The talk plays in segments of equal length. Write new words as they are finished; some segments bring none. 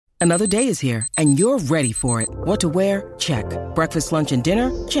Another day is here, and you're ready for it. What to wear? Check. Breakfast, lunch, and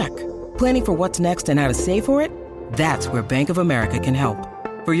dinner? Check. Planning for what's next and how to save for it? That's where Bank of America can help.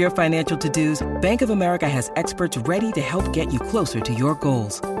 For your financial to-dos, Bank of America has experts ready to help get you closer to your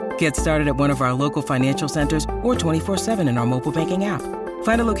goals. Get started at one of our local financial centers or 24/7 in our mobile banking app.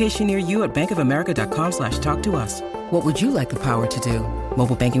 Find a location near you at bankofamerica.com/talktous. What would you like the power to do?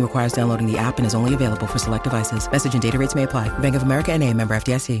 Mobile banking requires downloading the app and is only available for select devices. Message and data rates may apply. Bank of America N.A., member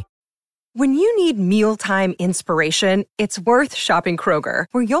FDIC. When you need mealtime inspiration, it's worth shopping Kroger,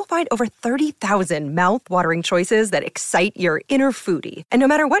 where you'll find over 30,000 mouth-watering choices that excite your inner foodie. And no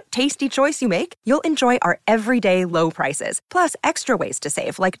matter what tasty choice you make, you'll enjoy our everyday low prices, plus extra ways to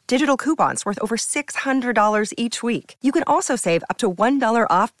save, like digital coupons worth over $600 each week. You can also save up to $1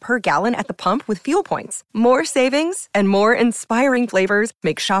 off per gallon at the pump with fuel points. More savings and more inspiring flavors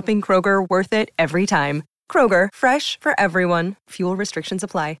make shopping Kroger worth it every time. Kroger, fresh for everyone. Fuel restrictions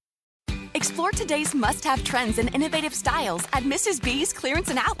apply. Explore today's must-have trends and innovative styles at Mrs. B's Clearance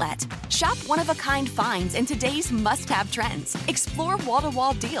and Outlet. Shop one-of-a-kind finds in today's must-have trends. Explore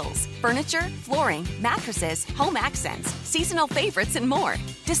wall-to-wall deals, furniture, flooring, mattresses, home accents, seasonal favorites, and more.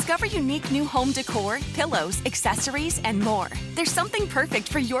 Discover unique new home decor, pillows, accessories, and more. There's something perfect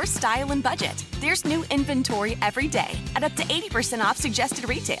for your style and budget. There's new inventory every day at up to 80% off suggested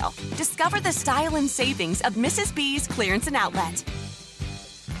retail. Discover the style and savings of Mrs. B's Clearance and Outlet.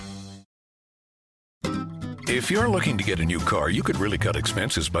 If you're looking to get a new car, you could really cut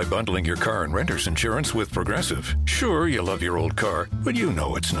expenses by bundling your car and renter's insurance with Progressive. Sure, you love your old car, but you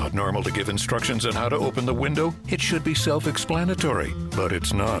know it's not normal to give instructions on how to open the window. It should be self-explanatory, but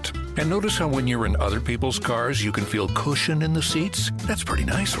it's not. And notice how when you're in other people's cars, you can feel cushion in the seats? That's pretty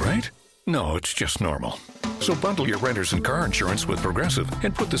nice, right? No, it's just normal. So bundle your renter's and car insurance with Progressive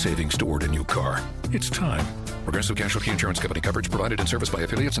and put the savings toward a new car. It's time. Progressive Casualty Insurance Company. Coverage provided and serviced by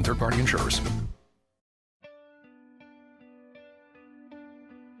affiliates and third-party insurers.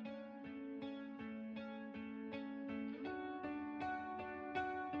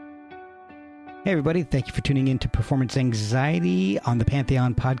 Hey everybody, thank you for tuning in to Performance Anxiety on the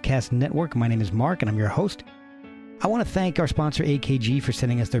Pantheon Podcast Network. My name is Mark and I'm your host. I want to thank our sponsor AKG for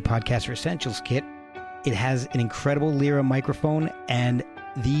sending us their Podcaster Essentials kit. It has an incredible Lyra microphone and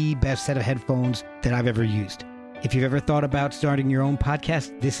the best set of headphones that I've ever used. If you've ever thought about starting your own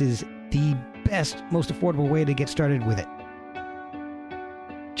podcast, this is the best, most affordable way to get started with it.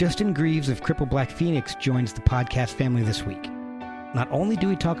 Justin Greaves of Crippled Black Phoenix joins the podcast family this week. Not only do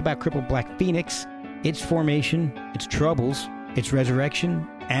we talk about Crippled Black Phoenix, its formation, its troubles, its resurrection,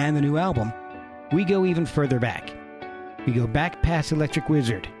 and the new album, we go even further back. We go back past Electric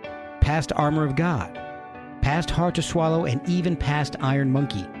Wizard, past Armor of God, past Hard to Swallow, and even past Iron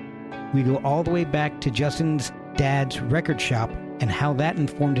Monkey. We go all the way back to Justin's dad's record shop and how that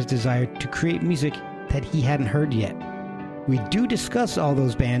informed his desire to create music that he hadn't heard yet. We do discuss all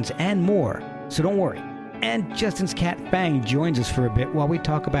those bands and more, so don't worry. And Justin's cat Fang joins us for a bit while we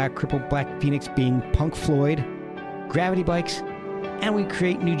talk about Crippled Black Phoenix being Punk Floyd, gravity bikes, and we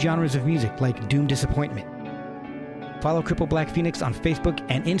create new genres of music like Doom Disappointment. Follow Crippled Black Phoenix on Facebook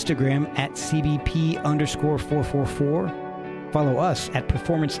and Instagram at CBP_444. Follow us at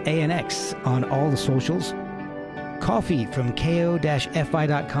Performance ANX on all the socials. Coffee from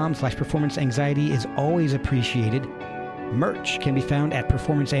ko-fi.com/performance anxiety is always appreciated. Merch can be found at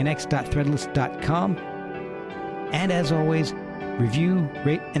performanceanx.threadless.com. And as always, review,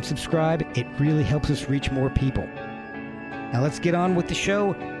 rate, and subscribe. It really helps us reach more people. Now let's get on with the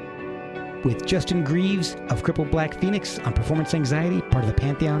show with Justin Greaves of Crippled Black Phoenix on Performance Anxiety, part of the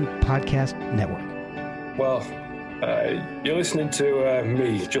Pantheon Podcast Network. Well, you're listening to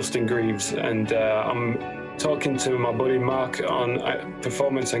me, Justin Greaves, and I'm talking to my buddy Mark on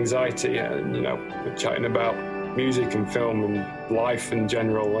Performance Anxiety, and we're chatting about music and film and life in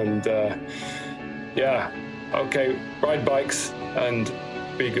general, and okay, ride bikes and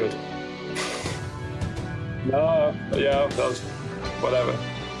be good. No, yeah, that's whatever.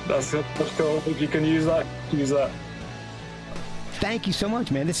 That's cool. If you can use that, use that. Thank you so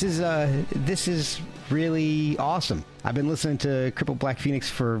much, man. This is really awesome. I've been listening to Crippled Black Phoenix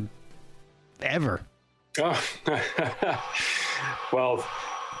for ever. Oh. Well,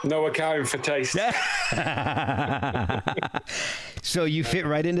 no accounting for taste. So you fit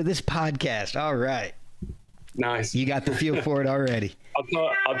right into this podcast. All right. Nice. You got the feel for it already. I'll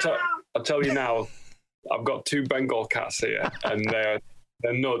tell you now, I've got 2 Bengal cats here, and they're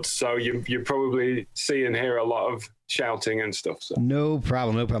nuts. So you probably see and hear a lot of shouting and stuff. So. No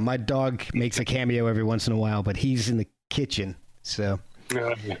problem. My dog makes a cameo every once in a while, but he's in the kitchen. So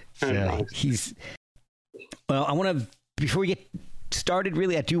nice. Well, I want to, before we get started,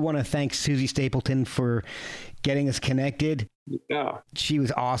 really, I do want to thank Susie Stapleton for getting us connected. Yeah. She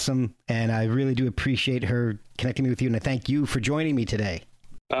was awesome, and I really do appreciate her connecting me with you, and I thank you for joining me today.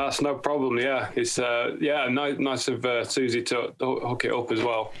 That's no problem. Yeah, it's nice of Susie to hook it up as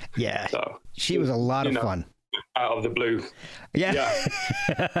well. Yeah, so she was a lot of fun. Out of the blue. Yeah.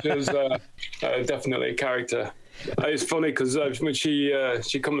 She was definitely a character. It's funny because when she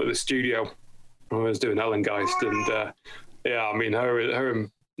come to the studio when I was doing Ellengeist, and I mean her and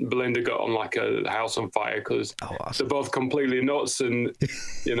Belinda got on like a house on fire because they're both completely nuts, and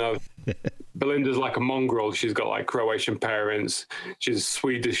Belinda's like a mongrel. She's got like Croatian parents. She's a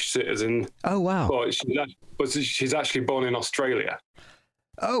Swedish citizen. Oh wow! But she's actually born in Australia.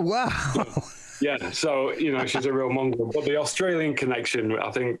 Oh wow! Yeah, so she's a real mongrel. But the Australian connection,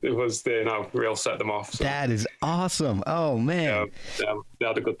 I think, it was the real set them off. So. That is awesome! Oh man, yeah, they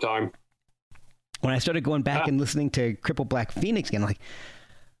had a good time. When I started going back and listening to Crippled Black Phoenix again, I'm like,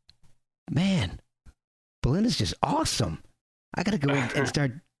 man, Belinda's just awesome. I got to go and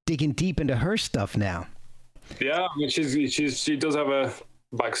start digging deep into her stuff now. Yeah, I mean, she does have a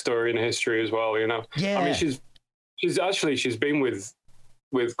backstory and history as well. Yeah. I mean, she's been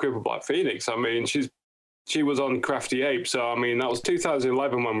with Crippled Black Phoenix. I mean, she was on Crafty Ape, so I mean that was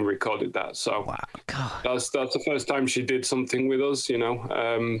 2011 when we recorded that. So wow, God. That's the first time she did something with us.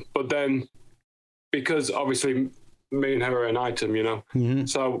 But then because obviously me and her are an item, mm-hmm.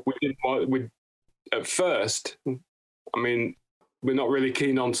 So we at first, I mean, we're not really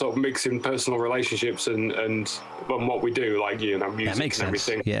keen on sort of mixing personal relationships and what we do, like music and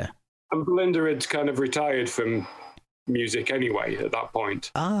everything. Yeah. And Belinda had kind of retired from music anyway at that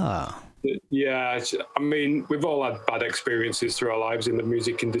point. Yeah, I mean, we've all had bad experiences through our lives in the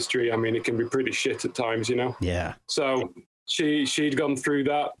music industry. I mean, it can be pretty shit at times, Yeah. So she'd gone through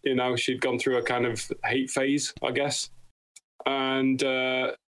that, she'd gone through a kind of hate phase, I guess. And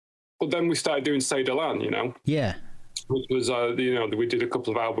but then we started doing C'est de Lan, Yeah. Which was we did a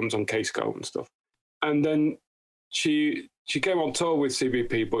couple of albums on K-Scope and stuff. And then she came on tour with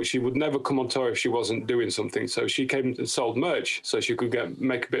CBP, but she would never come on tour if she wasn't doing something. So she came and sold merch so she could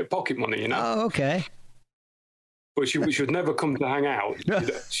make a bit of pocket money, Oh, okay. But she would never come to hang out.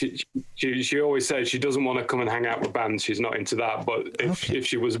 She always said she doesn't want to come and hang out with bands. She's not into that. But if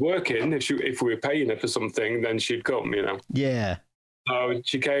she was working, if we were paying her for something, then she'd come, Yeah. So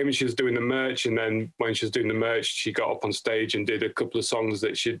she came and she was doing the merch, and then when she was doing the merch, she got up on stage and did a couple of songs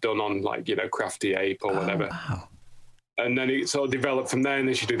that she'd done on Crafty Ape or whatever. Wow. And then it sort of developed from there, and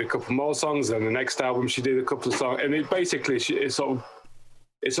then she did a couple more songs. And the next album, she did a couple of songs, and it basically it sort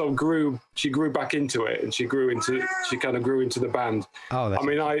of grew. She grew back into it, and she kind of grew into the band. Oh, I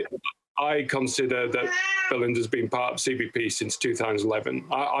mean, I consider that Belinda's been part of CBP since 2011.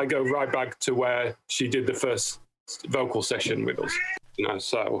 I go right back to where she did the first vocal session with us.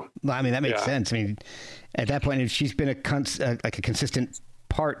 So. Well, I mean, that makes sense. I mean, at that point, if she's been a consistent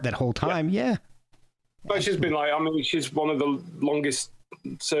part that whole time, yeah. But she's been she's one of the longest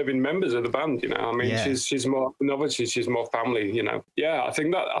serving members of the band, I mean, she's more, obviously she's more family, Yeah, I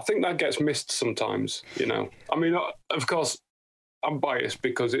think that gets missed sometimes, I mean, of course, I'm biased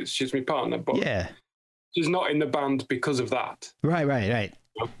because she's my partner, but she's not in the band because of that. Right.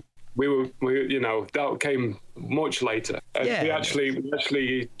 We that came much later. And we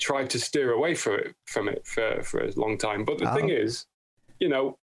actually tried to steer away from it for a long time. But the thing is,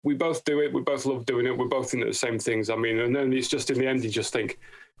 we both do it. We both love doing it. We're both into the same things. I mean, and then it's just in the end, you just think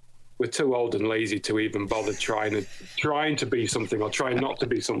we're too old and lazy to even bother trying to be something or trying not to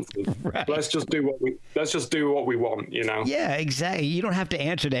be something. Right. Let's just do what we want. Yeah, exactly. You don't have to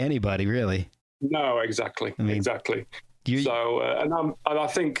answer to anybody, really. No, exactly. I mean, exactly. So, and I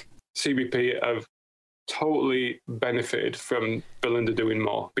think CBP have totally benefited from Belinda doing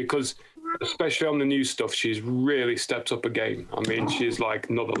more because, especially on the new stuff, she's really stepped up a game. I mean, she's like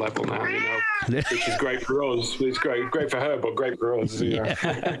another level now, which is great for us. It's great for her, but great for us. Yeah.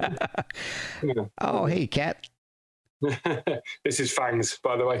 Oh, hey, Cat. This is Fangs,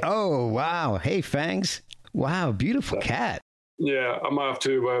 by the way. Oh, wow. Hey, Fangs. Wow, beautiful cat. Yeah, I might have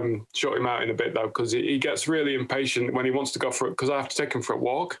to shut him out in a bit, though, because he gets really impatient when he wants to go for it, because I have to take him for a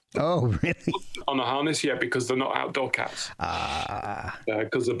walk. Oh, really? On a harness, yeah, because they're not outdoor cats.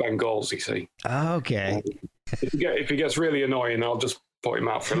 Because they're Bengals, you see. Okay. If he gets really annoying, I'll just put him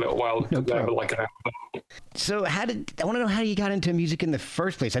out for a little while. No problem. Like an hour. So I want to know how you got into music in the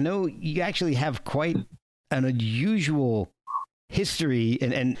first place. I know you actually have quite an unusual history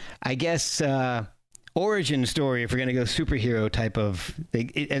and I guess origin story, if we're going to go superhero type of thing,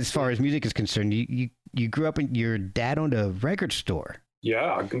 as far as music is concerned. You grew up and your dad owned a record store.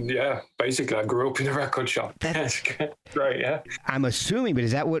 Yeah. Basically, I grew up in a record shop. That's great. Yeah. I'm assuming, but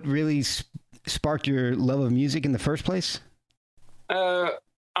is that what really sparked your love of music in the first place?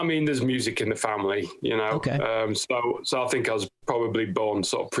 I mean, there's music in the family, you know. Okay. So I think I was probably born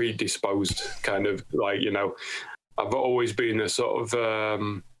sort of predisposed, kind of like, you know, I've always been a sort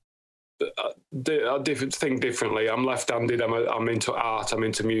of think differently. I'm left-handed. I'm into art. I'm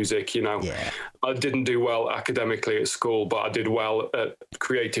into music. You know, I didn't do well academically at school, but I did well at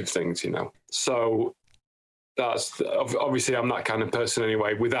creative things. You know, so that's obviously I'm that kind of person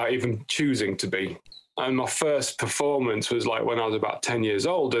anyway, without even choosing to be. And my first performance was like when I was about 10 years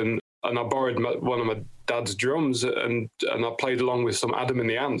old, and I borrowed one of my dad's drums, and I played along with some Adam and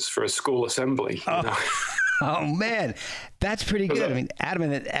the Ants for a school assembly. You know? Oh man, that's pretty good. I mean, Adam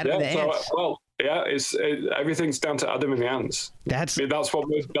and the Ants. Everything's down to Adam and the Ants. That's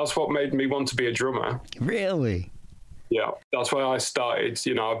what made me want to be a drummer. Really? Yeah, that's why I started.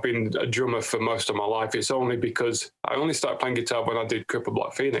 You know, I've been a drummer for most of my life. It's only because I only started playing guitar when I did Cripple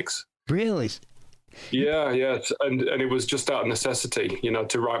Black Phoenix. Really? Yeah, and it was just out of necessity, you know,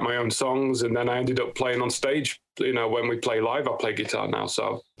 to write my own songs, and then I ended up playing on stage. You know, when we play live, I play guitar now,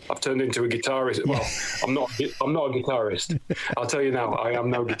 so I've turned into a guitarist. Well, I'm not a guitarist. I'll tell you now, I am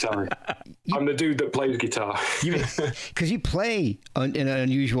no guitarist. I'm the dude that plays guitar. Because you play in an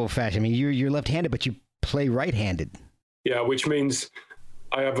unusual fashion. I mean, you're left-handed, but you play right-handed. Yeah, which means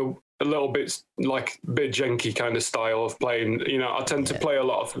I have a little bit janky kind of style of playing. You know, I tend to play a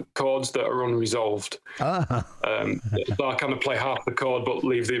lot of chords that are unresolved. So I kind of play half the chord, but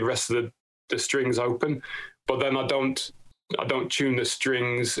leave the rest of the strings open. But then I don't tune the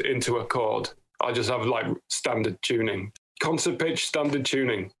strings into a chord. I just have like standard tuning, concert pitch standard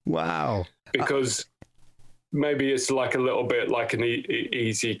tuning. Wow. Because maybe it's like a little bit like an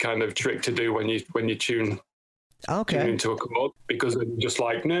easy kind of trick to do when you tune. Okay. Into a chord, because it's just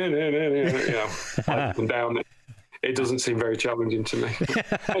like no, you know, up and down. It doesn't seem very challenging to me.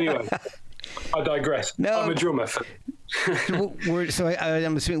 Anyway, I digress. No. I'm a drummer. So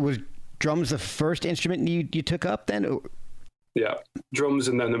I'm assuming, was drums the first instrument you took up then? Yeah, drums,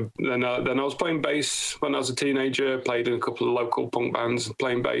 and then I was playing bass when I was a teenager. Played in a couple of local punk bands,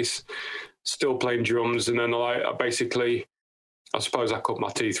 playing bass. Still playing drums, and then I suppose I cut my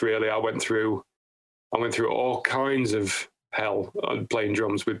teeth. Really, I went through all kinds of hell playing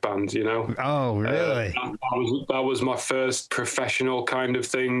drums with bands, you know. Oh, really? That was my first professional kind of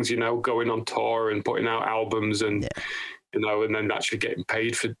things, you know, going on tour and putting out albums and, you know, and then actually getting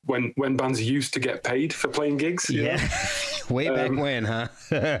paid for when bands used to get paid for playing gigs. Yeah. Way back when, huh?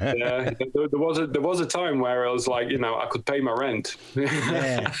 Yeah. There was a time where I was like, you know, I could pay my rent.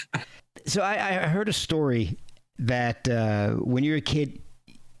 Yeah. So I heard a story that when you were a kid,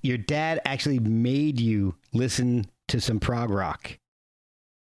 your dad actually made you listen to some prog rock.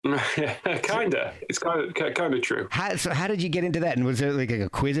 Kinda. It's kind of true. How did you get into that? And was there like a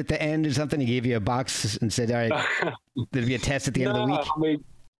quiz at the end or something? He gave you a box and said, "All right, there'll be a test at the end of the week." I mean,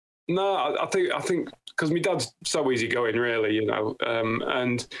 no, I think because my dad's so easygoing, really, you know,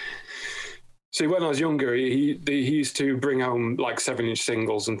 and. See, when I was younger, he used to bring home like 7-inch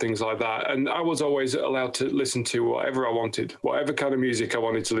singles and things like that. And I was always allowed to listen to whatever I wanted. Whatever kind of music I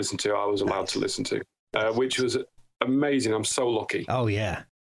wanted to listen to, I was allowed to listen to, which was amazing. I'm so lucky. Oh, yeah.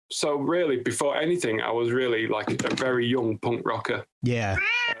 So really, before anything, I was really like a very young punk rocker. Yeah.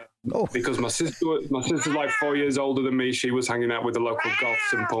 Because my sister's like 4 years older than me. She was hanging out with the local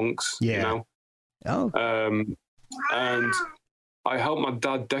goths and punks, you know. Oh. And I helped my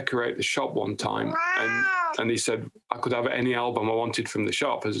dad decorate the shop one time, and he said I could have any album I wanted from the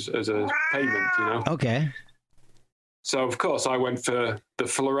shop as a payment, you know. Okay. So of course I went for the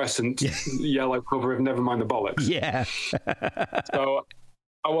fluorescent yellow cover of Nevermind the Bollocks. Yeah. So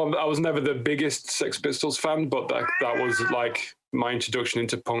I was never the biggest Sex Pistols fan, but that was like my introduction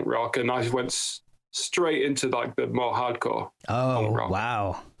into punk rock, and I went straight into like the more hardcore punk rock.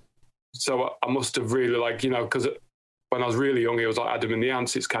 Wow. So I must have really like, you know, because when I was really young, it was like Adam and the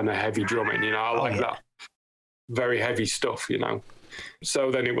Ants. It's kind of heavy drumming, you know. I like that very heavy stuff, you know. So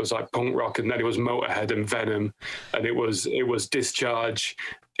then it was like punk rock, and then it was Motorhead and Venom, and it was Discharge.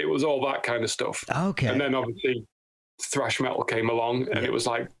 It was all that kind of stuff. Okay. And then obviously thrash metal came along, and it was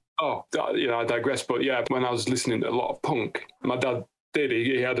like, you know, I digress. But yeah, when I was listening to a lot of punk, my dad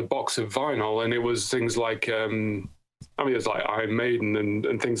he had a box of vinyl, and it was things like, I mean, it was like Iron Maiden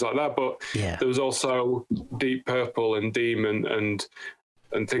and things like that, but there was also Deep Purple and Demon and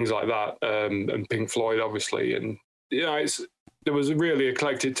things like that, and Pink Floyd, obviously. And, you know, there was a really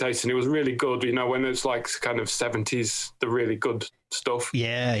eclectic taste, and it was really good, you know, when it's like kind of 70s, the really good stuff.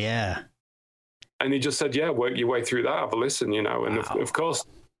 Yeah, yeah. And he just said, yeah, work your way through that, have a listen, you know. And of course,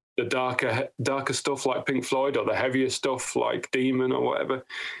 the darker stuff like Pink Floyd, or the heavier stuff like Demon or whatever,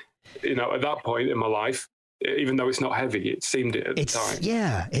 you know, at that point in my life, even though it's not heavy, it seemed it at the time.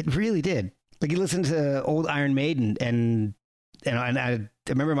 Yeah, it really did. Like, you listen to old Iron Maiden, and I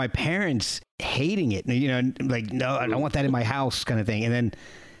remember my parents hating it, you know, like, no, I don't want that in my house kind of thing. And then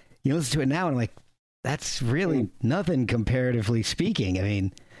you listen to it now and I'm like, that's really nothing comparatively speaking. I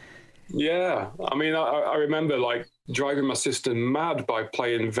mean, yeah. I mean, I remember like driving my sister mad by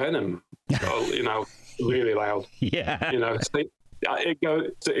playing Venom, you know, really loud. Yeah. You know,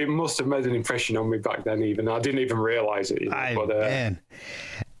 it must have made an impression on me back then. Even I didn't even realize it. Man.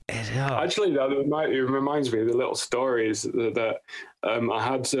 Actually, it reminds me of the little stories that I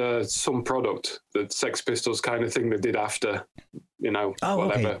had some product, the Sex Pistols kind of thing they did after, you know,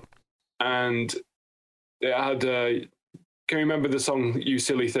 whatever. Okay. And it had, can you remember the song You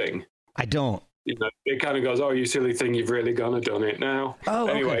Silly Thing? I don't. You know, it kind of goes, oh, you silly thing, you've really gone and done it now. Oh,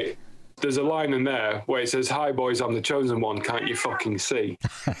 anyway. Okay. There's a line in there where it says, hi, boys, I'm the chosen one. Can't you fucking see?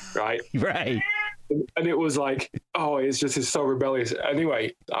 Right? Right. And it was like, oh, it's so rebellious.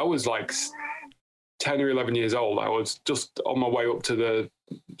 Anyway, I was like 10 or 11 years old. I was just on my way up to the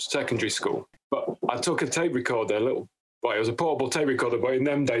secondary school. But I took a tape recorder, it was a portable tape recorder, but in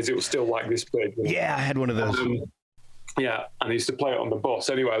them days, it was still like this big. You know? Yeah, I had one of those. Yeah, and I used to play it on the bus.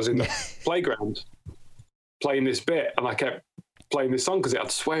 Anyway, I was in the playground playing this bit, and I kept playing this song because it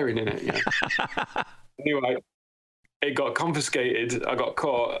had swearing in it. You know? Anyway, it got confiscated. I got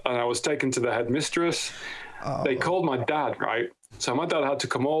caught, and I was taken to the headmistress. Oh. They called my dad, right? So my dad had to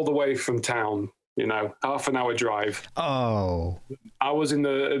come all the way from town, you know, half an hour drive. Oh. I was in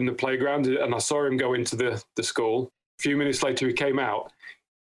the playground, and I saw him go into the school. A few minutes later, he came out.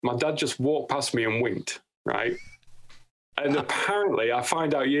 My dad just walked past me and winked, right? And apparently, I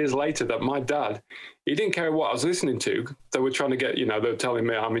find out years later that my dad, he didn't care what I was listening to. They were trying to get, you know, they were telling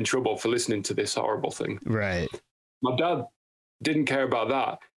me I'm in trouble for listening to this horrible thing. Right. My dad didn't care about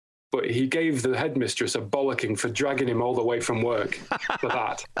that, but he gave the headmistress a bollocking for dragging him all the way from work for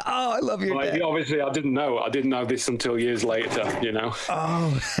that. Oh, I love your dad. Obviously, I didn't know this until years later, you know.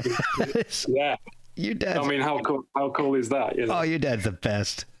 Oh. Yeah. Your dad. I mean, how cool is that? You know? Oh, your dad's the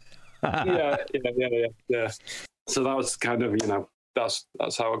best. Yeah. So that was kind of, you know, that's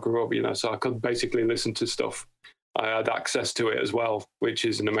how I grew up, you know. So I could basically listen to stuff. I had access to it as well, which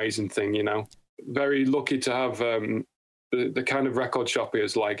is an amazing thing, you know. Very lucky to have the kind of record shop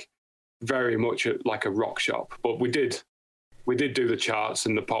is like very much like a rock shop, but we did do the charts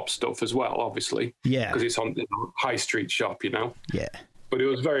and the pop stuff as well, obviously. Yeah. Because it's on high street shop, you know. Yeah. But it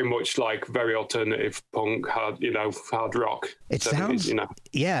was very much like very alternative punk, hard rock. It sounds, you know.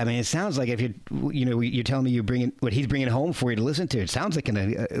 Yeah, I mean, it sounds like if you're telling me you're bringing what he's bringing home for you to listen to. It sounds like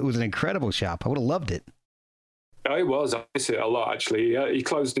it was an incredible shop. I would have loved it. It was. I miss it a lot, actually. He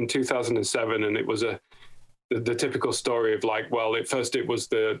closed in 2007, and it was the typical story of like, well, at first it was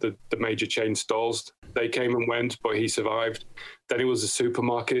the major chain stores. They came and went, but he survived. Then it was the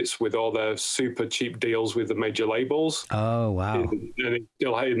supermarkets with all their super cheap deals with the major labels. Oh, wow. And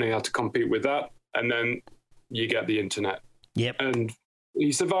they had to compete with that. And then you get the internet. Yep. And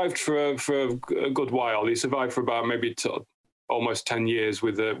he survived for a good while. He survived for about maybe almost 10 years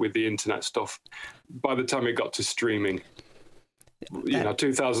with the internet stuff. By the time it got to streaming, you know,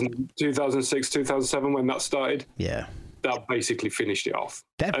 2006, 2007, when that started, yeah, that basically finished it off.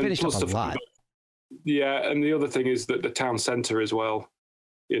 That finished off a lot. Yeah, and the other thing is that the town centre as well.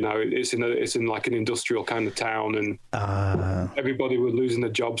 You know, it's in like an industrial kind of town, and everybody was losing their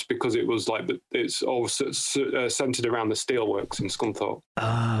jobs because it was like it's all centred around the steelworks in Scunthorpe.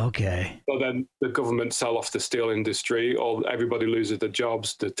 Oh, okay. So then the government sell off the steel industry, or everybody loses their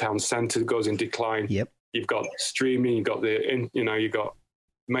jobs. The town centre goes in decline. Yep. You've got streaming. You've got you got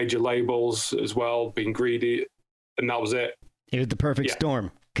major labels as well being greedy, and that was it. It was the perfect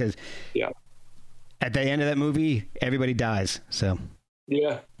storm because at the end of that movie, everybody dies. So.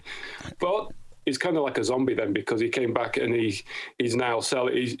 Yeah, but he's kind of like a zombie then, because he came back and he's now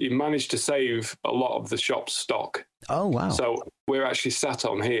selling. He managed to save a lot of the shop's stock. Oh, wow. So we're actually sat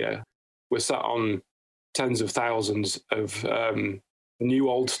on tens of thousands of new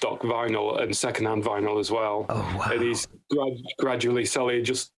old stock vinyl and secondhand vinyl as well. Oh, wow. And he's gradually selling.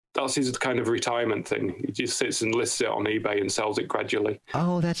 That's his kind of retirement thing. He just sits and lists it on eBay and sells it gradually.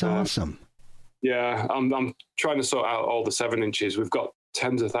 Oh, that's awesome. Yeah, I'm trying to sort out all the 7-inches. We've got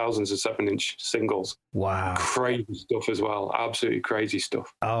tens of thousands of 7-inch singles. Wow. Crazy stuff as well. Absolutely crazy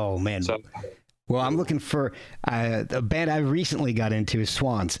stuff. Oh, man. Well, I'm looking for a band I recently got into is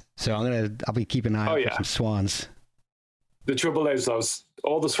Swans. So I'll be keeping an eye out for some Swans. The trouble is,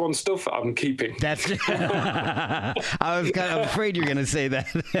 all the Swan stuff I'm keeping. That's. I was kind of afraid you're going to say that.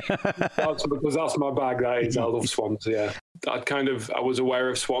 Because that's my bag. That is, I love Swans. Yeah, I was aware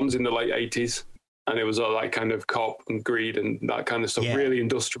of Swans in the late 80s, and it was all like kind of Cop and Greed and that kind of stuff. Yeah. Really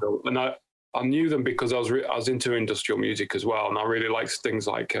industrial, and I knew them because I was into industrial music as well, and I really liked things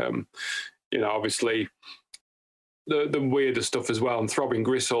like, obviously the weirder stuff as well, and Throbbing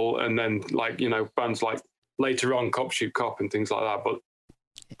Gristle, and then bands like later on Cop Shoot Cop and things like that. But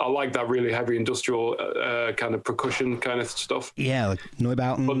I like that really heavy industrial kind of percussion kind of stuff. Yeah, like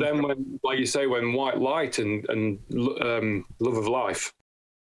Neubauten. But then when White Light and Love of Life,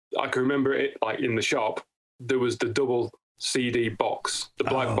 I can remember it like in the shop, there was the double CD box, the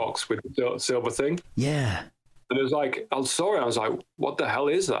black box with the silver thing. Yeah. And it was like, I saw it, I was like, what the hell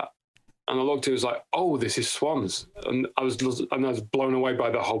is that? And I looked, it was like, oh, this is Swans. And I was blown away by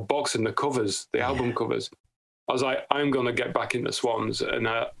the whole box and the covers, the album covers. I was like, I'm going to get back into Swans. And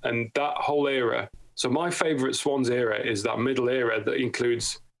that whole era. So my favorite Swans era is that middle era that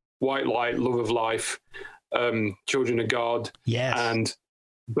includes White Light, Love of Life, Children of God, and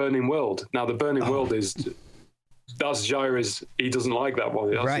Burning World. Now, the Burning World that's Jairus. He doesn't like that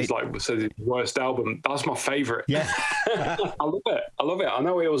one. That's his worst album. That's my favorite. Yeah. I love it. I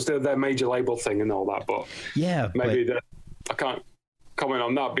know it was their major label thing and all that, but I can't comment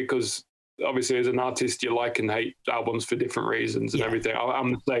on that because obviously as an artist you like and hate albums for different reasons and everything.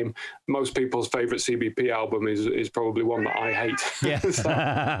 I'm the same. Most people's favorite CBP album is probably one that I hate.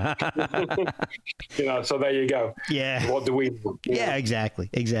 Yeah. So there you go. Yeah. What do we know? Yeah, exactly.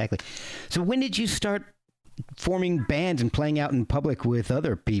 So when did you start forming bands and playing out in public with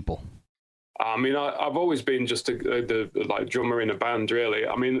other people? I mean, I've always been just the drummer in a band, really.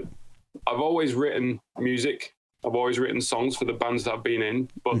 I mean, I've always written music. I've always written songs for the bands that I've been in,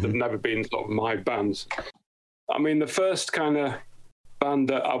 but they've never been sort of my bands. I mean, the first kind of band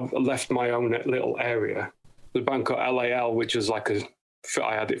that I've left my own little area was a band called LAL, which is I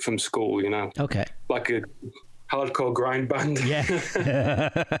had it from school, Okay. Like a hardcore grind band.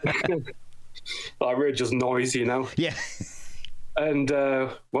 Yeah. Like really just noise, Yeah. And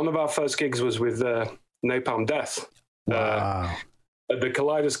one of our first gigs was with Napalm Death. Wow. At the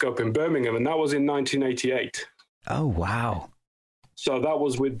Kaleidoscope in Birmingham, and that was in 1988. Oh, wow. So that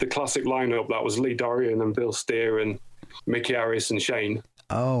was with the classic lineup. That was Lee Dorian and Bill Steer and Mickey Harris and Shane.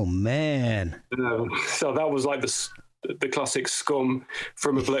 Oh, man. So that was like the classic Scum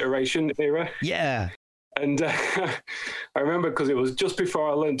from Obliteration era. Yeah. And I remember because it was just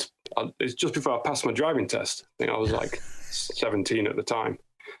before it's just before I passed my driving test. I think I was like 17 at the time.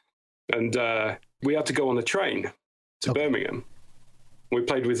 And we had to go on a train to Birmingham. We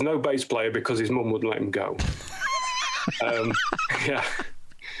played with no bass player because his mum wouldn't let him go. Yeah.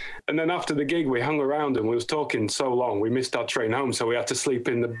 And then after the gig, we hung around and we was talking so long, we missed our train home. So we had to sleep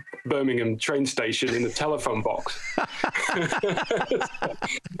in the Birmingham train station in the telephone box.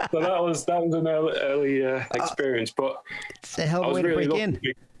 So that was an early experience. But it's a hell of a way to break in.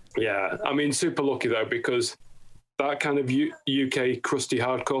 Yeah. I mean, super lucky though, because that kind of UK crusty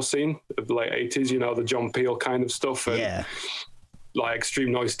hardcore scene of the late 80s, the John Peel kind of stuff. And like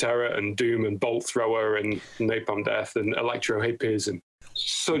Extreme Noise Terror and Doom and Bolt Thrower and Napalm Death and Electro Hippies and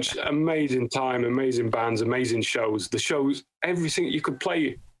such amazing time, amazing bands, amazing shows. The shows, everything you could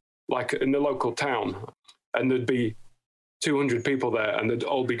play like in the local town and there'd be 200 people there and they'd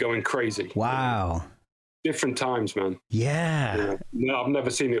all be going crazy. Wow. Different times, man. Yeah. No, I've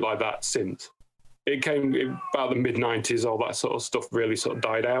never seen it like that since. It came about the mid-90s, all that sort of stuff really sort of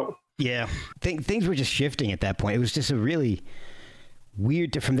died out. Yeah. Things were just shifting at that point. It was just a really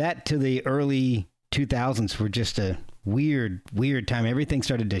weird, from that to the early 2000s were just a weird time. Everything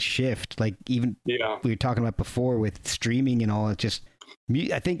started to shift. Like even we were talking about before with streaming and all. It just,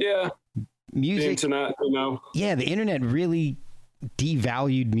 I think music, the internet, Yeah, the internet really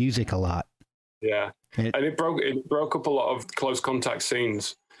devalued music a lot. Yeah, and it broke up a lot of close contact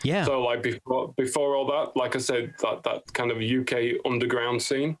scenes. Yeah. So like before all that, like I said, that kind of UK underground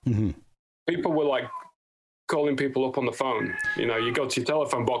scene, people were like calling people up on the phone. You go to your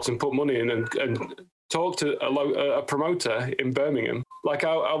telephone box and put money in and talk to a promoter in Birmingham. Like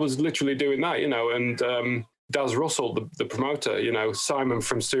I was literally doing that, and Daz Russell, the promoter, Simon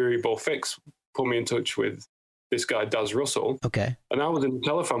from Cerebral Fix put me in touch with this guy, Daz Russell. Okay. And I was in the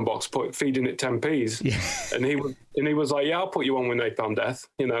telephone box feeding it 10p's. Yeah. And he was like, yeah, I'll put you on with Napalm Death,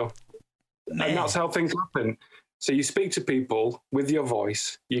 Man. And that's how things happen. So you speak to people with your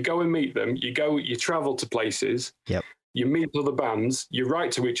voice, you go and meet them, you travel to places, you meet other bands, you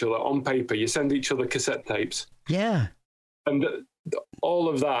write to each other on paper, you send each other cassette tapes. Yeah. And all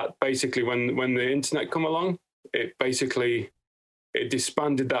of that, basically, when the internet come along, it it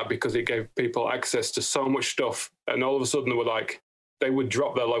disbanded that because it gave people access to so much stuff. And all of a sudden they would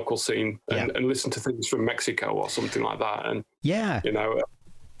drop their local scene and listen to things from Mexico or something like that. And,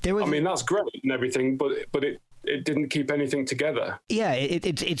 that's great and everything, but it didn't keep anything together. Yeah,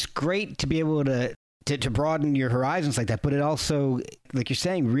 it's great to be able to broaden your horizons like that, but it also, like you're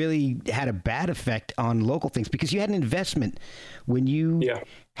saying, really had a bad effect on local things because you had an investment when you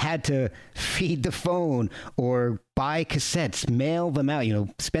had to feed the phone or buy cassettes, mail them out,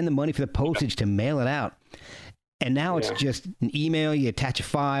 spend the money for the postage to mail it out. And now it's just an email, you attach a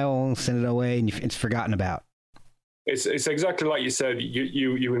file, send it away, and it's forgotten about. It's exactly like you said.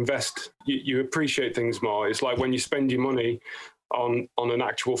 You invest, you appreciate things more. It's like when you spend your money on an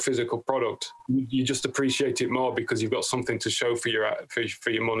actual physical product, you just appreciate it more because you've got something to show for your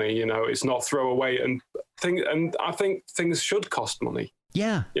money. It's not throwaway and I think things should cost money.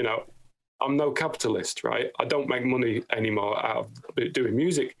 Yeah. I'm no capitalist, right? I don't make money anymore out of doing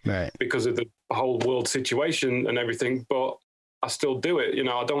music because of the whole world situation and everything, but I still do it.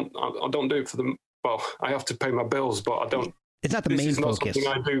 I don't do it for the, well, I have to pay my bills, but I don't. It's not the main focus. This is not something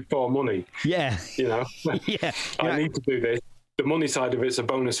I do for money. Yeah. Yeah. I need to do this. The money side of it's a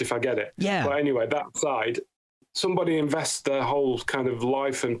bonus if I get it. Yeah. But anyway, that side, somebody invests their whole kind of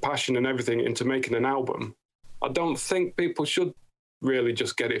life and passion and everything into making an album. I don't think people should really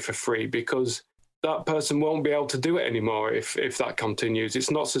just get it for free because that person won't be able to do it anymore if that continues.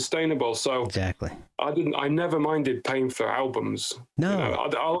 It's not sustainable. So exactly. I never minded paying for albums. No.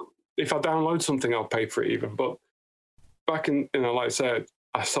 If I download something, I'll pay for it even. But back in, like I said,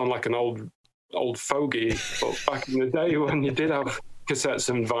 I sound like an old fogey, but back in the day when you did have cassettes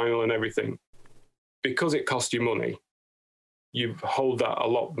and vinyl and everything, because it cost you money, you hold that a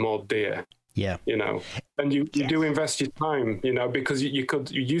lot more dear. Yeah. And you do invest your time, because you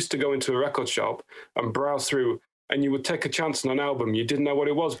used to go into a record shop and browse through and you would take a chance on an album. You didn't know what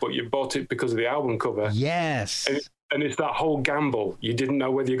it was, but you bought it because of the album cover. Yes. And it's that whole gamble. You didn't know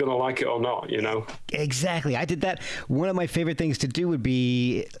whether you're going to like it or not, Exactly. I did that. One of my favorite things to do would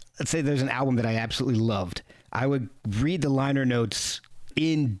be, let's say there's an album that I absolutely loved. I would read the liner notes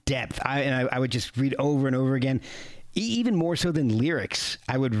in depth. I would just read over and over again. Even more so than lyrics,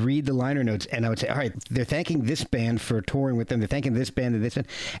 I would read the liner notes and I would say, all right, they're thanking this band for touring with them. They're thanking this band and this band.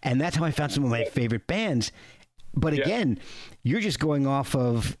 And that's how I found some of my favorite bands. But again, you're just going off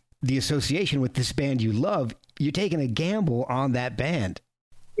of the association with this band you love. You're taking a gamble on that band.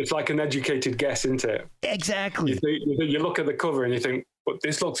 It's like an educated guess, isn't it? Exactly. You look at the cover and you think, but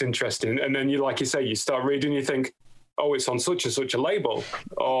this looks interesting. And then you start reading, you think, oh, it's on such and such a label.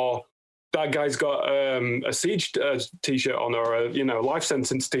 Or that guy's got a Siege T-shirt on or a Life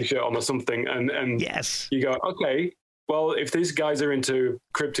Sentence T-shirt on or something. And yes, you go, okay, well, if these guys are into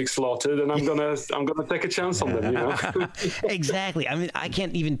Cryptic Slaughter, then I'm gonna take a chance on them. Exactly. I mean, I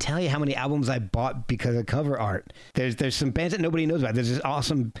can't even tell you how many albums I bought because of cover art. There's some bands that nobody knows about. There's this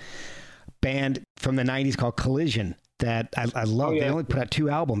awesome band from the 90s called Collision that I love. Oh, yeah. They only put out 2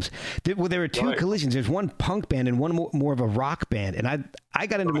 albums. There were 2 Collisions. There's one punk band and one more of a rock band. And I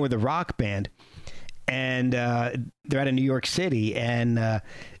got into more of the rock band. And they're out of New York City. And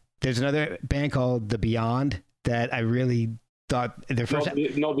there's another band called The Beyond that I really thought their first...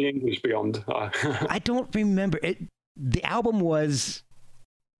 Not the English Beyond. I don't remember. The album was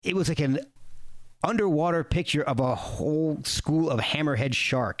like an underwater picture of a whole school of hammerhead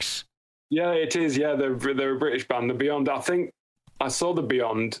sharks. Yeah, it is. Yeah, they're a British band. The Beyond, I think I saw The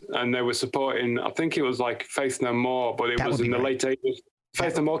Beyond and they were supporting, I think it was like Faith No More, but it was in the late 80s.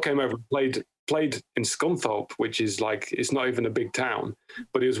 Faith No More came over and played in Scunthorpe, which is like, it's not even a big town,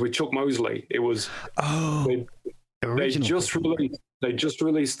 but it was with Chuck Mosley. It was, they just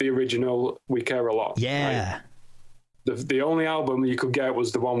released the original We Care a Lot. Yeah. Right? The only album you could get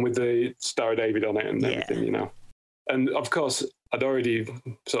was the one with the Star of David on it and everything, And of course, I'd already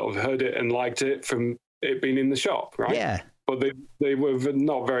sort of heard it and liked it from it being in the shop, right? Yeah. But they were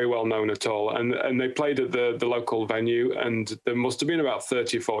not very well known at all. And they played at the local venue, and there must have been about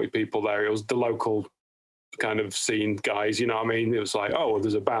 30 or 40 people there. It was the local kind of scene guys, you know what I mean? It was like, oh, well,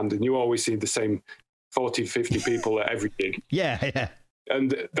 there's a band, and you always see the same 40, 50 people at every gig. Yeah.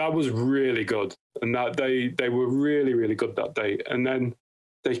 And that was really good. And that they were really, really good that day. And then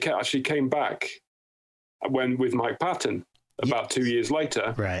they actually came back with Mike Patton about 2 years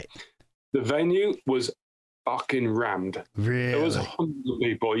later. Right. The venue was fucking rammed. Really? There was hundreds of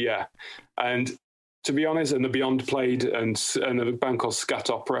people, yeah. And to be honest, and the Beyond played and a band called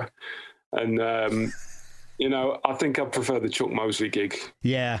Scat Opera. And, I think I prefer the Chuck Mosley gig.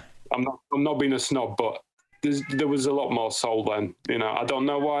 Yeah. I'm not being a snob, but there was a lot more soul then. You know, I don't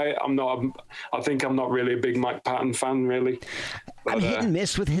know why. I think I'm not really a big Mike Patton fan, really. But, I'm hit and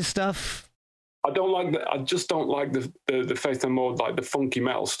miss with his stuff. I just don't like the Faith No More, like the funky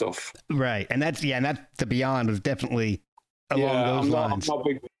metal stuff. Right, and that's The Beyond was definitely along those lines. I'm not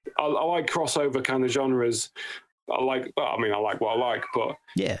big. I like crossover kind of genres. I like what I like, but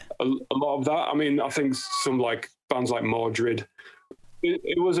yeah, a lot of that. I mean, I think some like bands like Mordred,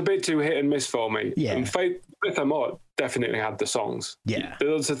 it was a bit too hit and miss for me. Yeah, and Faith No More definitely had the songs. Yeah,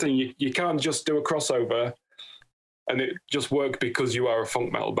 that's the thing. You can't just do a crossover and it just work because you are a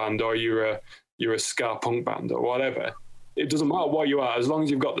funk metal band or you're a ska punk band or whatever. It doesn't matter what you are as long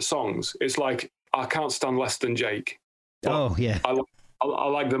as you've got the songs. It's like I can't stand Less Than Jake. Oh yeah, I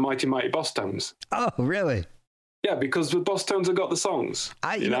like the Mighty Mighty Boss Tones. Oh really? Yeah, because the Boss Tones have got the songs.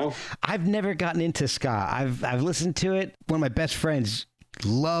 You know, I've never gotten into ska. I've listened to it. One of my best friends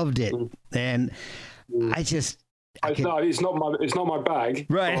loved it, and it's not my bag.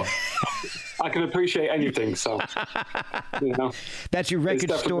 Right. I can appreciate anything. So, you know, that's your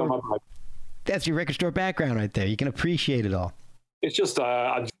record store. That's your record store background right there. You can appreciate it all. It's just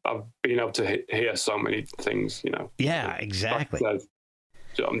I've been able to hear so many things. You know. Yeah, exactly.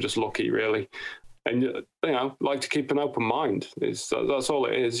 I'm just lucky, really. And, you know, like to keep an open mind. That's all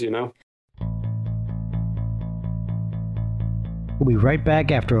it is, you know. We'll be right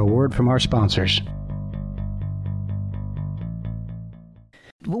back after a word from our sponsors.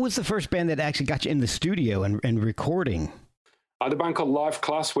 What was the first band that actually got you in the studio and recording? I had a band called Live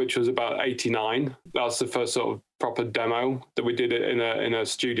Class, which was about 89. That was the first sort of proper demo that we did it in a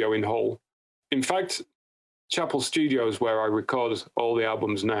studio in Hull. In fact, Chapel Studio is where I record all the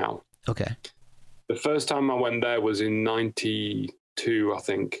albums now. Okay. The first time I went there was in 92, I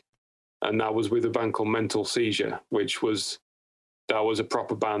think. And that was with a band called Mental Seizure, that was a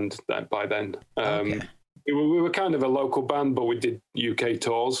proper band by then. Okay. We were kind of a local band, but we did UK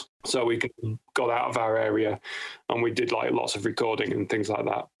tours. So we got out of our area and we did like lots of recording and things like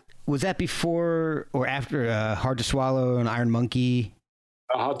that. Was that before or after Hard to Swallow and Iron Monkey?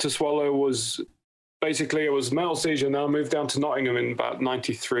 Hard to Swallow was... Basically, it was Metal Seizure. Now I moved down to Nottingham in about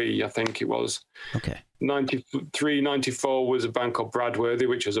 93, I think it was. Okay. 93, 94 was a band called Bradworthy,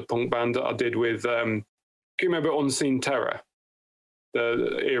 which was a punk band that I did with, can you remember Unseen Terror?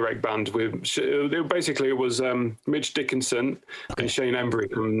 The earache band with, basically it was Mitch Dickinson and Shane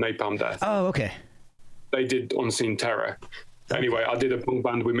Embry from Napalm Death. Oh, okay. They did Unseen Terror. Okay. Anyway, I did a punk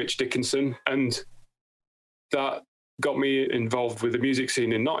band with Mitch Dickinson, and that got me involved with the music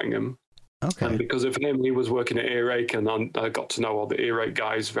scene in Nottingham. Okay. And because of him, he was working at Earache, and I got to know all the Earache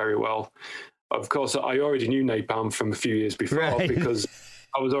guys very well. Of course, I already knew Napalm from a few years before because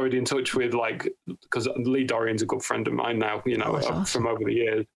I was already in touch with, because Lee Dorian's a good friend of mine now, you know, awesome. From over the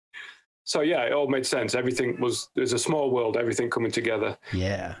years. So, yeah, it all made sense. There's a small world, everything coming together.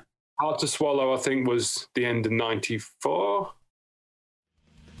 Yeah. Hard to Swallow, I think, was the end of 94.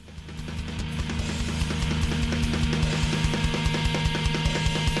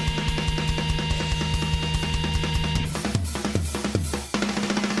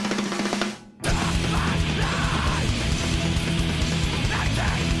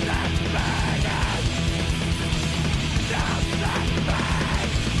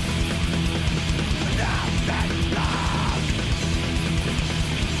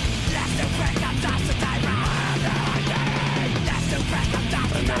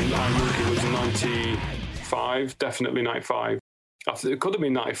 Definitely 95. It could have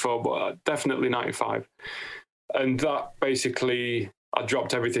been 94, but definitely 95. And that basically, I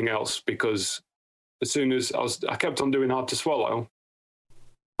dropped everything else because as soon as I kept on doing Hard to Swallow,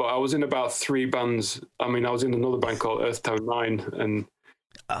 but I was in about 3 bands. I mean, I was in another band called Earth Tone 9, and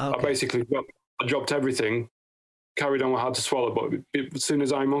I basically dropped everything, carried on with Hard to Swallow. But as soon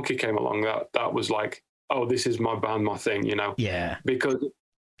as Iron Monkey came along, that was like, oh, this is my band, my thing, you know? Yeah. Because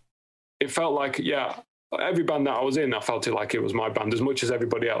it felt like, every band that I was in, I felt it like it was my band as much as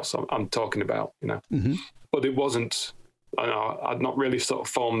everybody else I'm talking about, you know. Mm-hmm. But it wasn't. I'd not really sort of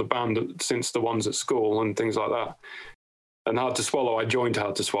formed the band since the ones at school and things like that. And Hard to Swallow, I joined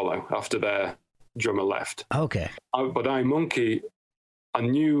Hard to Swallow after their drummer left. Okay. But Iron Monkey, I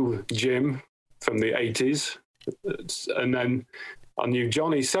knew Jim from the 80s, and then I knew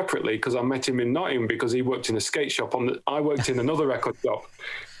Johnny separately because I met him in Nottingham because he worked in a skate shop. I worked in another record shop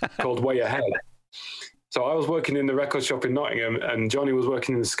called Way Ahead. So I was working in the record shop in Nottingham, and Johnny was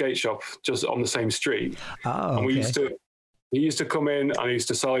working in the skate shop just on the same street. Oh, and he used to come in, and I used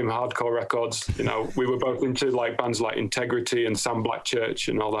to sell him hardcore records. You know, we were both into like bands like Integrity and Sam Blackchurch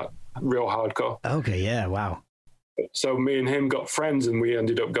and all that real hardcore. Okay, yeah, wow. So me and him got friends, and we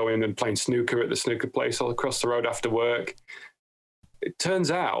ended up going and playing snooker at the snooker place all across the road after work. It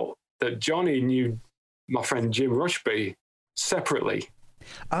turns out that Johnny knew my friend Jim Rushby separately.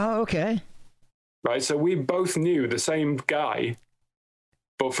 Oh, okay. Right, so we both knew the same guy,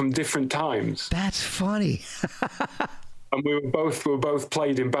 but from different times. That's funny. And we were both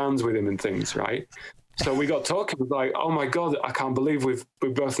played in bands with him and things, right? So we got talking. We were like, oh my God, I can't believe we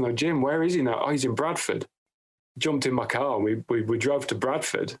both know Jim. Where is he now? Oh, he's in Bradford. Jumped in my car and we drove to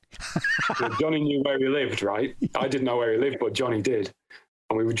Bradford. Johnny knew where he lived, right? I didn't know where he lived, but Johnny did.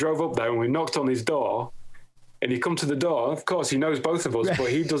 And we drove up there and we knocked on his door, and he come to the door. Of course, he knows both of us, but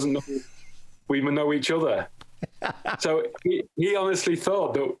he doesn't know we even know each other. So he honestly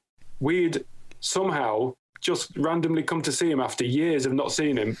thought that we'd somehow just randomly come to see him after years of not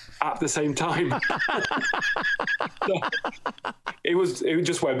seeing him at the same time. It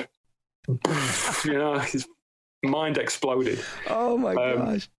just went, his mind exploded. Oh my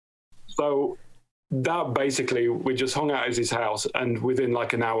gosh. So that basically, we just hung out at his house, and within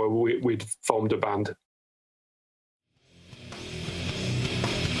like an hour, we'd formed a band.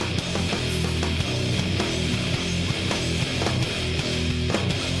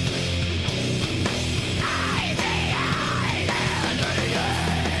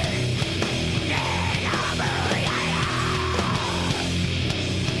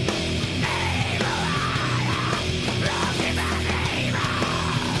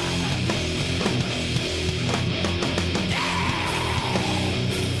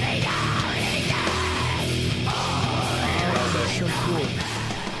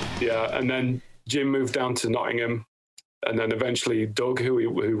 Yeah, and then Jim moved down to Nottingham, and then eventually Doug, who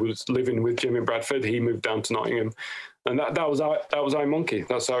was living with Jim in Bradford, he moved down to Nottingham, and that was iMonkey.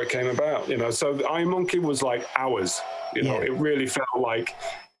 That's how it came about, So iMonkey was like ours, It really felt like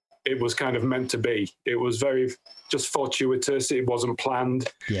it was kind of meant to be. It was very just fortuitous. It wasn't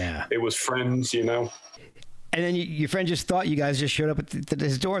planned. Yeah, it was friends, And then your friend just thought you guys just showed up at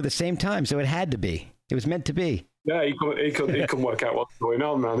his door at the same time, so it had to be. It was meant to be. Yeah, he couldn't work out what's going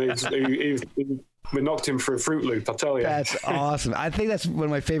on, man. We knocked him for a Fruit Loop, I tell you. That's awesome. I think that's one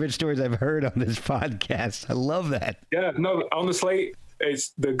of my favorite stories I've heard on this podcast. I love that. Yeah, no, honestly,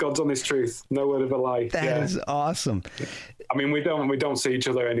 it's the God's honest truth. No word of a lie. That is awesome. I mean, we don't see each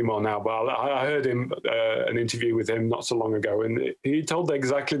other anymore now, but I heard him an interview with him not so long ago, and he told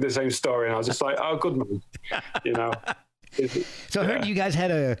exactly the same story, and I was just like, oh, good man, So I heard you guys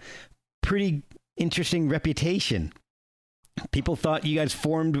had a pretty interesting reputation. People thought you guys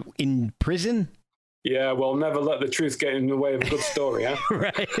formed in prison. Yeah, well, never let the truth get in the way of a good story, huh?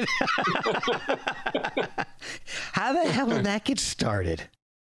 Right. How the hell did that get started?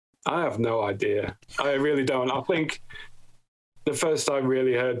 I have no idea. I really don't. I think the first I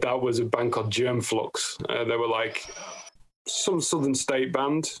really heard that was a band called Germflux. They were like some Southern State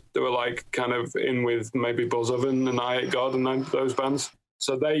band. They were like kind of in with maybe Buzzoven and I Hate God and those bands.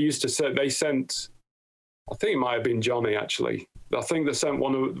 So they sent, I think it might have been Johnny actually. I think they sent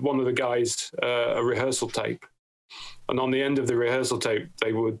one of the guys a rehearsal tape, and on the end of the rehearsal tape,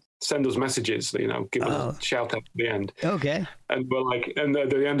 they would send us messages, give us a shout out at the end. Okay. And we're like, and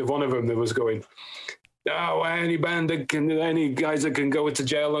at the end of one of them, there was going, "Oh, any guys that can go into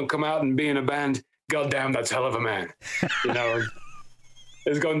jail and come out and be in a band, goddamn, that's hell of a man,"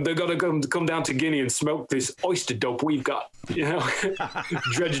 They've got to come down to Guinea and smoke this oyster dope we've got,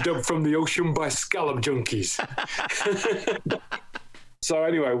 dredged up from the ocean by scallop junkies. So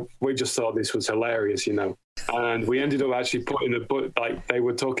anyway, we just thought this was hilarious, and we ended up actually putting like they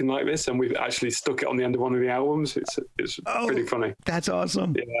were talking like this, and we actually stuck it on the end of one of the albums. It's pretty funny. That's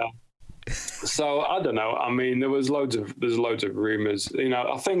awesome. Yeah. So I don't know. I mean, there's loads of rumors.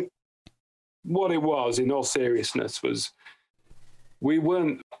 I think what it was, in all seriousness, was. We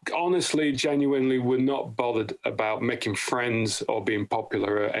weren't, honestly, genuinely, we're not bothered about making friends or being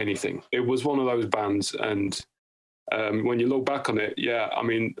popular or anything. It was one of those bands, and when you look back on it, I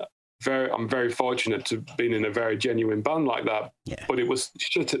mean, I'm very fortunate to have been in a very genuine band like that. Yeah. But it was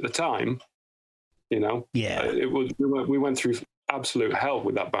shit at the time, Yeah. It was. We went through absolute hell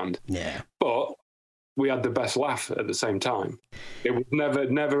with that band. Yeah. But we had the best laugh at the same time. It was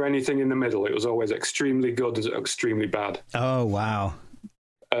never anything in the middle. It was always extremely good and extremely bad. Oh, wow.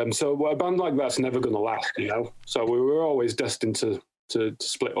 So a band like that's never going to last, So we were always destined to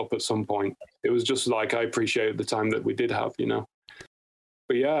split up at some point. It was just like, I appreciated the time that we did have,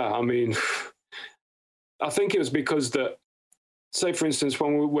 But yeah, I mean, I think it was because that, say for instance,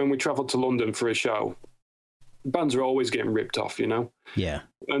 when we traveled to London for a show, bands are always getting ripped off, Yeah.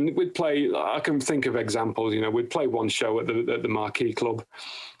 And we'd play, I can think of examples, we'd play one show at the Marquee Club,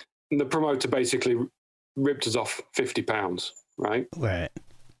 and the promoter basically ripped us off £50, right? Right.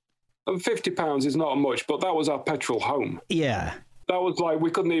 And £50 is not much, but that was our petrol home. Yeah. That was like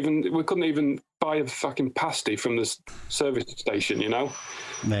we couldn't even buy a fucking pasty from the service station, you know?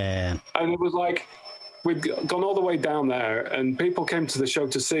 Man. And it was like we'd gone all the way down there, and people came to the show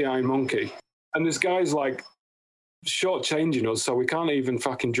to see Iron Monkey, and this guy's like shortchanging us, so we can't even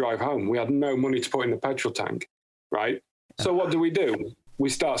fucking drive home. We had no money to put in the petrol tank, right? So what do? We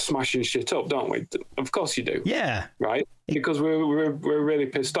start smashing shit up, don't we? Of course you do. Yeah. Right? Because we're really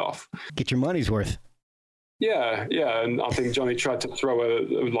pissed off. Get your money's worth. Yeah. And I think Johnny tried to throw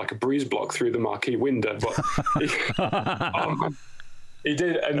a breeze block through the marquee window, but he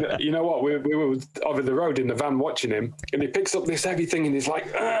did. And you know what? We were over the road in the van watching him, and he picks up this heavy thing, and he's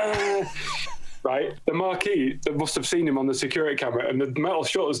like, right? The marquee, they must have seen him on the security camera, and the metal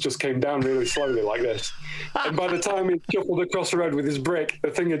shutters just came down really slowly like this. And by the time he shuffled across the road with his brick, the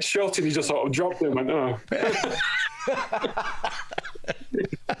thing had shot, and he just sort of dropped it and went, oh.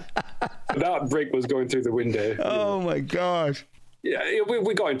 That brick was going through the window. Oh, my gosh. Yeah,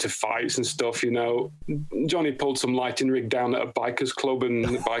 we got into fights and stuff, you know. Johnny pulled some lighting rig down at a bikers club, and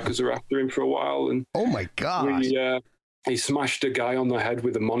the bikers were after him for a while. And oh, my God. He smashed a guy on the head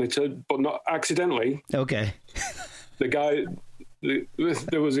with a monitor, but not accidentally. Okay. The guy,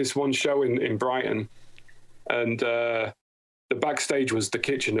 there was this one show in Brighton, and the backstage was the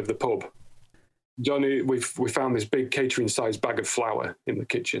kitchen of the pub. Johnny, we found this big catering-sized bag of flour in the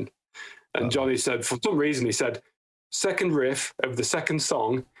kitchen. And Johnny said, for some reason, he said, second riff of the second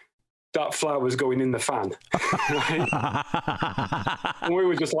song, that flour was going in the fan. Right? And we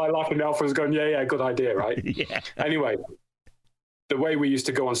were just like laughing. Alpha was going, yeah, good idea, right? Yeah. Anyway, the way we used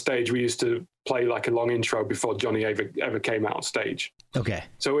to go on stage, we used to play like a long intro before Johnny ever came out on stage. Okay.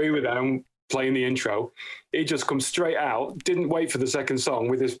 So we were down playing the intro. He just comes straight out, didn't wait for the second song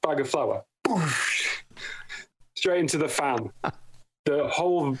with his bag of flour. Straight into the fan. The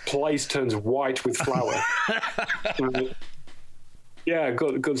whole place turns white with flour. Yeah,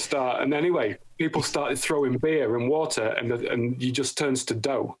 good start. And anyway, people started throwing beer and water, and he just turns to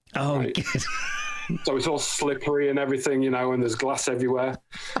dough. Oh, right? So it's all slippery and everything, you know, and there's glass everywhere.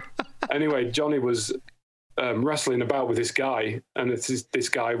 Anyway, Johnny was wrestling about with this guy, and this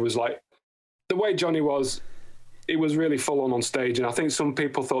guy was like, the way Johnny was, he was really full on stage, and I think some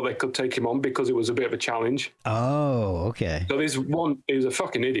people thought they could take him on because it was a bit of a challenge. Oh, okay. So he was a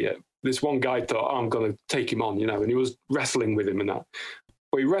fucking idiot. This one guy thought, I'm going to take him on, you know, and he was wrestling with him and that.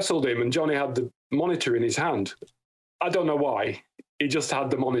 But he wrestled him, and Johnny had the monitor in his hand. I don't know why. He just had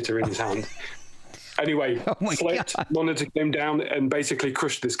the monitor in his hand. Anyway, flipped, monitor came down and basically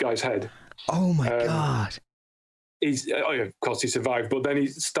crushed this guy's head. Oh, my God. Of course, he survived, but then he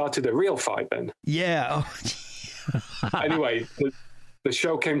started a real fight then. Yeah. Anyway, the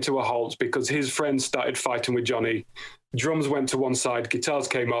show came to a halt because his friends started fighting with Johnny. Drums went to one side, guitars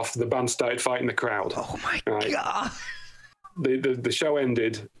came off, the band started fighting the crowd. Oh, my God. The show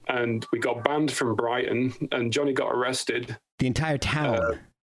ended, and we got banned from Brighton, and Johnny got arrested. The entire town?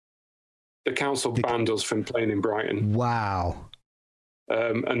 The council banned us from playing in Brighton. Wow.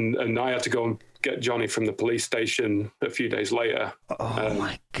 And I had to go and get Johnny from the police station a few days later. Oh,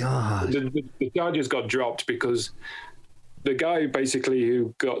 my God. The charges got dropped because the guy basically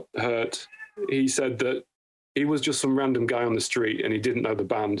who got hurt, he said that he was just some random guy on the street and he didn't know the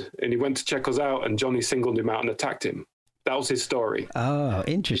band. And he went to check us out, and Johnny singled him out and attacked him. That was his story. Oh,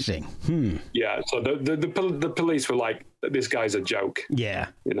 interesting. Yeah, so the police were like, this guy's a joke. Yeah.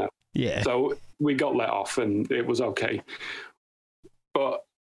 You know? Yeah. So we got let off and it was okay. But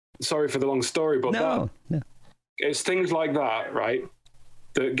sorry for the long story, but no. It's things like that, right,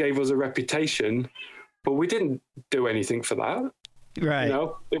 that gave us a reputation, but we didn't do anything for that. Right. You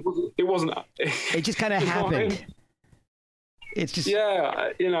know, it wasn't. It just kind of happened. I mean? It's just.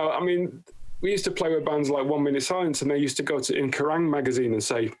 Yeah, you know, I mean, we used to play with bands like 1 Minute Silence, and they used to go to in Kerrang magazine and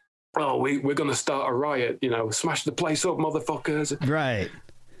say, "Oh, we're going to start a riot, you know, smash the place up, motherfuckers." Right.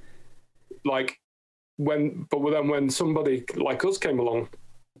 Like when somebody like us came along,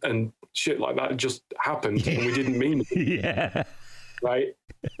 and shit like that just happened, and we didn't mean it. Yeah. Right.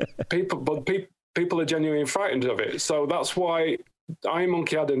 People are genuinely frightened of it, so that's why Iron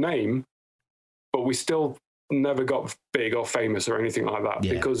Monkey had a name, but we still never got big or famous or anything like that,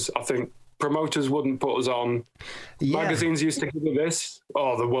 because I think promoters wouldn't put us on. Magazines used to give us this,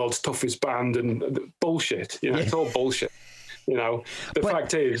 the world's toughest band, and bullshit. You know, it's all bullshit. You know, the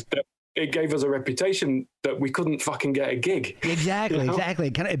fact is that it gave us a reputation that we couldn't fucking get a gig. Exactly, you know? Exactly.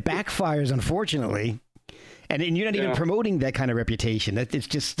 It backfires, unfortunately. And you're not even promoting that kind of reputation. It's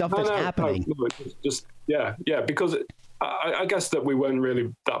just stuff that's happening. No, it's just, because I guess that we weren't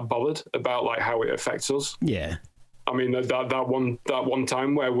really that bothered about like how it affects us. Yeah. I mean, that one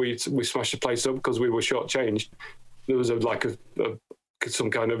time where we smashed the place up because we were shortchanged. There was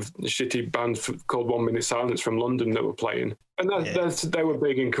some kind of shitty band called 1 Minute Silence from London that were playing, and they were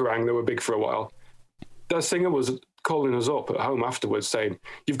big in Kerrang. They were big for a while. Their singer was calling us up at home afterwards, saying,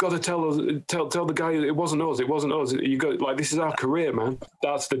 "You've got to tell the guy it wasn't us. It wasn't us. You got like this is our career, man."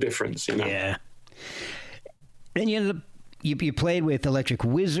 That's the difference, you know. Yeah. And you played with Electric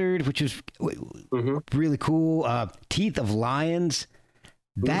Wizard, which is really cool. Teeth of Lions.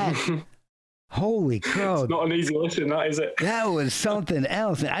 That. Holy crow. It's not an easy listen, that, is it? That was something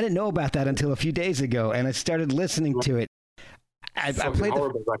else. I didn't know about that until a few days ago, and I started listening to it. I played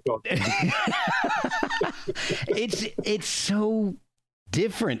horrible record. It's so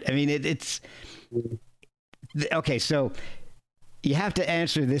different. I mean, it's... Okay, so you have to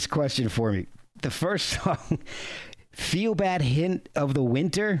answer this question for me. The first song, Feel Bad Hint of the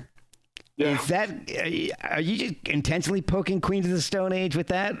Winter... Yeah. Is that, are you just intentionally poking Queens of the Stone Age with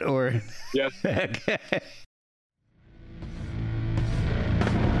that, or? Yes. Okay.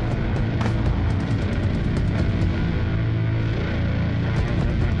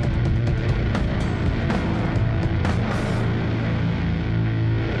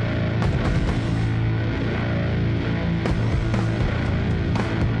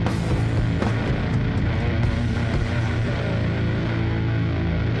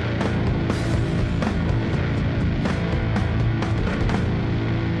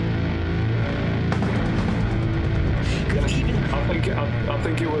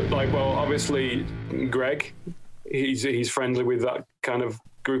 Obviously, Greg, he's friendly with that kind of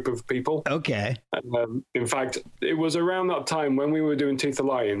group of people. Okay. In fact, it was around that time when we were doing Teeth of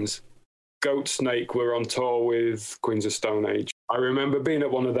Lions, Goat Snake were on tour with Queens of Stone Age. I remember being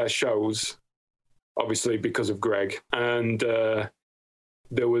at one of their shows, obviously because of Greg, and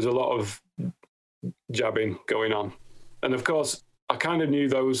there was a lot of jabbing going on. And of course, I kind of knew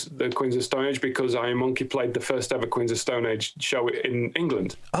the Queens of Stone Age because Iron Monkey played the first ever Queens of Stone Age show in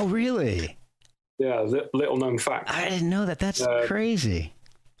England. Oh, really? Yeah, little known fact. I didn't know that. That's crazy.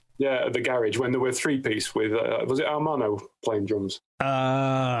 Yeah, at the Garage when there were 3-piece with was it Armano playing drums?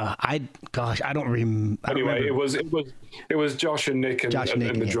 I don't remember. Anyway, it was Josh and Nick and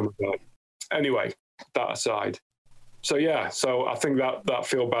the drummer guy. Anyway, that aside. So yeah, I think that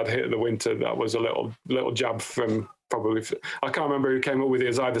Feel Bad Hit of the Winter, that was a little jab from probably, I can't remember who came up with it. It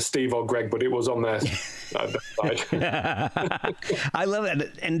was either Steve or Greg, but it was on their side. I love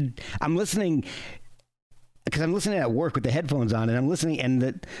it. And I'm listening, because I'm listening at work with the headphones on, and I'm listening, and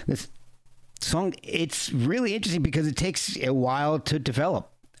this song, it's really interesting because it takes a while to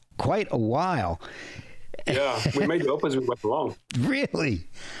develop. Quite a while. Yeah, we made it up as we went along. Really?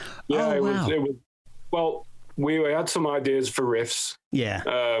 Yeah, it was, well, we had some ideas for riffs.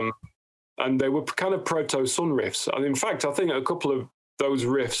 Yeah. And they were kind of proto-Sun riffs. And in fact, I think a couple of those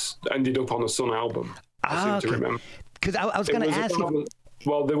riffs ended up on a Sun album. I seem to remember. Because I was going to ask you.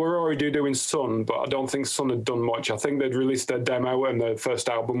 Well, they were already doing Sun, but I don't think Sun had done much. I think they'd released their demo and their first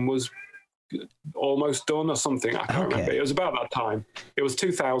album was almost done or something. I can't remember. It was about that time. It was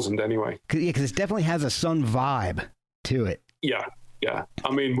 2000 anyway. Because it definitely has a Sun vibe to it. Yeah. Yeah,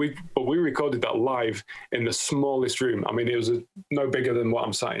 I mean, we recorded that live in the smallest room. I mean, it was no bigger than what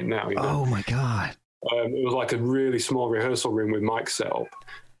I'm sat in now. You know? Oh my God! It was like a really small rehearsal room with mics set up,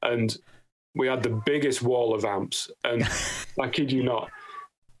 and we had the biggest wall of amps. And I kid you not,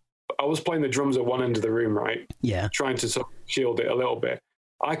 I was playing the drums at one end of the room, right? Yeah. Trying to sort of shield it a little bit.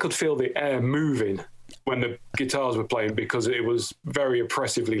 I could feel the air moving when the guitars were playing because it was very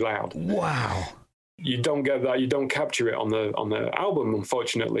oppressively loud. Wow. You don't get that. You don't capture it on the album,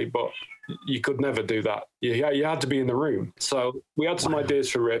 unfortunately. But you could never do that. You had to be in the room. So we had some ideas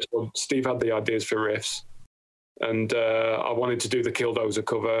for riffs. Well, Steve had the ideas for riffs, and I wanted to do the Killdozer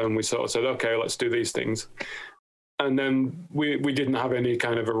cover, and we sort of said, okay, let's do these things. And then we didn't have any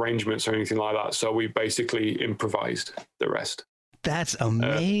kind of arrangements or anything like that, so we basically improvised the rest. That's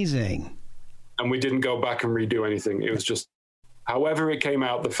amazing. And we didn't go back and redo anything. It was just. However it came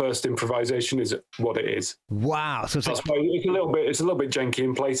out, the first improvisation is what it is. Wow! So that's why it's a little bit janky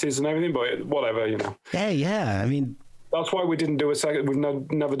in places and everything, but whatever, you know. Yeah. I mean, that's why we didn't do a second. We've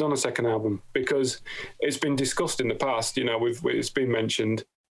never done a second album because it's been discussed in the past. You know, it's been mentioned,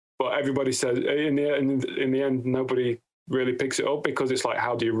 but everybody says in the end, nobody really picks it up because it's like,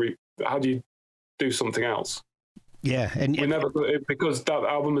 how do you do something else? Yeah, and we never, because that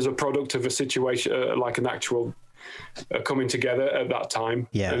album is a product of a situation, like an actual coming together at that time.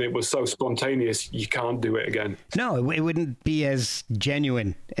 Yeah. And it was so spontaneous, you can't do it again. No, it wouldn't be as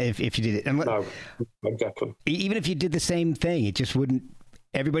genuine if you did it. No, exactly. Even if you did the same thing, it just wouldn't.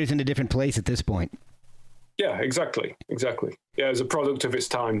 Everybody's in a different place at this point. Yeah, exactly. Yeah, it was a product of its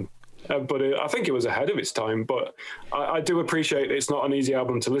time. But I think it was ahead of its time. But I do appreciate it's not an easy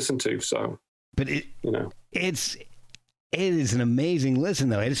album to listen to. So, but it is an amazing listen,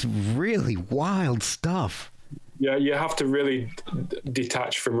 though. It's really wild stuff. Yeah, you have to really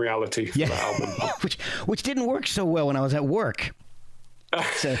detach from reality for that album. which didn't work so well when I was at work.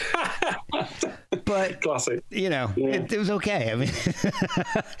 So, but classic. It was okay. I mean,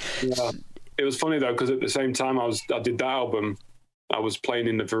 yeah. It was funny though, because at the same time I did that album, I was playing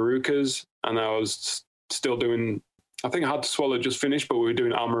in the Verucas, and I was still doing. I think Hard to Swallow just finished, but we were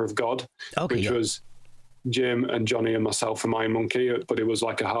doing Armor of God, which was Jim and Johnny and myself and Iron Monkey, but it was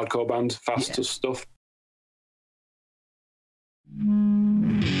like a hardcore band, fast stuff.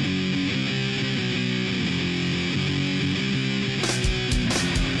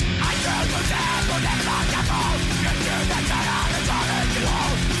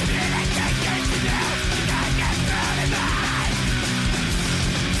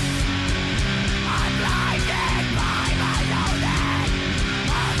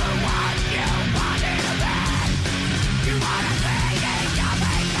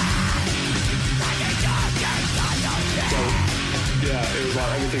 It was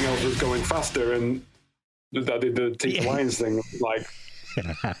like everything else was going faster, and I did the Teeth Lions thing. Like,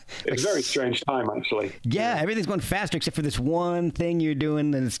 it's a very strange time, actually. Yeah, everything's going faster except for this one thing you're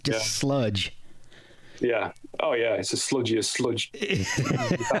doing, and it's just sludge. Yeah. Oh, yeah. It's the sludgiest sludge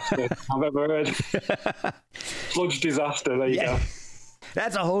disaster I've ever heard. Sludge disaster. There you go.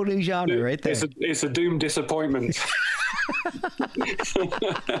 That's a whole new genre right there. It's a doomed disappointment.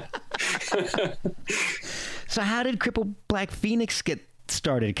 So how did Crippled Black Phoenix get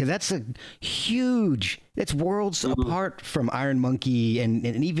started? Because that's it's worlds apart from Iron Monkey and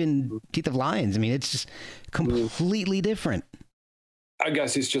even Teeth of Lions. I mean, it's just completely different. I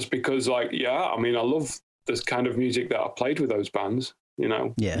guess it's just because, I love this kind of music that I played with those bands,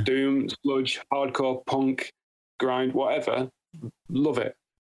 doom, sludge, hardcore, punk, grind, whatever. Love it.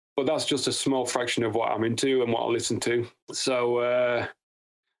 But that's just a small fraction of what I'm into and what I listen to. So,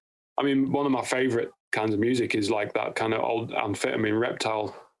 one of my favorite kinds of music is like that kind of old Amphetamine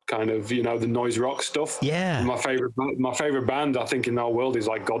Reptile kind of, the noise rock stuff. Yeah. My favorite band, I think, in our world is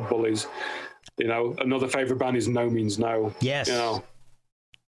like God Bullies. Another favorite band is No Means No. Yes.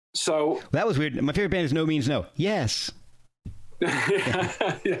 So that was weird. My favorite band is No Means No. Yes. Yeah.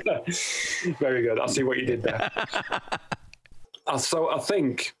 Very good. I see what you did there. So I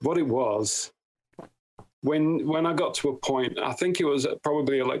think what it was, when I got to a point, I think it was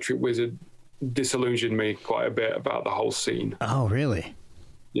probably Electric Wizard disillusioned me quite a bit about the whole scene. Oh, really?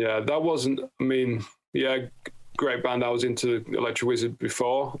 Yeah, that wasn't, great band. I was into Electric Wizard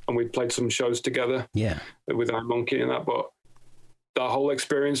before, and we'd played some shows together with Iron Monkey and that, but that whole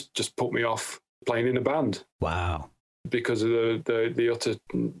experience just put me off playing in a band. Wow. Because of the utter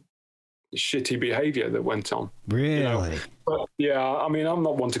shitty behavior that went on. Really? But I'm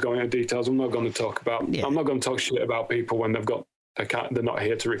not one to go into details. I'm not going to talk shit about people when they're not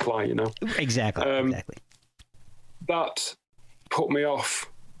here to reply, Exactly. Exactly. That put me off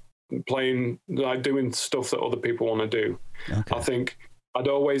playing, doing stuff that other people want to do. Okay. I think I'd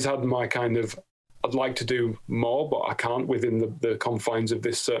always had my kind of, I'd like to do more, but I can't within the confines of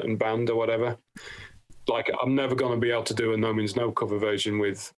this certain band or whatever. Like, I'm never going to be able to do a No Means No cover version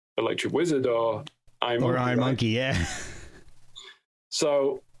with Electric Wizard or Iron Monkey, yeah.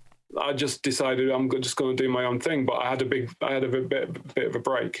 So I just decided I'm just going to do my own thing. But I had a bit of a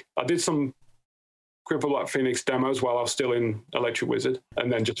break. I did some Crippled Black Phoenix demos while I was still in Electric Wizard,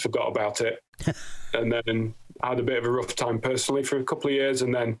 and then just forgot about it. And then I had a bit of a rough time personally for a couple of years,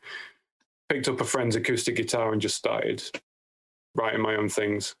 and then picked up a friend's acoustic guitar and just started writing my own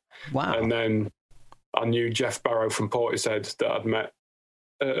things. Wow. And then I knew Jeff Barrow from Portishead that I'd met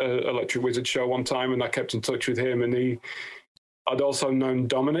at an Electric Wizard show one time, and I kept in touch with him. And I'd also known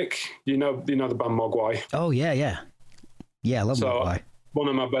Dominic. You know the band Mogwai. Oh yeah. I love Mogwai. One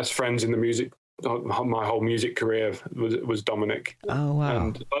of my best friends in the music, my whole music career was Dominic. Oh wow!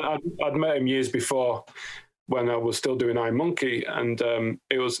 And I'd met him years before when I was still doing Iron Monkey, and I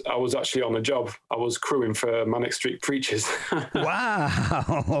was actually on a job. I was crewing for Manic Street Preachers.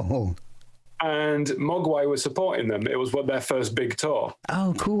 Wow! And Mogwai was supporting them. It was their first big tour.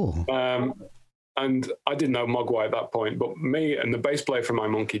 Oh, cool. And I didn't know Mogwai at that point, but me and the bass player from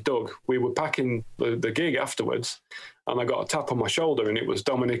Iron Monkey, Doug, we were packing the gig afterwards, and I got a tap on my shoulder, and it was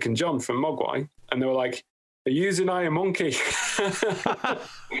Dominic and John from Mogwai, and they were like, are you using Iron Monkey?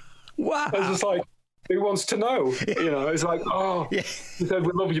 Wow. I was just like, who wants to know? It's like, he said,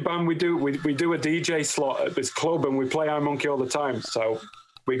 we love your band. We do a DJ slot at this club and we play Iron Monkey all the time. So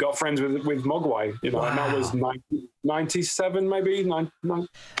we got friends with Mogwai, wow. And that was 97, maybe,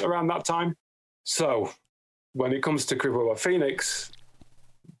 around that time. So when it comes to Crippled Black Phoenix,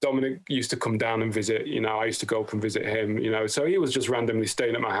 Dominic used to come down and visit, I used to go up and visit him, so he was just randomly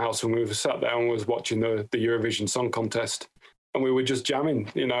staying at my house when we were sat there and was watching the Eurovision Song Contest. And we were just jamming,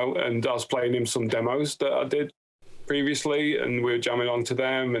 and I was playing him some demos that I did previously, and we were jamming onto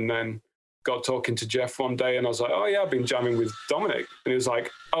them, and then got talking to Jeff one day, and I was like, oh, yeah, I've been jamming with Dominic. And he was like,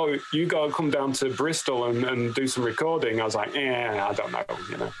 oh, you got to come down to Bristol and do some recording. I was like, I don't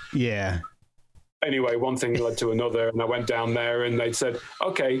know, Yeah. Anyway, one thing led to another, and I went down there, and they said,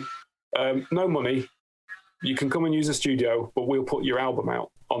 okay, no money. You can come and use the studio, but we'll put your album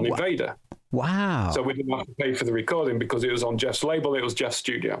out on Invader. Wow. So we didn't have to pay for the recording because it was on Jeff's label. It was Jeff's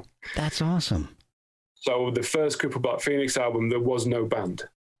studio. That's awesome. So the first Crippled Black Phoenix album, there was no band.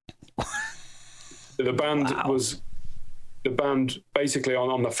 The band basically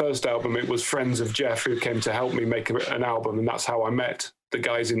on the first album, it was friends of Jeff who came to help me make an album. And that's how I met the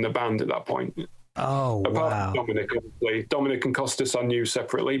guys in the band at that point. Oh, apart wow. from Dominic, obviously. Dominic and Costas I knew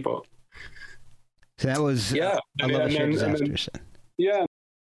separately, but... So that was a Love a Shared Disaster. Yeah.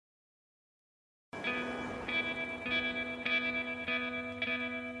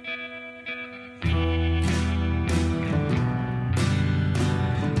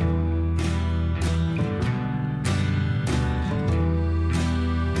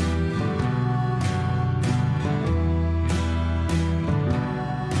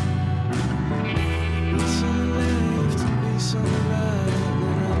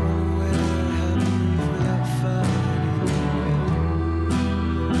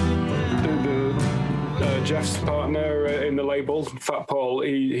 Jeff's partner in the label, Fat Paul,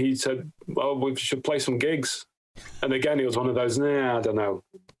 he said, well, we should play some gigs. And again, he was one of those, I don't know.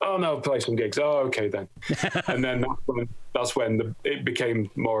 Oh, no, play some gigs. Oh, okay, then. And then that's when it became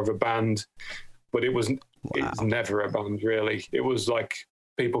more of a band. But it was never a band, really. It was like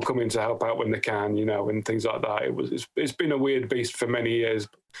people coming to help out when they can, and things like that. It's been a weird beast for many years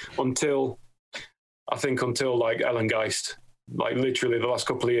until like Ellen Geist. Like literally the last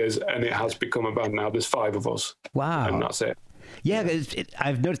couple of years, and it has become a band now. There's 5 of us. Wow. And that's it. Yeah,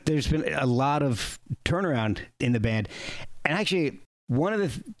 I've noticed there's been a lot of turnaround in the band. And actually, one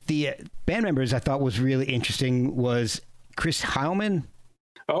of the band members I thought was really interesting was Chris Heilman.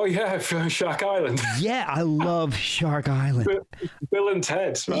 Oh, yeah, from Shark Island. Yeah, I love Shark Island. Bill and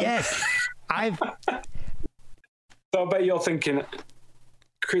Ted. Right? Yes. So I bet you're thinking...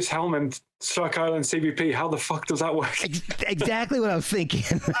 Chris Hellman, Shark Island, CBP, how the fuck does that work? Exactly what I was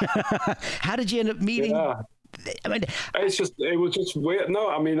thinking. How did you end up meeting? Yeah. I mean, it was just weird.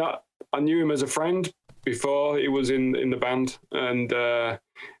 No, I mean, I knew him as a friend before he was in the band. And I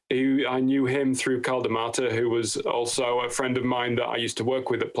knew him through Carl DeMata, who was also a friend of mine that I used to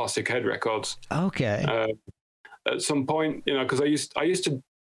work with at Plastic Head Records. Okay. At some point, because I used to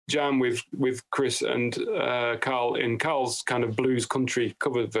jam with Chris and Carl in Carl's kind of blues country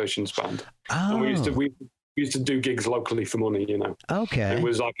cover versions band. Oh. And we used to do gigs locally for money, Okay. It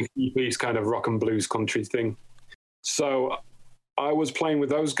was like a 3-piece kind of rock and blues country thing. So I was playing with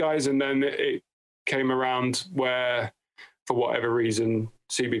those guys, and then it came around where, for whatever reason,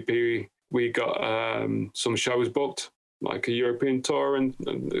 CBP, we got some shows booked, like a European tour and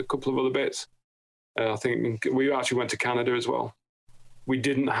a couple of other bits. I think we actually went to Canada as well. We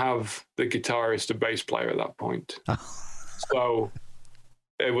didn't have the guitarist or bass player at that point. So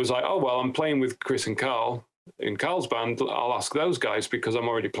it was like, oh, well, I'm playing with Chris and Carl in Carl's band. I'll ask those guys because I'm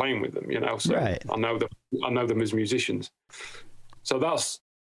already playing with them, So right. I know them as musicians. So that's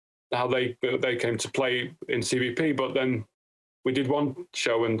how they came to play in CBP. But then we did one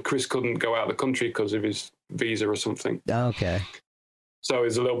show and Chris couldn't go out of the country because of his visa or something. Okay. So it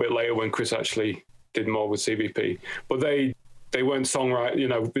was a little bit later when Chris actually did more with CBP. But they weren't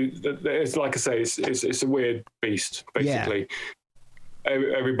songwriting, it's like I say, it's a weird beast, basically. Yeah.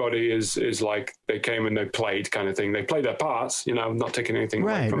 Everybody is like, they came and they played kind of thing. They played their parts, not taking anything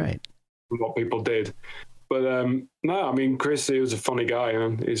away from what people did. But no, I mean, Chris, he was a funny guy,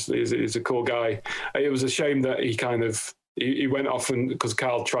 and he's a cool guy. It was a shame that he went off because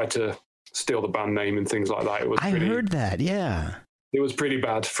Carl tried to steal the band name and things like that. I heard that, yeah. It was pretty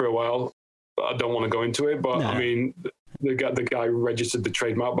bad for a while. I don't want to go into it, but no. I mean... The guy registered the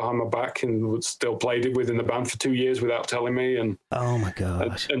trademark behind my back and still played it within the band for 2 years without telling me. And oh my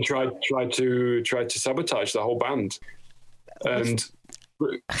gosh! And tried to sabotage the whole band. And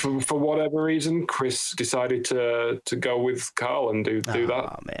for whatever reason, Chris decided to go with Carl and do that.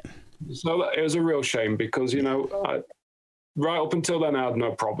 Oh man! So it was a real shame because right up until then, I had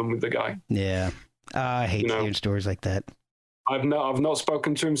no problem with the guy. Yeah, I hate hearing stories like that. I've not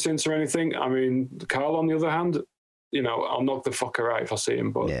spoken to him since or anything. I mean, Carl, on the other hand, I'll knock the fucker out if I see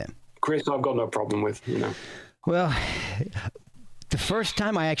him. But Chris, I've got no problem with. Well, the first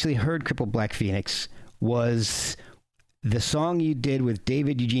time I actually heard Crippled Black Phoenix was the song you did with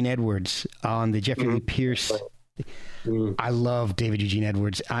David Eugene Edwards on the Jeffrey Lee Pierce. I love David Eugene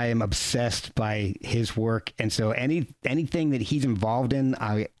Edwards. I am obsessed by his work, and so anything that he's involved in,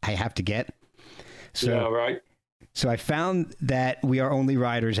 I have to get. So, yeah, right. So I found that We Are Only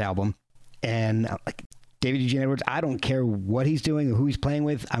Riders album, and David Eugene Edwards, I don't care what he's doing or who he's playing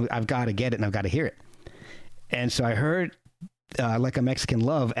with, I've got to get it and I've got to hear it. And so I heard Like a Mexican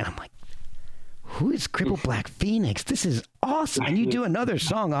Love, and I'm like, who is Crippled Black Phoenix? This is awesome. And you do another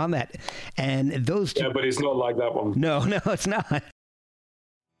song on that. And those two... Yeah, but it's not like that one. No, it's not.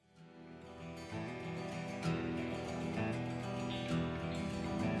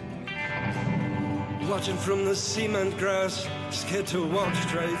 Watching from the cement grass, scared to walk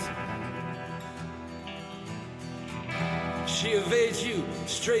straight. She evades you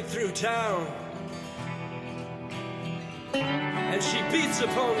straight through town, and she beats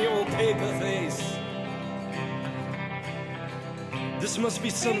upon your paper face. This must be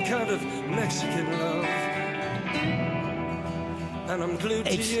some kind of Mexican love, and I'm glued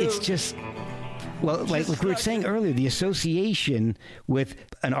to you. It's just, well, like we were saying earlier, the association with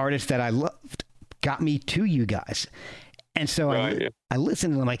an artist that I loved got me to you guys. And so I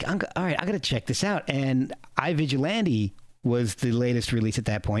listened and I'm like, all right, I got to check this out. And I Vigilante was the latest release at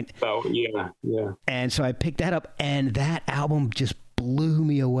that point. Oh, yeah. And so I picked that up, and that album just blew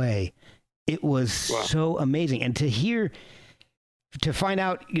me away. It was so amazing. And to find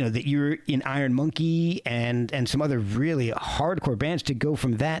out, that you're in Iron Monkey and some other really hardcore bands, to go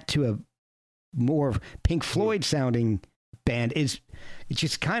from that to a more Pink Floyd sounding band it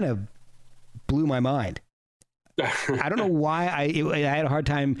just kind of blew my mind. I don't know why I had a hard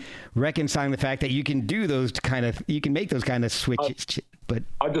time reconciling the fact that you can do you can make those kind of switches. But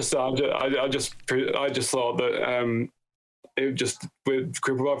I just thought that it just, with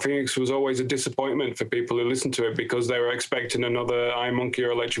Crippled Black Phoenix, was always a disappointment for people who listened to it because they were expecting another Iron Monkey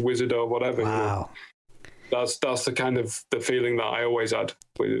or Electric Wizard or whatever. Wow. That's the kind of the feeling that I always had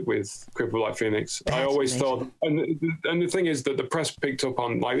with Crippled Black Phoenix. I always thought, and the thing is that the press picked up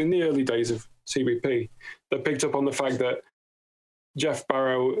on, like in the early days of CBP, they picked up on the fact that Jeff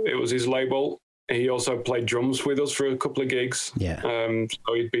Barrow, it was his label. He also played drums with us for a couple of gigs. Yeah.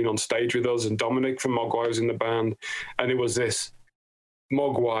 So he'd been on stage with us, and Dominic from Mogwai was in the band, and it was this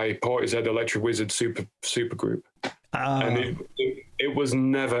Mogwai Portishead Electric Wizard super group. And it was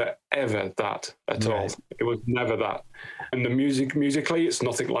never ever that at all. It was never that. And the musically, it's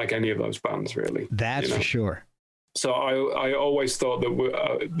nothing like any of those bands, really. That's for sure. So I always thought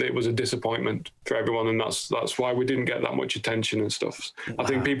that it was a disappointment for everyone, and that's why we didn't get that much attention and stuff. Wow. I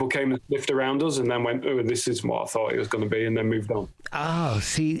think people came and sniffed around us and then went, "Oh, this is what I thought it was going to be," and then moved on. Oh,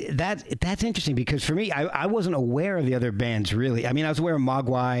 see, that's interesting, because for me, I wasn't aware of the other bands, really. I mean, I was aware of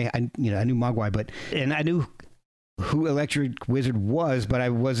Mogwai. I knew Mogwai, and I knew who Electric Wizard was, but I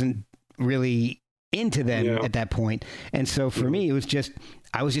wasn't really into them at that point. And so for me, it was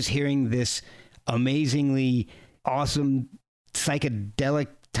I was just hearing this amazingly awesome psychedelic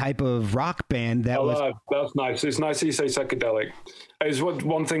type of rock band that's nice. It's nice that you say psychedelic. It's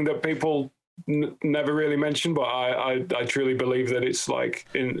one thing that people never really mention, but I truly believe that it's like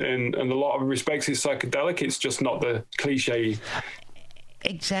in a lot of respects it's psychedelic. It's just not the cliche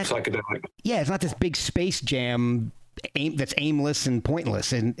psychedelic. Yeah, it's not this big space jam that's aimless and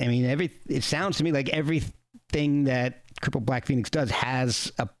pointless. And I mean, it sounds to me like everything that Crippled Black Phoenix does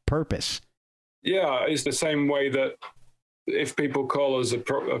has a purpose. Yeah, it's the same way that if people call us a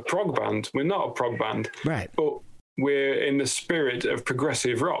prog band, we're not a prog band. Right. But we're in the spirit of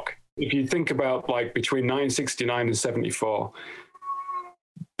progressive rock. If you think about like between 1969 and 74,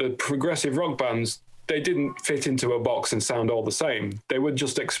 the progressive rock bands, they didn't fit into a box and sound all the same. They were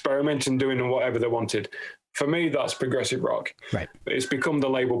just experimenting, doing whatever they wanted. For me, that's progressive rock. Right. It's become the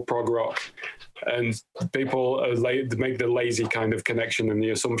label prog rock. And people make the lazy kind of connection and the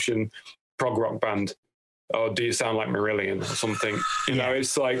assumption prog rock band. Oh, do you sound like Marillion or something? You know,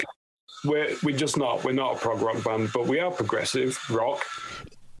 it's like we're not a prog rock band, but we are progressive rock,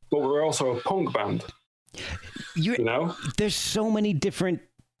 but we're also a punk band. There's so many different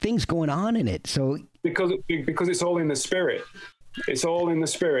things going on in it. So because it's all in the spirit. It's all in the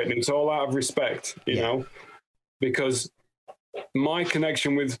spirit, and it's all out of respect, you know, because my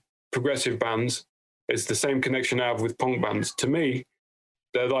connection with progressive bands is the same connection I have with punk bands. To me,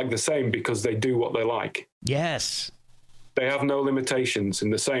 they're like the same because they do what they like. Yes. They have no limitations in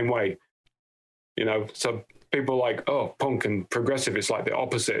the same way. You know, so people are like, oh, punk and progressive, it's like the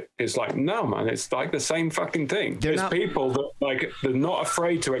opposite. It's like, no, man, it's like the same fucking thing. There's people that, like, they're not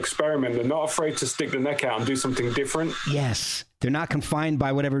afraid to experiment. They're not afraid to stick the neck out and do something different. Yes. They're not confined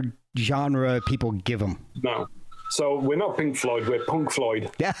by whatever genre people give them. No. So we're not Pink Floyd, we're Punk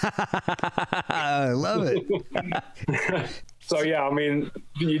Floyd. I love it. So, yeah, I mean,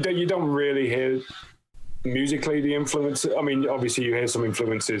 you don't really hear musically the influence. I mean, obviously you hear some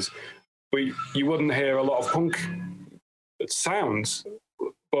influences, but you wouldn't hear a lot of punk sounds.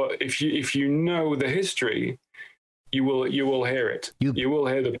 But if you know the history, you will hear it. You will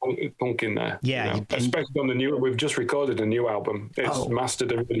hear the punk in there. Yeah, you know? Especially on the new. We've just recorded a new album. It's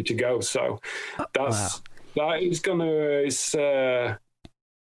mastered and ready to go. So that is gonna.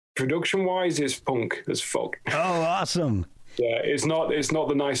 Production wise, it's punk as fuck. Oh, awesome! Yeah, it's not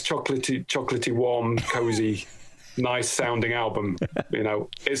the nice chocolatey, warm, cozy, nice sounding album. You know,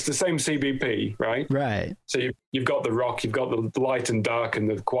 it's the same CBP, right? Right. So you've got the rock, you've got the light and dark, and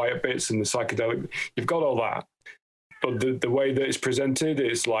the quiet bits, and the psychedelic. You've got all that, but the way that it's presented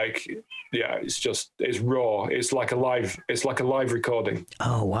is like, yeah, it's raw. It's like a live recording.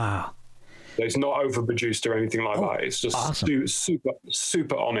 Oh wow. It's not overproduced or anything like that. It's just awesome.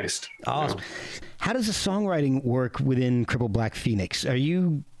 super honest. Awesome. You know? How does the songwriting work within Crippled Black Phoenix? Are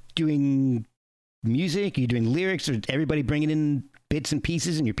you doing music? Are you doing lyrics? Or everybody bringing in bits and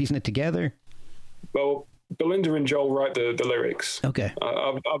pieces and you're piecing it together? Well, Belinda and Joel write the lyrics. Okay.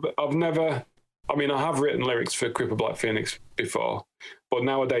 I've never... I mean, I have written lyrics for Crippled Black Phoenix before, but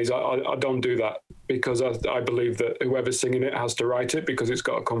nowadays I don't do that because I believe that whoever's singing it has to write it because it's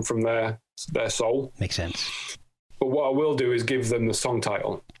got to come from their soul. Makes sense. But what I will do is give them the song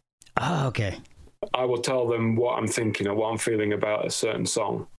title. Oh, okay. I will tell them what I'm thinking or what I'm feeling about a certain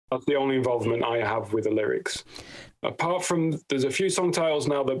song. That's the only involvement I have with the lyrics. Apart from, there's a few song titles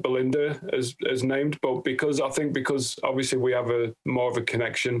now that Belinda has named, but because obviously we have more of a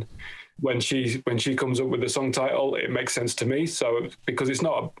connection. When she comes up with the song title, it makes sense to me. So because it's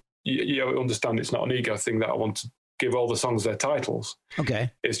not, you understand, it's not an ego thing that I want to give all the songs their titles.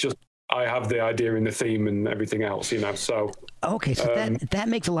 Okay. It's just I have the idea in the theme and everything else, you know. So okay, so that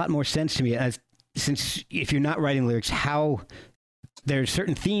makes a lot more sense to me. Since if you're not writing lyrics, how there are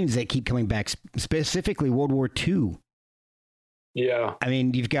certain themes that keep coming back, specifically World War II. Yeah. I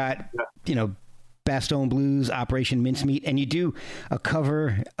mean, you've got Bastogne Blues, Operation Mincemeat, and you do a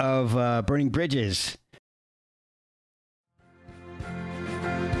cover of Burning Bridges.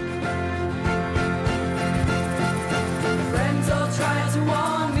 Friends all tried to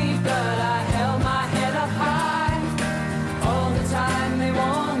warn me, but I held my head up high. All the time they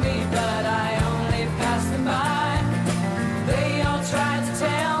warned me, but I only passed them by. They all tried to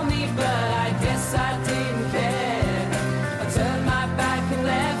tell me, but I guess I didn't care. I turned my back and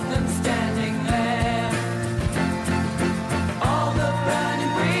left them standing there.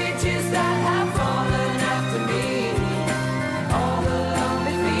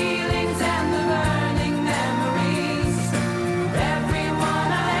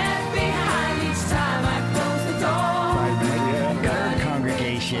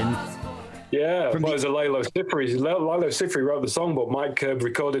 Yeah, well, it was a Lalo Schifrin. Lalo Schifrin wrote the song, but Mike Curb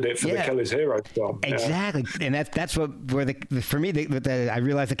recorded it for the Kelly's Heroes song. Exactly, and that's where for me I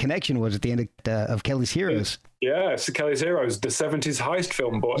realized the connection was at the end of Kelly's Heroes. Yeah, it's Kelly's Heroes, the 70s heist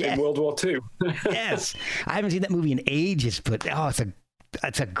film, but in World War II. Yes, I haven't seen that movie in ages, but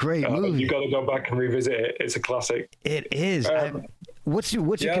it's a great movie. You got to go back and revisit it. It's a classic. It is. What's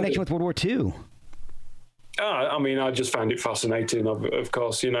your connection with World War II? I mean, I just found it fascinating. Of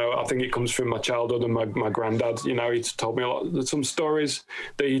course, I think it comes from my childhood and my granddad. He told me some stories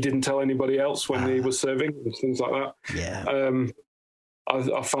that he didn't tell anybody else when he was serving, things like that. Yeah.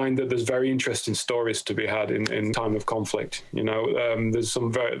 I find that there's very interesting stories to be had in time of conflict. There's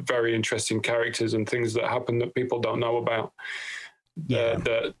some very, very interesting characters and things that happen that people don't know about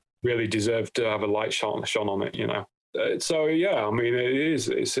that really deserve to have a light shone on it. So yeah, I mean, it's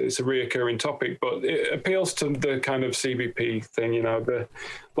a reoccurring topic, but it appeals to the kind of CBP thing,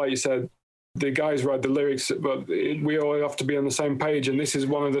 like you said, the guys write the lyrics, but we all have to be on the same page. And this is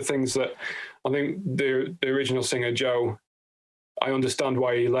one of the things that I think the original singer, Joe, I understand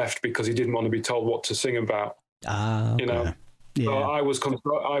why he left, because he didn't want to be told what to sing about. Okay. Yeah. So I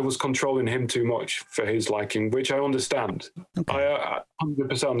was controlling him too much for his liking, which I understand. Okay. I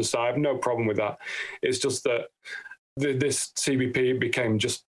 100% understand. I have no problem with that. It's just that this CBP became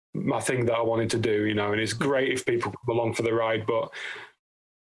just my thing that I wanted to do, you know, and it's great if people come along for the ride, but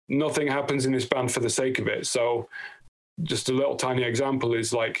nothing happens in this band for the sake of it. So just a little tiny example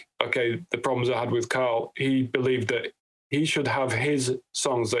is like, okay, the problems I had with Carl, he believed that he should have his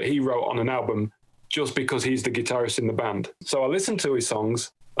songs that he wrote on an album just because he's the guitarist in the band. So I listened to his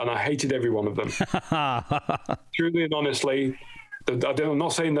songs and I hated every one of them. Truly and honestly, I'm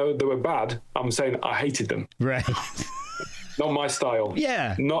not saying they were bad. I'm saying I hated them. Right. Not my style.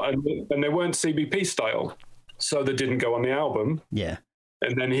 Yeah. And they weren't CBP style. So they didn't go on the album. Yeah.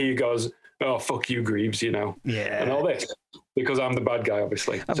 And then he goes, oh, fuck you, Greaves, you know. Yeah. And all this. Because I'm the bad guy,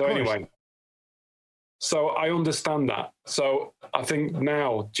 obviously. Of so course. Anyway. So I understand that. So I think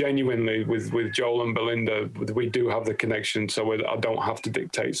now, genuinely, with Joel and Belinda, we do have the connection, so I don't have to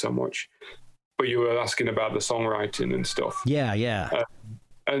dictate so much. But you were asking about the songwriting and stuff. Yeah.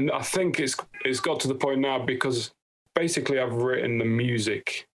 And I think it's got to the point now because basically I've written the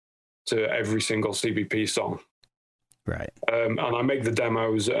music to every single CBP song. Right. And I make the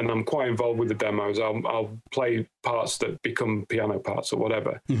demos, and I'm quite involved with the demos. I'll play parts that become piano parts or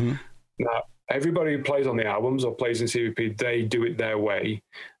whatever. Mm-hmm. Now, everybody who plays on the albums or plays in CBP, they do it their way,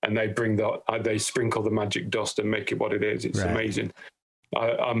 and they sprinkle the magic dust and make it what it is. It's amazing.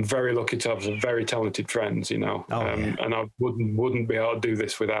 I'm very lucky to have some very talented friends, you know, and I wouldn't be able to do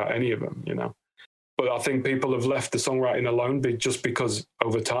this without any of them, you know. But I think people have left the songwriting alone just because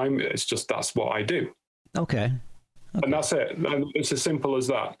over time, it's just that's what I do. Okay. And that's it. And it's as simple as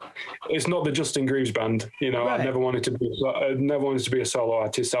that. It's not the Justin Greaves band, you know. Right. I never wanted to be a solo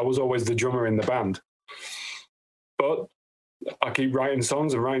artist. I was always the drummer in the band. But I keep writing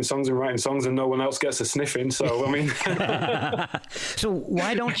songs, and no one else gets a sniff in. So I mean, so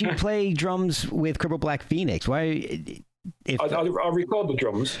why don't you play drums with Crippled Black Phoenix? Why? I record the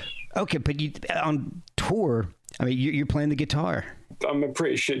drums. Okay, but on tour, I mean, you're playing the guitar. I'm a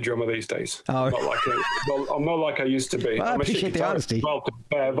pretty shit drummer these days. Oh. I'm not like I used to be. Well, I appreciate the honesty. Well,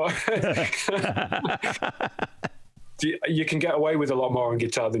 you can get away with a lot more on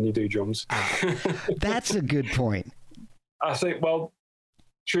guitar than you do drums. That's a good point. I think, well,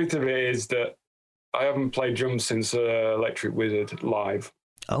 truth of it is that I haven't played drums since Electric Wizard live.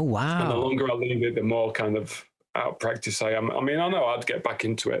 Oh, wow. And the longer I leave it, the more kind of out of practice I am. I mean, I know I'd get back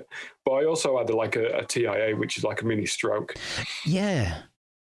into it, but I also had like a TIA, which is like a mini stroke. Yeah.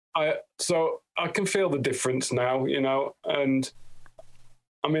 So I can feel the difference now, you know, and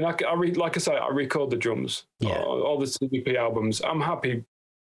I mean, like I say, I record the drums, all the CBP albums. I'm happy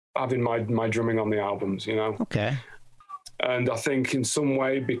having my drumming on the albums, you know. Okay. And I think in some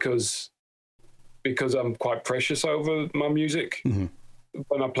way, because I'm quite precious over my music, mm-hmm.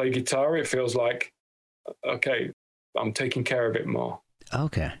 when I play guitar, it feels like, okay, I'm taking care of it more.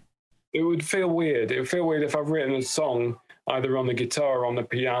 Okay. It would feel weird. It would feel weird if I've written a song either on the guitar or on the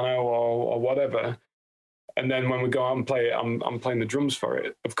piano or whatever, and then when we go out and play it, I'm playing the drums for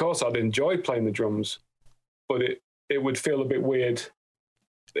it. Of course, I'd enjoy playing the drums, but it would feel a bit weird.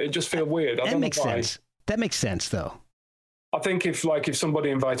 It just feel weird. I don't know why. Sense. That makes sense, though. I think if somebody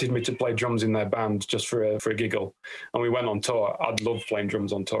invited me to play drums in their band just for a giggle, and we went on tour, I'd love playing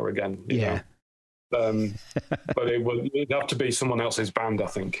drums on tour again. You know? But it'd have to be someone else's band, I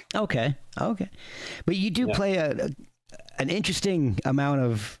think. Okay. But you do play an interesting amount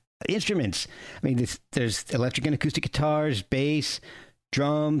of instruments. I mean, there's electric and acoustic guitars, bass,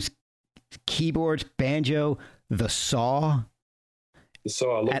 drums, keyboards, banjo, the saw.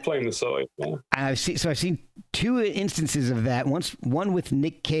 So I love playing the saw. Yeah. I've seen two instances of that. One with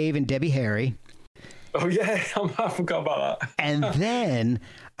Nick Cave and Debbie Harry. Oh yeah, I forgot about that. And then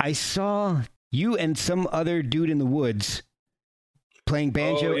I saw you and some other dude in the woods playing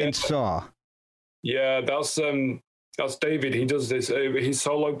banjo and saw. Yeah, that's David. He does this. His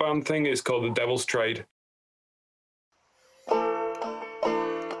solo band thing is called The Devil's Trade.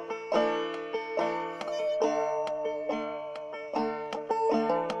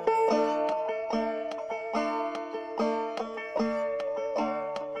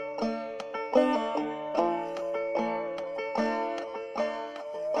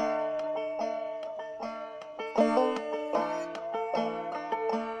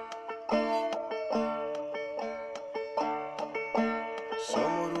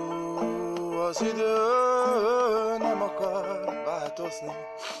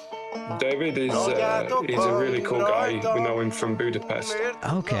 David is he's a really cool guy. We know him from Budapest.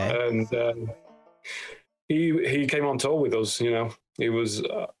 Okay. And he came on tour with us, you know. He was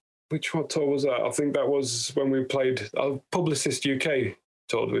which tour was that? I think that was when we played Publicist UK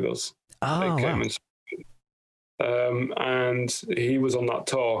toured with us. Oh, wow. And he was on that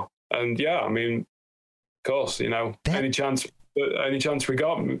tour. And yeah, I mean, of course, you know, any chance any chance we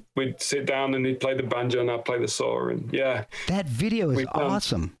got, we'd sit down and he'd play the banjo and I'd play the saw. And yeah, that video is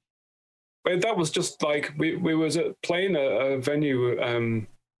awesome. But that was just like we was playing a venue,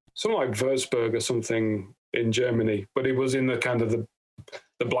 something like Würzburg or something in Germany, but it was in the kind of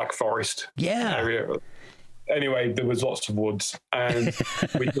the Black Forest area. Anyway, there was lots of woods, and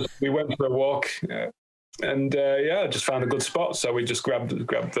we went for a walk, and just found a good spot. So we just grabbed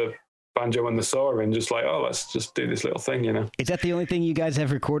the banjo and the saw and just like, oh, let's just do this little thing, you know. Is that the only thing you guys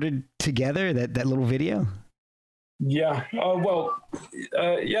have recorded together? That little video? Yeah. Oh well.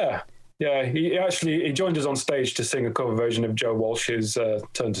 Yeah. Yeah. He joined us on stage to sing a cover version of Joe Walsh's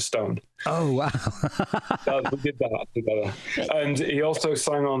 "Turn to Stone." Oh wow. We did that together, and he also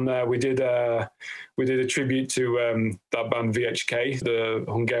sang on there. We did a tribute to that band VHK, the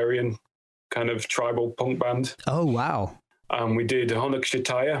Hungarian kind of tribal punk band. Oh wow. We did Hunuk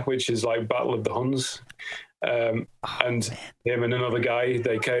Shataya, which is like Battle of the Huns. And him and another guy,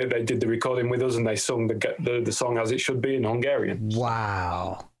 they did the recording with us, and they sung the song as it should be in Hungarian.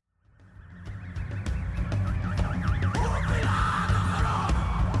 Wow.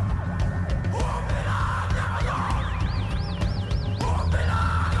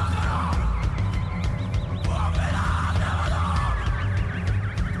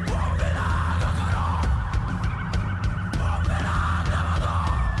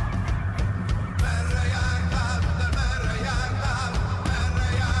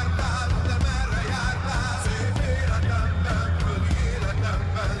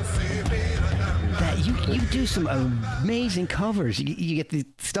 You do some amazing covers. You get the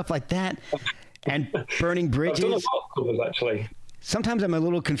stuff like that, and Burning Bridges. I've done a lot of covers, actually. Sometimes I'm a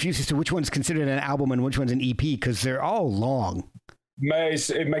little confused as to which one's considered an album and which one's an EP because they're all long.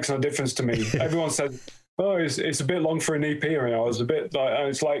 It makes no difference to me. Everyone said, "Oh, it's a bit long for an EP," and I was a bit like, and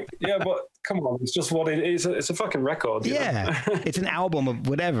it's like, yeah, but come on, it's just what it is. It's a fucking record. Yeah, it's an album of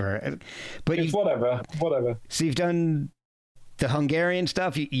whatever. But it's whatever. So you've done the Hungarian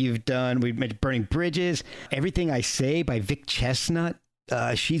stuff. We've mentioned Burning Bridges, Everything I Say by Vic Chestnut,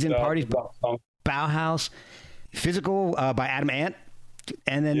 She's in Parties, Bauhaus, Physical by Adam Ant,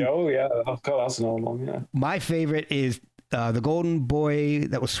 and then that's another one. Yeah, my favorite is The Golden Boy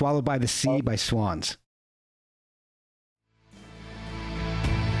That Was Swallowed by the Sea by Swans.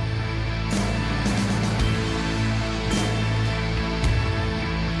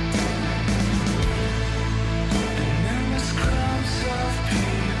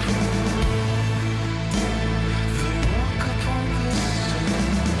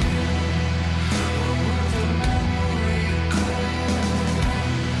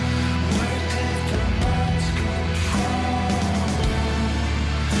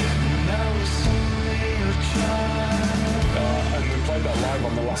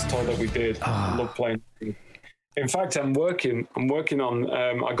 Tour that we did. I love playing. In fact, I'm working on.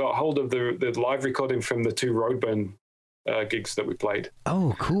 I got hold of the live recording from the 2 Roadburn gigs that we played.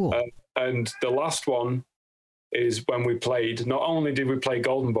 Oh, cool! And the last one is when we played. Not only did we play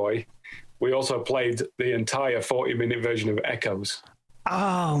Golden Boy, we also played the entire 40-minute version of Echoes.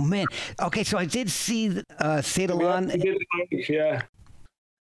 Oh man! Okay, so I did see Ceylon. Yeah.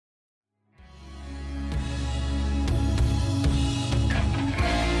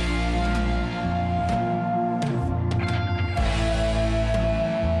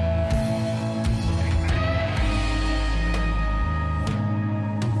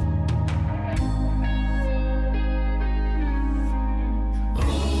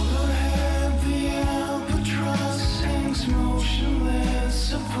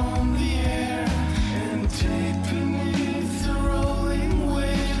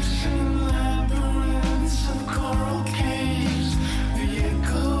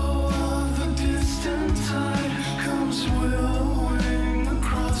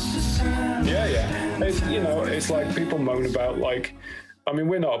 It's like people moan about, like, I mean,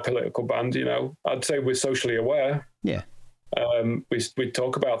 we're not a political band, you know. I'd say we're socially aware. Yeah. We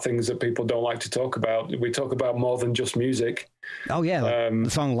talk about things that people don't like to talk about. We talk about more than just music. Oh yeah,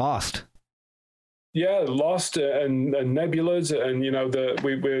 the song "Lost." Yeah, "Lost" and Nebulas, and you know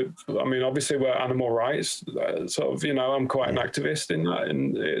I mean, obviously we're animal rights, sort of. You know, I'm quite an activist in that,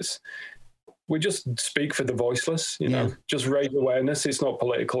 and we just speak for the voiceless, you know, just raise awareness. It's not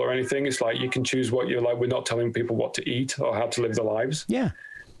political or anything. It's like you can choose what you like. We're not telling people what to eat or how to live their lives. Yeah.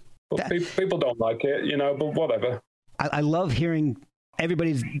 But people don't like it, you know, but whatever. I love hearing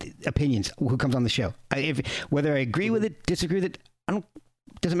everybody's opinions who comes on the show. Whether I agree with it, disagree with it,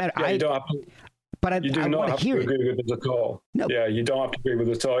 doesn't matter. Yeah, you don't have to. But you do not have to agree with us at all. No. Yeah, you don't have to agree with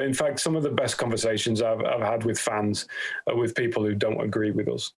us at all. In fact, some of the best conversations I've had with fans are with people who don't agree with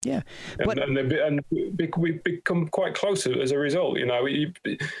us. Yeah, and we've become quite close as a result. You know,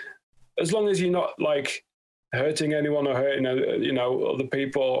 as long as you're not like hurting anyone or hurting, you know, other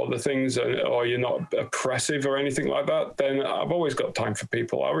people or the things, or you're not oppressive or anything like that, then I've always got time for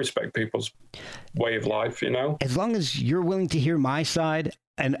people. I respect people's way of life, you know. As long as you're willing to hear my side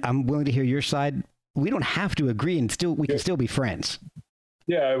and I'm willing to hear your side, we don't have to agree, and we can still be friends.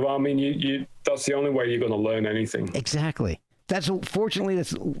 Yeah, well, I mean, you that's the only way you're going to learn anything. Exactly. Fortunately,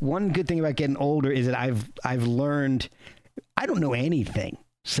 that's one good thing about getting older, is that I've learned I don't know anything,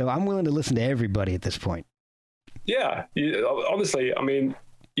 so I'm willing to listen to everybody at this point. Yeah, honestly, I mean,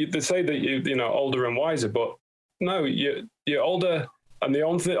 they say that you know older and wiser, but no, you're older, and the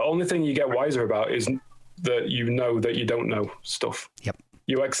only thing you get wiser about is that you know that you don't know stuff. Yep.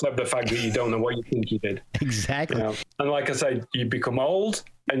 You accept the fact that you don't know what you think you did. Exactly. You know? And like I said, you become old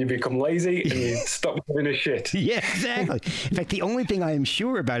and you become lazy and you stop giving a shit. Yeah, exactly. In fact, the only thing I am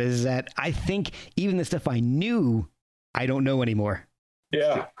sure about is that I think even the stuff I knew, I don't know anymore.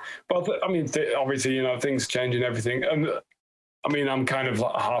 Yeah. But I mean, obviously, you know, things change and everything. And I mean, I'm kind of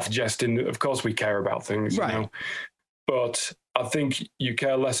like half jesting. Of course we care about things, right. You know, but I think you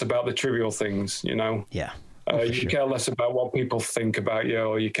care less about the trivial things, you know? Yeah. You care less about what people think about you,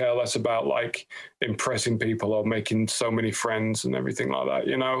 or you care less about like impressing people or making so many friends and everything like that,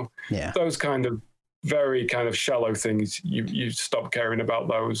 you know? Yeah. Those kind of very kind of shallow things, you stop caring about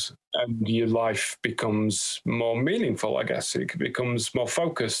those, and your life becomes more meaningful, I guess. It becomes more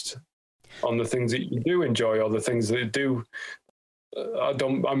focused on the things that you do enjoy, or the things that you do.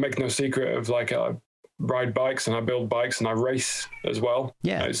 I make no secret of like I ride bikes and I build bikes and I race as well.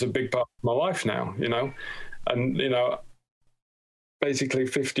 Yeah. It's a big part of my life now, you know? And, you know, basically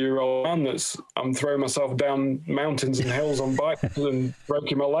 50-year-old man I'm throwing myself down mountains and hills on bikes and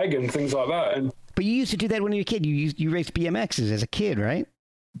breaking my leg and things like that. But you used to do that when you were a kid. You raced BMXs as a kid, right?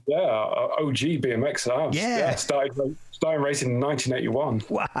 Yeah, OG BMX. Yeah. Started racing in 1981.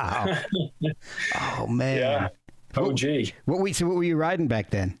 Wow. Oh, man. Yeah, OG. What were you riding back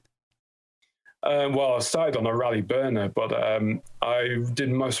then? Well, I started on a Rally Burner, but I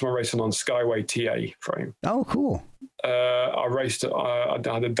did most of my racing on Skyway TA frame. Oh, cool. I raced, I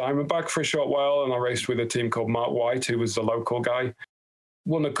had a Diamondback for a short while, and I raced with a team called Mark White, who was the local guy.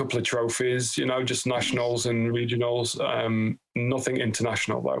 Won a couple of trophies, you know, just nationals and regionals, nothing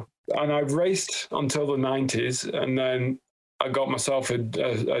international though. And I've raced until the 90s, and then I got myself a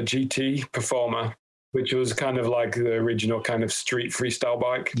GT Performer, which was kind of like the original kind of street freestyle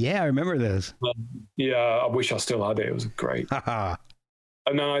bike. Yeah, I remember those. Yeah, I wish I still had it. It was great. And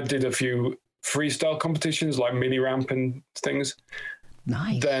then I did a few freestyle competitions like mini ramp and things.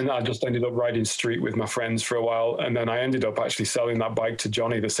 Nice. Then I just ended up riding street with my friends for a while, and then I ended up actually selling that bike to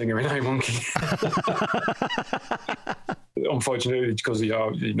Johnny, the singer in iMonkey. Unfortunately, because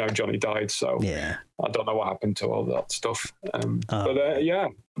you know Johnny died, so yeah, I don't know what happened to all that stuff. But yeah,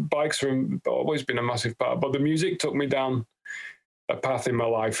 bikes have always been a massive part. But the music took me down a path in my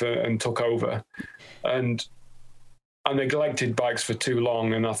life and took over, and I neglected bikes for too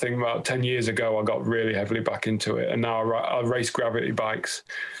long, and I think about 10 years ago I got really heavily back into it, and now I race gravity bikes,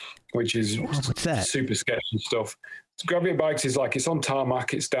 which is what's that? Super sketchy stuff. Gravity bikes is like, it's on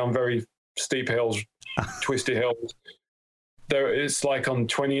tarmac, it's down very steep hills, twisty hills. It's like on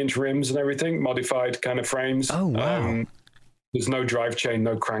 20-inch rims and everything, modified kind of frames. Oh, wow. There's no drive chain,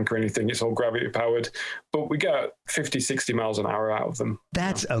 no crank or anything. It's all gravity powered, but we get 50, 60 miles an hour out of them.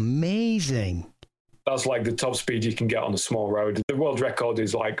 That's amazing. That's like the top speed you can get on a small road. The world record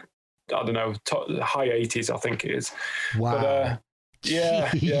is like, I don't know, high 80s, I think it is. Wow. But, yeah.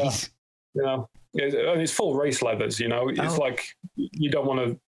 Jeez. You know, and it's full race leathers, you know. It's like, you don't want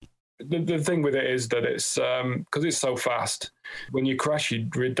to... The thing with it is that it's, because it's so fast, when you crash, you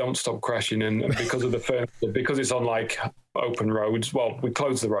don't stop crashing. And because of the furniture, because it's on like open roads, well, we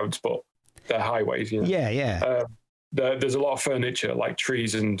close the roads, but they're highways, you know. Yeah. There's a lot of furniture like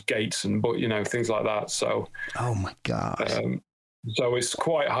trees and gates and you know, things like that. So oh my gosh. So it's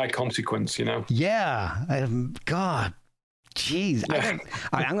quite high consequence, you know. Yeah. God. Jeez. Yeah.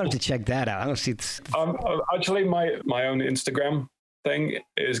 I'm going to check that out. I'm going to see this. Actually, my own Instagram thing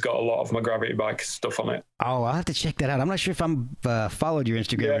has got a lot of my gravity bike stuff on it. Oh, I'll have to check that out. I'm not sure if I'm followed your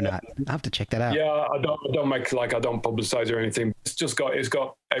Instagram or not. I'll have to check that out. Yeah, I don't make like, I don't publicize or anything. It's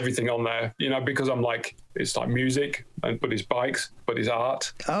got everything on there, you know, because I'm like, it's like music, but it's bikes, but it's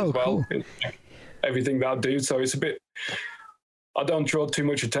art as well. Cool. It's everything that I do. So it's a bit, I don't draw too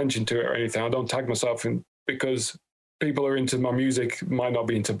much attention to it or anything. I don't tag myself in, because people who are into my music might not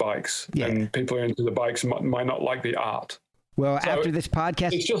be into bikes, and people who are into the bikes might not like the art. Well, so after this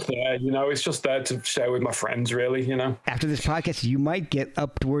podcast, it's just there, it's just there to share with my friends, really, After this podcast, you might get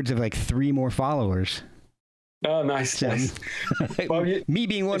upwards of like 3 more followers. Oh, nice. Nice. Well, me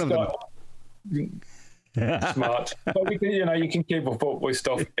being one of them. Smart. But we can, you can keep up with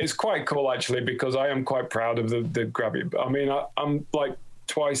stuff. It's quite cool, actually, because I am quite proud of the Gravity. I mean, I'm like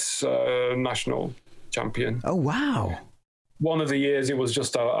twice national champion. Oh, wow. One of the years it was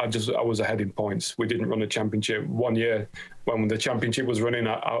just I was ahead in points. We didn't run a championship. One year when the championship was running,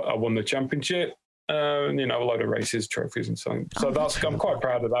 I won the championship. A load of races, trophies, and so on. So I'm quite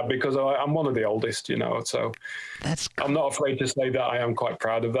proud of that because I'm one of the oldest. So I'm not afraid to say that I am quite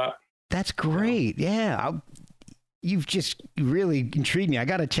proud of that. That's great. Yeah, you've just really intrigued me. I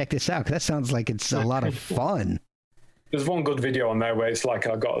got to check this out because that sounds like it's a lot of fun. There's one good video on there where it's like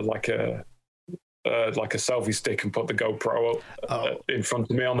I got like a selfie stick and put the GoPro up in front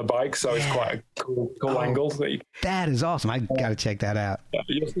of me on the bike, so it's quite a cool angle. That is awesome. I got to check that out.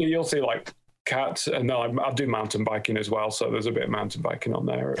 You'll see like cats, and I do mountain biking as well, so there's a bit of mountain biking on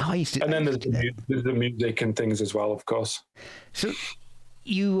there. And then there's the music and things as well, of course. So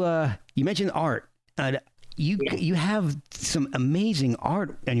you mentioned art. You have some amazing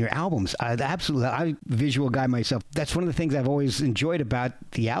art on your albums. I'm a visual guy myself. That's one of the things I've always enjoyed about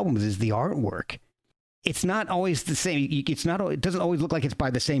the albums is the artwork. It's not always the same. It doesn't always look like it's by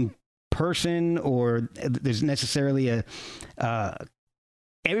the same person, or there's necessarily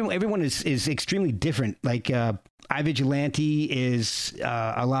everyone is extremely different. Like I Vigilante is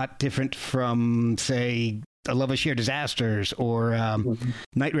a lot different from, say, A Love of Shared Disasters or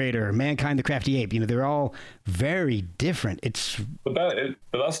Night Raider, Mankind the Crafty Ape. They're all very different. But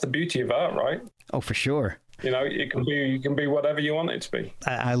that's the beauty of art, right? Oh, for sure. You can be whatever you want it to be.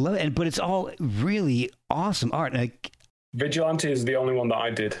 I love it, but it's all really awesome art. Vigilante is the only one that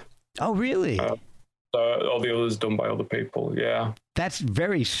I did. Oh, really? All the others done by other people. Yeah, that's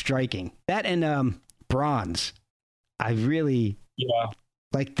very striking. That and Bronze, I really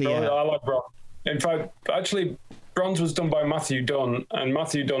like the. I like Bronze. In fact, actually, Bronze was done by Matthew Dunn, and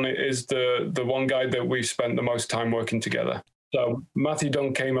Matthew Dunn is the one guy that we spent the most time working together. So Matthew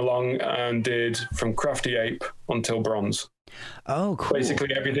Dunn came along and did from Crafty Ape until Bronze. Oh, cool. Basically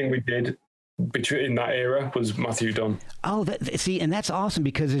everything we did in that era was Matthew Dunn. Oh, and that's awesome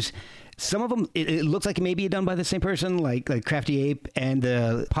because there's some of them, it looks like maybe done by the same person, like Crafty Ape and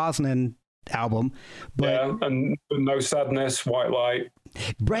the Poznan album. But, and No Sadness, White Light.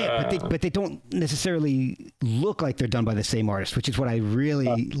 Right, but they don't necessarily look like they're done by the same artist, which is what I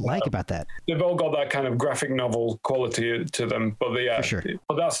really like about that. They've all got that kind of graphic novel quality to them, but for sure.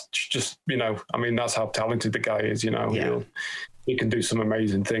 But that's just that's how talented the guy is. He can do some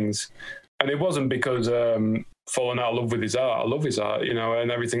amazing things, and it wasn't because falling out of love with his art. I love his art, and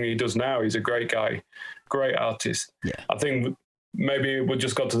everything he does now. He's a great guy, great artist. Yeah, I think maybe we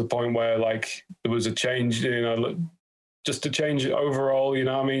just got to the point where like there was a change, just to change overall,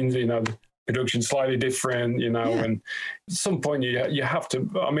 the production slightly different, and at some point you have to,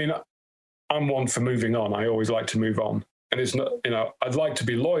 I'm one for moving on. I always like to move on. And it's not, I'd like to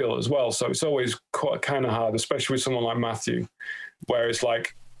be loyal as well. So it's always quite kind of hard, especially with someone like Matthew, where it's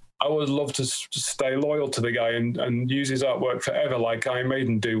like, I would love to stay loyal to the guy and use his artwork forever, like Iron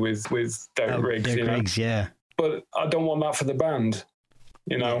Maiden do with Derek Riggs. Derek Riggs, yeah. But I don't want that for the band.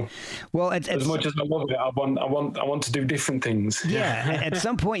 Well, as much as I love it, I want to do different things. Yeah, at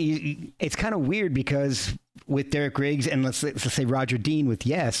some point, it's kind of weird because with Derek Riggs and let's say Roger Dean with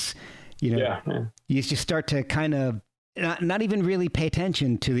Yes, you just start to kind of not even really pay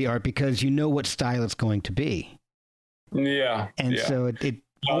attention to the art because you know what style it's going to be. Yeah, so it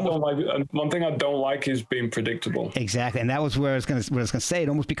I don't like. One thing I don't like is being predictable. Exactly, and that was what I was going to say. It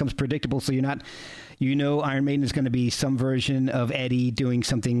almost becomes predictable, so you're not, Iron Maiden is going to be some version of Eddie doing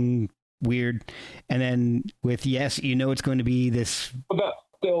something weird, and then with Yes, it's going to be this. But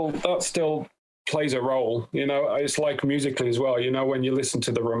that still plays a role. It's like musically as well. When you listen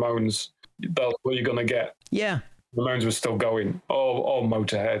to the Ramones, that's what you're going to get. Yeah. The Ramones were still going, or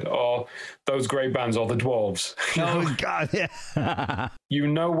Motorhead, or those great bands, or the Dwarves. Oh God, yeah. You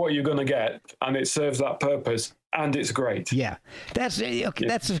know what you're going to get, and it serves that purpose, and it's great. Yeah, that's okay.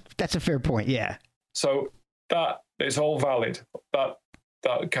 Yeah. That's a fair point. Yeah. So that it's all valid. That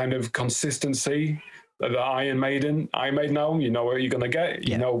kind of consistency, the Iron Maiden album, you know what you're going to get.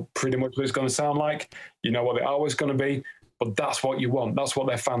 You know pretty much what it's going to sound like. You know what the artwork's going to be. But that's what you want. That's what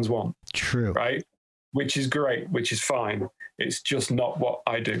their fans want. True. Right. Which is great, which is fine. It's just not what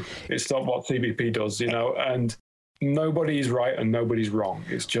I do. It's not what CBP does, and nobody's right and nobody's wrong.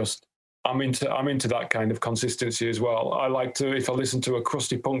 It's just I'm into that kind of consistency as well. I like to, if I listen to a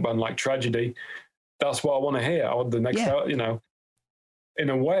crusty punk band like Tragedy, that's what I want to hear. I want the next, you know, in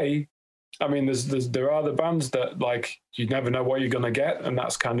a way. I mean, there are the bands that, like, you never know what you're going to get, and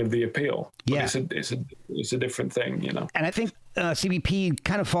that's kind of the appeal. But yeah, it's a different thing, you know. And I think CBP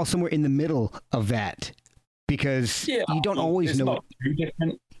kind of falls somewhere in the middle of that, because you don't always know. Not too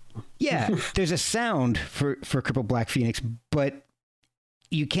different. Yeah, there's a sound for Crippled Black Phoenix, but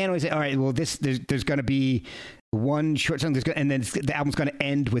you can't always say, all right, well, there's going to be one short song, and then the album's going to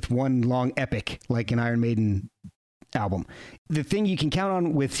end with one long epic, like an Iron Maiden album. The thing you can count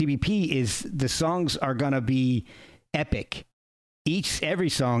on with CBP is the songs are going to be epic. Every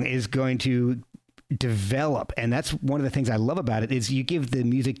song is going to develop, and that's one of the things I love about it, is you give the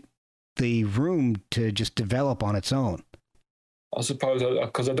music the room to just develop on its own. I suppose,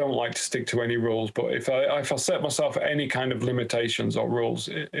 because I don't like to stick to any rules, but if I set myself any kind of limitations or rules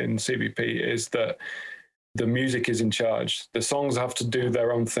in CBP, is that the music is in charge. The songs have to do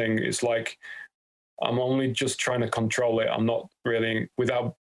their own thing. It's like, I'm only just trying to control it. I'm not really,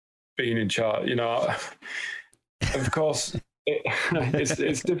 without being in charge. You know, of course,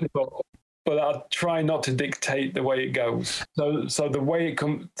 it's difficult, but I try not to dictate the way it goes. So the way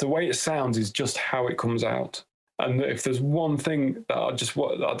it sounds is just how it comes out. And if there's one thing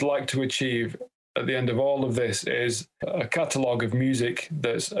that I'd like to achieve at the end of all of this, is a catalogue of music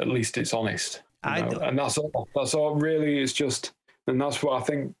that's, at least it's honest. And that's all. That's all. Really, it's just. And that's what I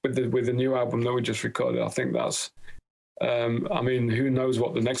think with the new album that we just recorded. I think that's, I mean, who knows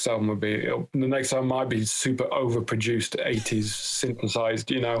what the next album will be? The next album might be super overproduced, 80s synthesized,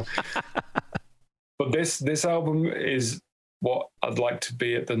 you know. But this album is what I'd like to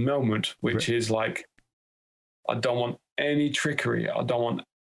be at the moment, which is like, I don't want any trickery. I don't want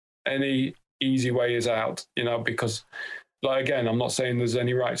any easy ways out, you know, because, like, again, I'm not saying there's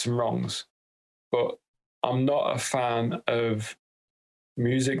any rights and wrongs, but I'm not a fan of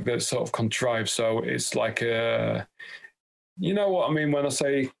music that's sort of contrived. So it's like you know what I mean when I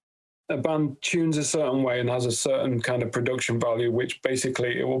say a band tunes a certain way and has a certain kind of production value, which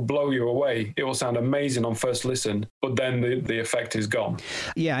basically it will blow you away. It will sound amazing on first listen, but then the effect is gone.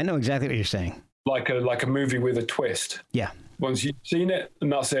 Yeah, I know exactly what you're saying. Like a movie with a twist. Yeah. Once you've seen it,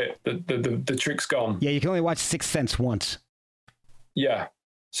 and that's it. The trick's gone. Yeah, you can only watch Sixth Sense once. Yeah.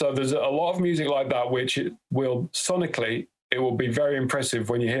 So there's a lot of music like that, which will sonically, it will be very impressive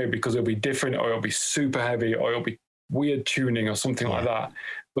when you hear it, because it'll be different, or it'll be super heavy, or it'll be weird tuning or something like that.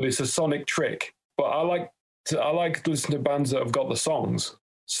 But it's a sonic trick. But I like to listen to bands that have got the songs.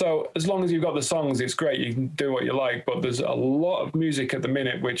 So as long as you've got the songs, it's great. You can do what you like. But there's a lot of music at the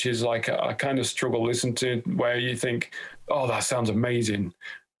minute, which is like I kind of struggle listening to, where you think, oh, that sounds amazing.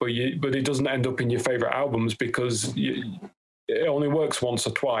 But it doesn't end up in your favorite albums, because it only works once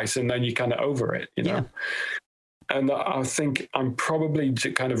or twice, and then you're kind of over it, you know? Yeah. And I think I'm probably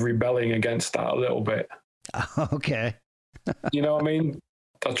kind of rebelling against that a little bit. Okay. You know what I mean?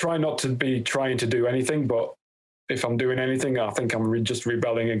 I try not to be trying to do anything, but if I'm doing anything, I think I'm just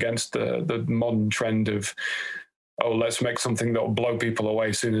rebelling against the modern trend of, oh, let's make something that'll blow people away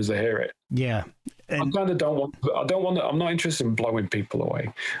as soon as they hear it. Yeah. And I kind of don't want I'm not interested in blowing people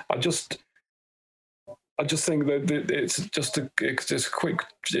away. I just think that it's just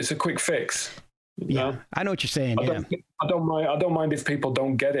a quick fix. Yeah, I know what you're saying. I don't mind if people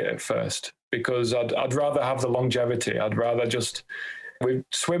don't get it at first, because I'd rather have the longevity. I'd rather we're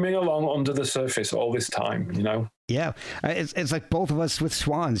swimming along under the surface all this time, you know? Yeah, it's like both of us with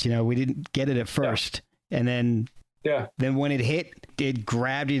Swans. You know, we didn't get it at first, and then when it hit, it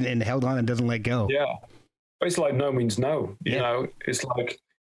grabbed it and held on and doesn't let go. Yeah, it's like no means no. You know, it's like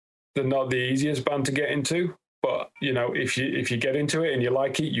they're not the easiest band to get into. But, you know, if you get into it and you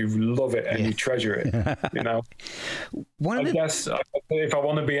like it, you love it and you treasure it, you know. I guess if I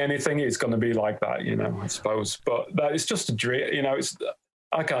want to be anything, it's going to be like that, you know, I suppose. But that it's just a dream, you know.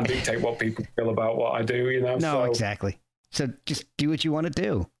 I can't dictate what people feel about what I do, you know. No, exactly. So just do what you want to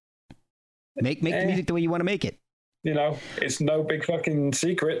do. Make the music the way you want to make it. You know, it's no big fucking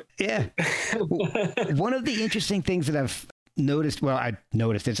secret. Yeah. One of the interesting things that I've noticed,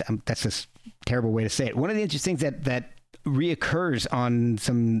 that's a terrible way to say it. One of the interesting things that reoccurs on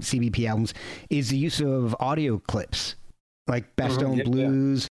some CBP albums is the use of audio clips, like Bastogne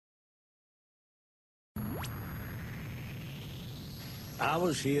Blues. I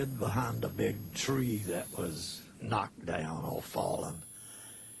was hid behind a big tree that was knocked down or fallen,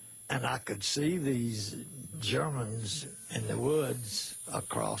 and I could see these Germans in the woods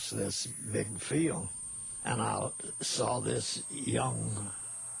across this big field. And I saw this young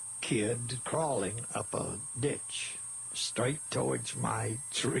kid crawling up a ditch straight towards my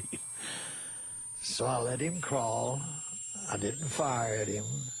tree. So I let him crawl. I didn't fire at him.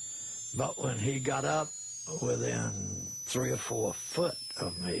 But when he got up within 3 or 4 foot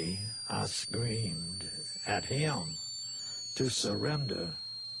of me, I screamed at him to surrender.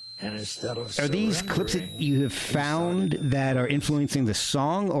 And instead of Are these clips that you have found that are influencing the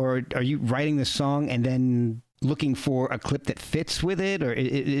song, or are you writing the song and then looking for a clip that fits with it? Or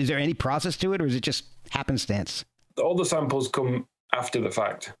is there any process to it, or is it just happenstance? All the samples come after the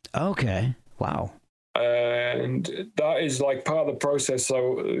fact. Okay. Wow. And that is like part of the process.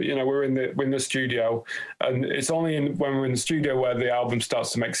 So, you know, we're in the studio, and it's only when we're in the studio where the album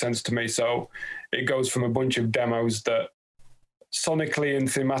starts to make sense to me. So it goes from a bunch of demos that sonically and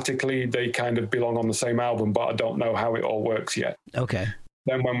thematically, they kind of belong on the same album, but I don't know how it all works yet. Okay.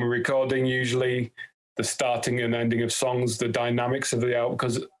 Then when we're recording, usually the starting and ending of songs, the dynamics of the album,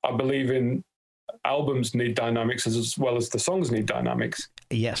 because I believe in albums need dynamics as well as the songs need dynamics.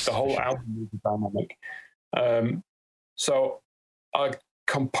 Yes. The whole album needs a dynamic. So I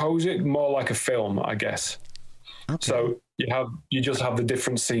compose it more like a film, I guess. Okay. So you just have the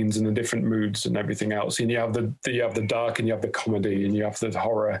different scenes and the different moods and everything else. And you have the dark, and you have the comedy, and you have the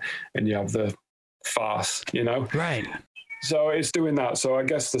horror, and you have the farce, you know? Right. So it's doing that. So I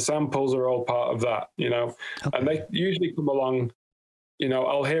guess the samples are all part of that, you know? Okay. And they usually come along, you know,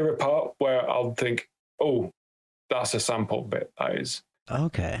 I'll hear a part where I'll think, oh, that's a sample bit, that is.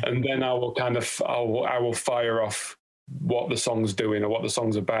 Okay. And then I will I will fire off what the song's doing or what the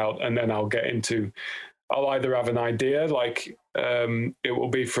song's about. And then I'll either have an idea, like it will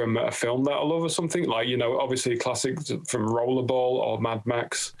be from a film that I love or something, like, you know, obviously classics from Rollerball or Mad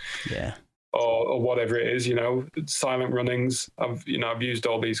Max. Yeah. Or whatever it is, you know, Silent Runnings. I've used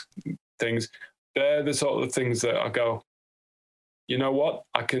all these things. They're the sort of things that I go, you know what?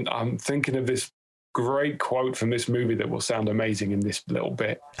 I'm thinking of this great quote from this movie that will sound amazing in this little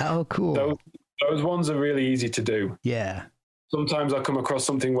bit. Oh, cool. Those ones are really easy to do. Yeah. Sometimes I come across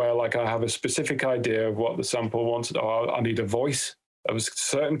something where, like, I have a specific idea of what the sample wants, or I need a voice, a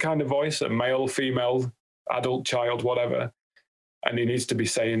certain kind of voice, a male, female, adult, child, whatever, and he needs to be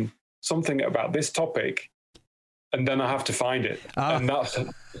saying something about this topic, and then I have to find it, and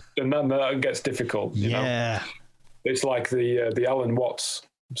then that gets difficult. You know? It's like the Alan Watts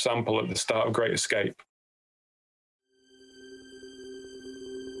sample at the start of Great Escape.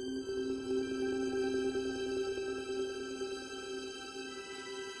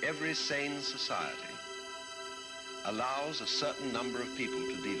 Every sane society allows a certain number of people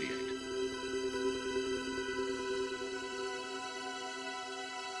to deviate.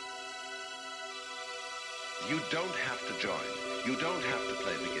 You don't have to join. You don't have to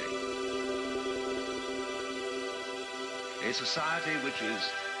play the game. A society which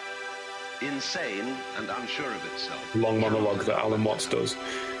is insane and unsure of itself. Long monologue that Alan Watts does.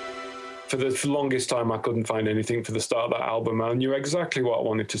 For the longest time, I couldn't find anything for the start of that album. I knew exactly what I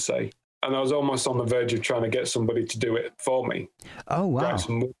wanted to say. And I was almost on the verge of trying to get somebody to do it for me. Oh, wow.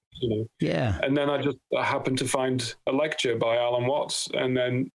 You know. Yeah. And then I happened to find a lecture by Alan Watts. And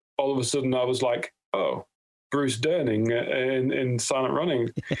then all of a sudden I was like, oh, Bruce Durning in Silent Running.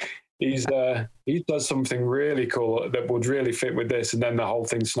 He does something really cool that would really fit with this. And then the whole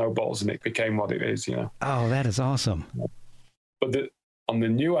thing snowballs and it became what it is, you know. Oh, that is awesome. But on the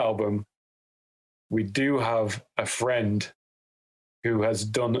new album, we do have a friend who has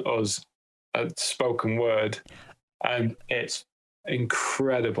done us a spoken word, and it's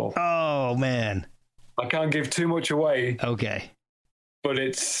incredible. Oh, man. I can't give too much away. Okay. But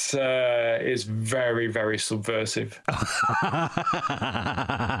it's very, very subversive. And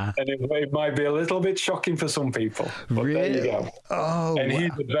it might be a little bit shocking for some people. But really? There you go. Oh, and wow.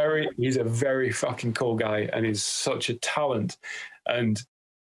 he's a very fucking cool guy, and he's such a talent. And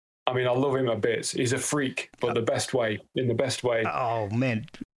I mean, I love him a bit. He's a freak, but in the best way. Oh, man.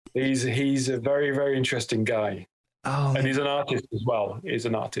 He's a very, very interesting guy. Oh, and man. he's an artist as well. He's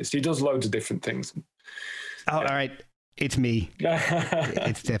an artist. He does loads of different things. Oh, all right. It's me.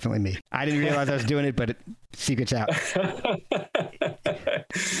 It's definitely me. I didn't realize I was doing it, but secret's out.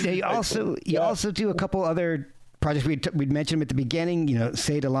 You also do a couple other projects. We'd mentioned them at the beginning, you know,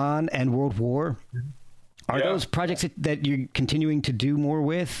 C'est Delan and World War. Are those projects that you're continuing to do more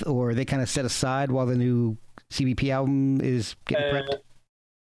with, or are they kind of set aside while the new CBP album is getting prepped?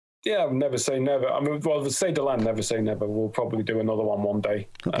 Yeah, never say never. I mean, well, with C'est Delan, never say never. We'll probably do another one day.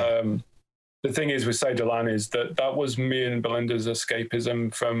 Okay. The thing is with C'est Delan is that was me and Belinda's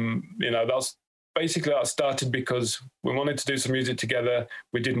escapism from, you know, that started because we wanted to do some music together.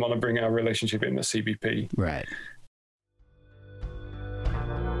 We didn't want to bring our relationship in the CBP. Right.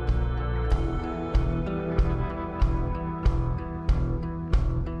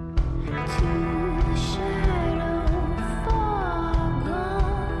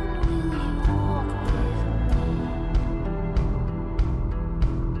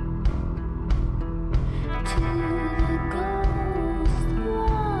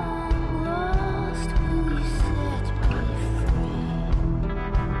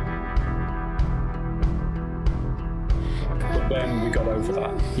 then we got over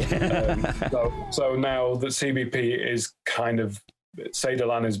that. So now that CBP is kind of,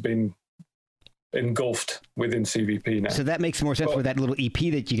 Ceylon has been engulfed within CBP now. So that makes more sense with that little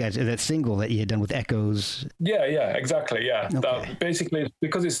EP that you guys, that single that you had done with Echoes. Yeah, exactly. Yeah. Okay. That basically,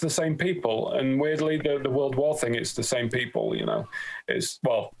 because it's the same people, and weirdly, the World War thing, it's the same people, you know. It's,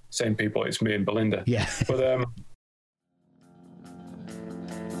 well, same people, it's me and Belinda. Yeah. But,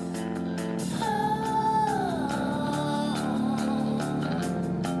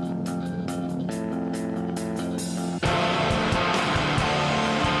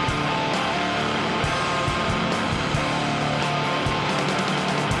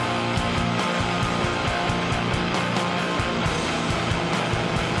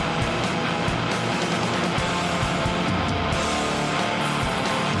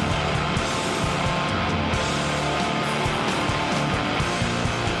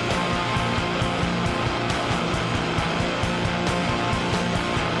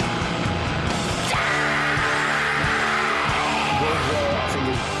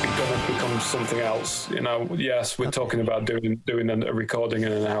 something else, you know. Yes, we're talking about doing a recording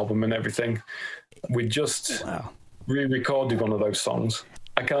and an album and everything. We just re-recorded one of those songs.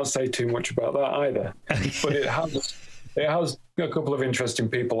 I can't say too much about that either, but it has a couple of interesting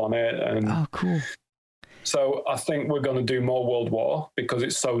people on it, and cool. So I think we're going to do more World War because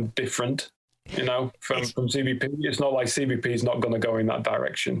it's so different, you know, from CBP. It's not like CBP is not going to go in that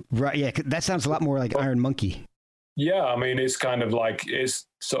direction, right? Yeah, that sounds a lot more like Iron Monkey. Yeah, I mean, it's kind of like, it's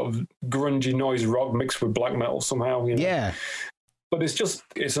sort of grungy noise rock mixed with black metal somehow, you know? Yeah. But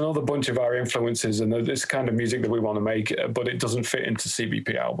it's another bunch of our influences, and this kind of music that we want to make, but it doesn't fit into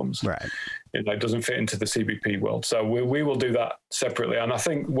CBP albums. Right. You know, it doesn't fit into the CBP world. So we will do that separately. And I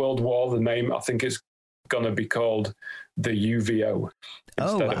think World War, the name, I think is going to be called the UVO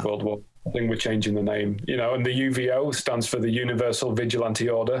instead of World War. I think we're changing the name, you know, and the UVO stands for the Universal Vigilante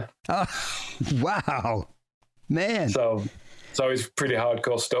Order. Oh, wow. Man. So it's pretty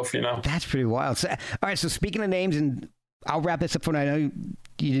hardcore stuff, you know. That's pretty wild. So, all right, so speaking of names, and I'll wrap this up for now. I know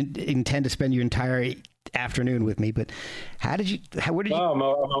you didn't intend to spend your entire afternoon with me, but where did you... I'm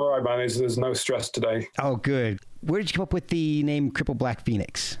all right, man. There's no stress today. Oh, good. Where did you come up with the name Crippled Black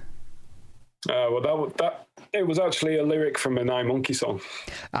Phoenix? Well, it was actually a lyric from an Iron Monkey song.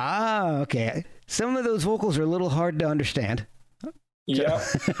 Ah, okay. Some of those vocals are a little hard to understand. Yeah.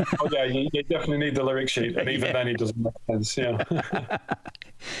 Oh, yeah, you definitely need the lyric sheet, and even then it doesn't make sense, yeah.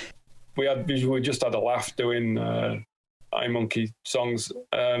 We just had a laugh doing Iron Monkey songs.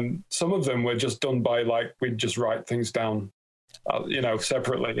 Some of them were just done by, like, we'd just write things down, you know,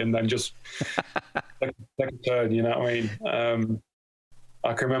 separately, and then just take a turn, you know what I mean?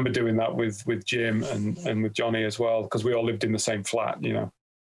 I can remember doing that with Jim and with Johnny as well, because we all lived in the same flat, you know.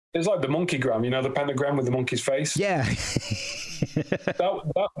 It's like the monkeygram, you know, the pentagram with the monkey's face. Yeah.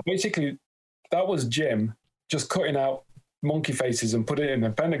 that basically, that was Jim just cutting out monkey faces and put it in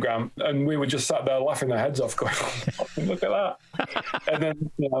a pentagram, and we were just sat there laughing our heads off, going, "Look at that!" And then,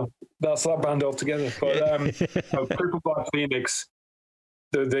 you know, that's that band all together. But Crippled Black Phoenix,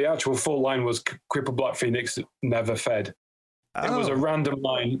 the actual full line was Crippled Black Phoenix never fed. It was a random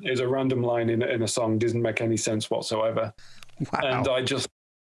line. It was a random line in a song. Didn't make any sense whatsoever. Wow. And I just.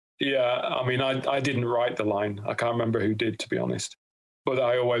 Yeah, I mean, I didn't write the line. I can't remember who did, to be honest. But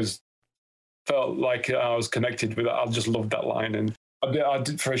I always felt like I was connected with it. I just loved that line. And I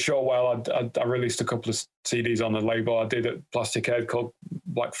did for a short while, I released a couple of CDs on the label. I did at Plastic Head called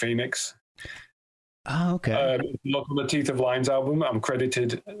Black Phoenix. Oh, okay. Look on the Teeth of Lions album, I'm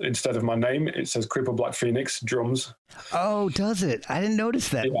credited, instead of my name, it says Crippled Black Phoenix, drums. Oh, does it? I didn't notice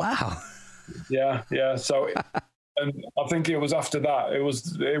that. Yeah. Wow. Yeah. So... And I think it was after that. It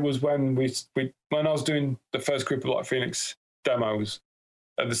was when when I was doing the first Crippled Black Phoenix demos.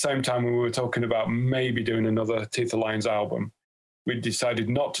 At the same time, we were talking about maybe doing another Teeth of Lions album. We decided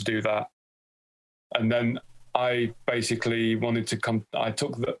not to do that, and then I basically wanted to come. I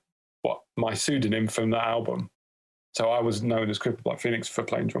took my pseudonym from that album, so I was known as Crippled Black Phoenix for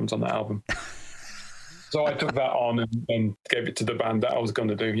playing drums on that album. So I took that on and gave it to the band that I was going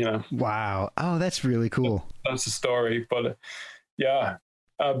to do, you know. Wow. Oh, that's really cool. That's the story. But yeah.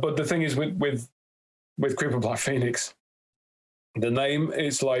 But the thing is with Crippled Black Phoenix, the name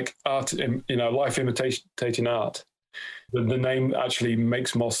is like art, you know, life imitating art. The name actually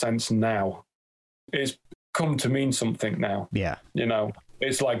makes more sense now. It's come to mean something now. Yeah. You know,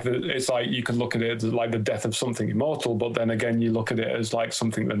 it's like you can look at it as like the death of something immortal, but then again, you look at it as like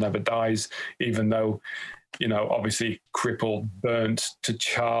something that never dies, even though, you know, obviously crippled, burnt to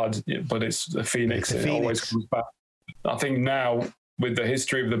charred, but it's a phoenix. It always comes back. I think now with the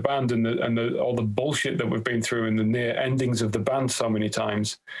history of the band and all the bullshit that we've been through and the near endings of the band so many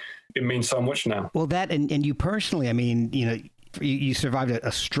times, it means so much now. Well, that and you personally, I mean, you survived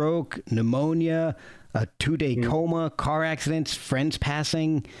a stroke, pneumonia, a 2-day coma, car accidents, friends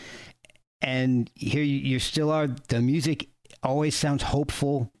passing, and here you still are. The music always sounds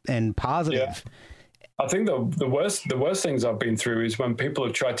hopeful and positive. Yeah. I think the worst things I've been through is when people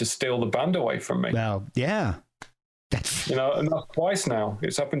have tried to steal the band away from me. Well, yeah, that's and that's twice now.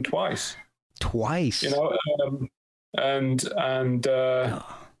 It's happened twice. And they're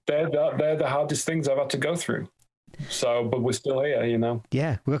the hardest things I've had to go through. So, but we're still here,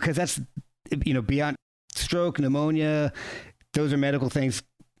 Yeah, well, because that's, beyond stroke, pneumonia, those are medical things.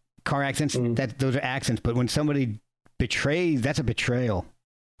 Car accidents, those are accidents. But when somebody betrays, that's a betrayal,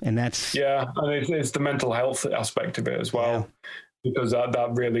 and that's and it's the mental health aspect of it as well, because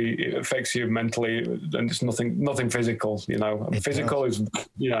that really affects you mentally, and it's nothing physical. Physical is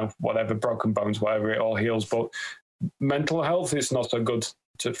whatever, broken bones, whatever, it all heals, but mental health is not so good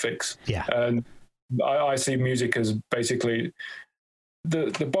to fix. Yeah, and I see music as basically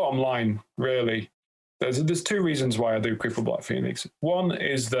the bottom line, really. There's two reasons why I do Crippled Black Phoenix. One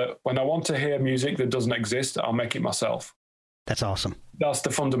is that when I want to hear music that doesn't exist, I'll make it myself. That's awesome. That's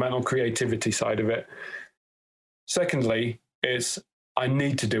the fundamental creativity side of it. Secondly, is I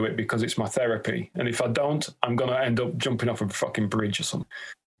need to do it because it's my therapy. And if I don't, I'm going to end up jumping off a fucking bridge or something.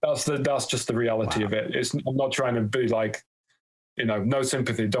 That's just the reality of it. I'm not trying to be like, no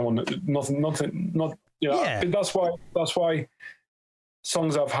sympathy, don't want nothing. That's why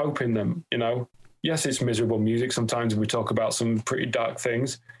songs have hope in them, Yes, it's miserable music. Sometimes we talk about some pretty dark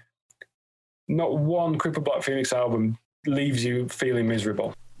things. Not one Crippled Black Phoenix album leaves you feeling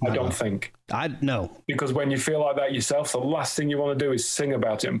miserable. No. I don't think. No. Because when you feel like that yourself, the last thing you want to do is sing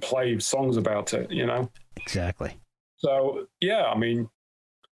about it and play songs about it, Exactly. So, yeah, I mean,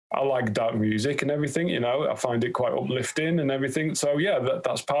 I like dark music and everything, I find it quite uplifting and everything. So, yeah,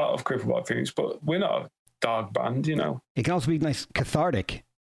 that's part of Crippled Black Phoenix, but we're not a dark band, It can also be nice, cathartic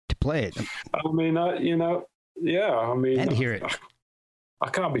to play it. I mean, and hear it. I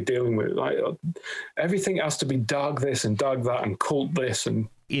can't be dealing with it. Everything has to be dark this and dark that and cult this. And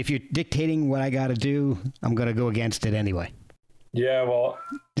if you're dictating what I got to do, I'm going to go against it anyway. Yeah, well,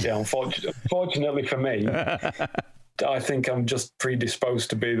 unfortunately for me, I think I'm just predisposed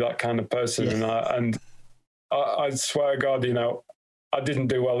to be that kind of person. Yeah. And I swear to God, I didn't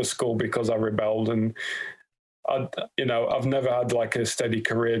do well at school because I rebelled, and I've never had like a steady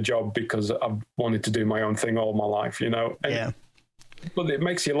career job because I've wanted to do my own thing all my life, And, but it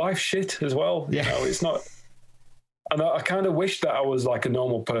makes your life shit as well. It's not. And I kind of wish that I was like a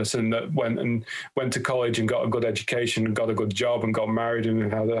normal person that went to college and got a good education and got a good job and got married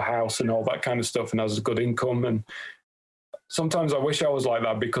and had a house and all that kind of stuff and has a good income. And sometimes I wish I was like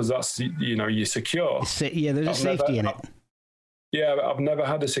that because that's, you're secure. There's a safety in it. Yeah, I've never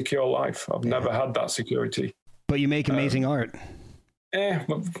had a secure life. I've never had that security. But you make amazing art.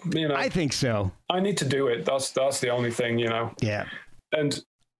 I think so. I need to do it. That's the only thing, Yeah. And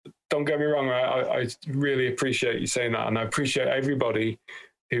don't get me wrong, I really appreciate you saying that, and I appreciate everybody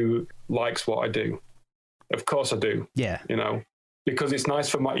who likes what I do. Of course I do. Yeah. Because it's nice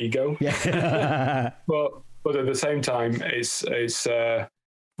for my ego. Yeah. but at the same time, it's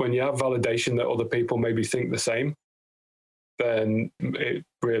when you have validation that other people maybe think the same, then it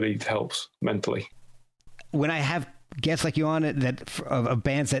really helps mentally. When I have guests like you on it of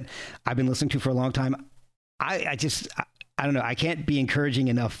bands that I've been listening to for a long time, I don't know. I can't be encouraging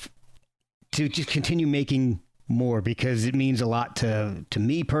enough to just continue making more because it means a lot to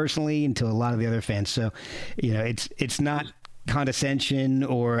me personally and to a lot of the other fans. So, it's not condescension,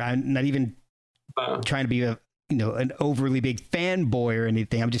 or I'm not even trying to be an overly big fanboy or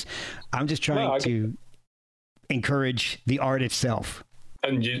anything. I'm just trying to encourage the art itself.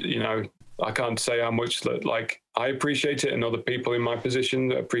 And I can't say how much that I appreciate it, and other people in my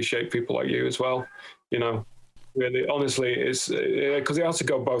position appreciate people like you as well. Really, honestly, it's because it has to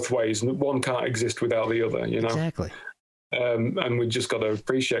go both ways, and one can't exist without the other. Exactly. And we just got to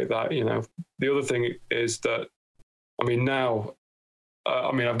appreciate that. The other thing is that, now,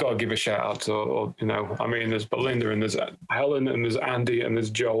 I've got to give a shout out to, there's Belinda and there's Helen and there's Andy and there's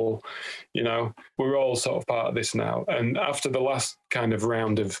Joel. We're all sort of part of this now. And after the last kind of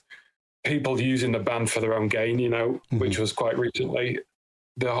round of people using the band for their own gain, which was quite recently,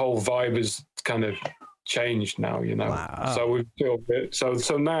 the whole vibe is kind of changed now, Wow. So we feel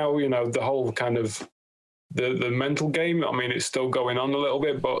so now, the whole kind of the mental game, it's still going on a little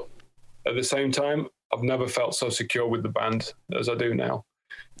bit, but at the same time, I've never felt so secure with the band as I do now,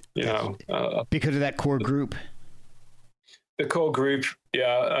 because of that core group. the core group,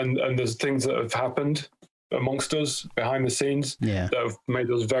 yeah, and there's things that have happened amongst us behind the scenes that have made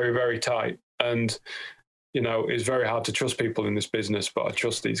us very, very tight. And, you know, it's very hard to trust people in this business, but I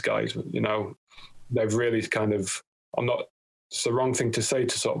trust these guys. You know, they've really kind of, it's the wrong thing to say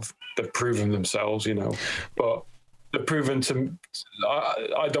to sort of, they've proven themselves, you know, but they've proven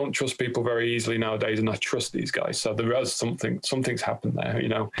I don't trust people very easily nowadays, and I trust these guys. So there is something's happened there, you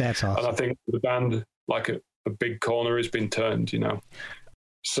know. That's awesome. And I think the band, like a big corner has been turned, you know.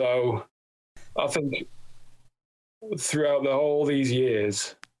 So I think throughout all these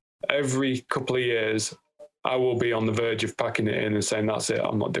years, every couple of years, I will be on the verge of packing it in and saying, that's it,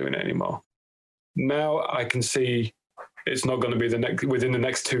 I'm not doing it anymore. Now I can see it's not going to be within the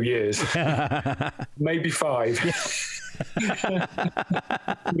next 2 years, maybe 5.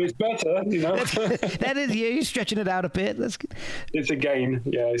 It's better, you know. That is, you're stretching it out a bit. That's good. It's a gain.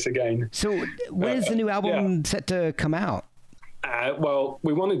 Yeah, it's a gain. So when is the new album set to come out? Well,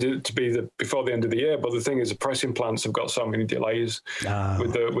 we wanted it to be before the end of the year, but the thing is, the pressing plants have got so many delays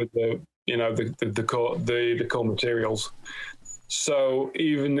with the you know the core materials. So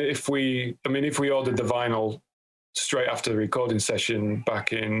even if we ordered the vinyl straight after the recording session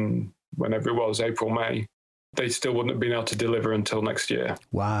back in whenever it was, April, May, they still wouldn't have been able to deliver until next year.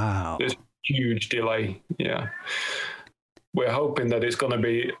 Wow. There's a huge delay. Yeah. We're hoping that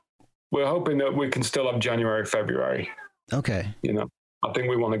we can still have January, February. Okay. You know, I think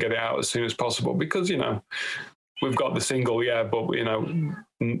we want to get it out as soon as possible because, you know, we've got the single, but, you know,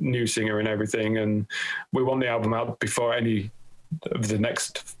 new singer and everything. And we want the album out before any of the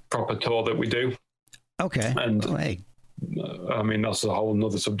next proper tour that we do. Okay. And I mean, that's a whole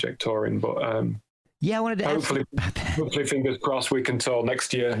nother subject, touring, but I wanted to hopefully fingers crossed we can tour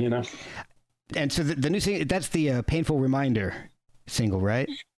next year, you know. And so the new single, that's the Painful Reminder single, right?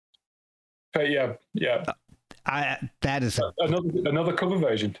 Yeah. That is another cover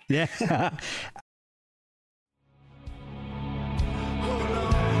version. Yeah.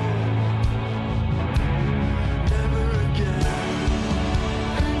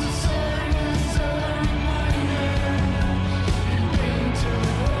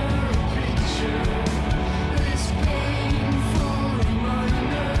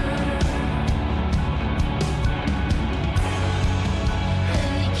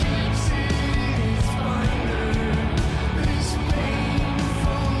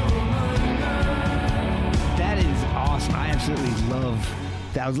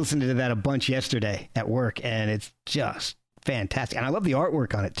 I was listening to that a bunch yesterday at work, and it's just fantastic. And I love the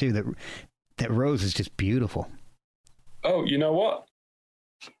artwork on it too. That rose is just beautiful. Oh, you know what?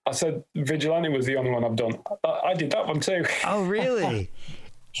 I said Vigilante was the only one I've done. I did that one too. Oh, really?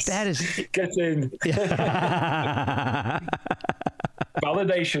 That is get in.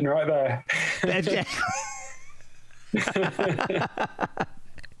 Validation right there.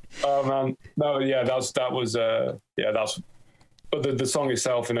 Oh man, no, yeah, that's. But the song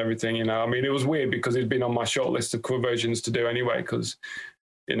itself and everything, you know, I mean, it was weird because it'd been on my short list of cover versions to do anyway, because,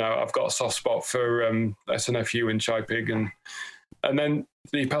 you know, I've got a soft spot for SNFU and Chai Pig, and then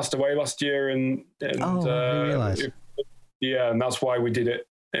he passed away last year, and I realized. And that's why we did it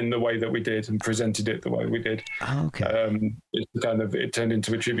in the way that we did and presented it the way we did. Oh, okay. It turned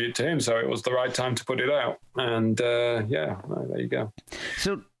into a tribute to him, so it was the right time to put it out, and there you go.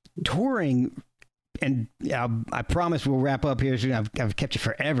 So touring. And I promise we'll wrap up here soon. I've kept you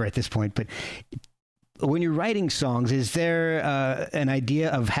forever at this point. But when you're writing songs, is there an idea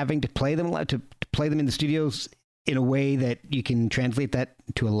of having to play them in the studios in a way that you can translate that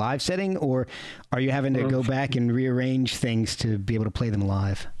to a live setting? Or are you having to go back and rearrange things to be able to play them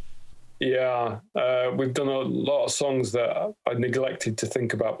live? Yeah, we've done a lot of songs that I neglected to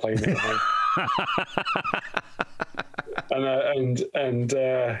think about playing at home.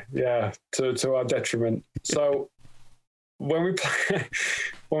 to our detriment. So when we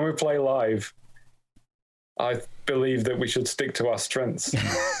play live, I believe that we should stick to our strengths.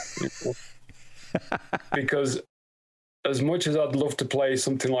 Because as much as I'd love to play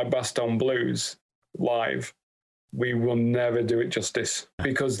something like Bastogne Blues live, we will never do it justice,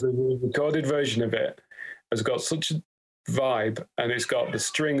 because the recorded version of it has got such a vibe, and it's got the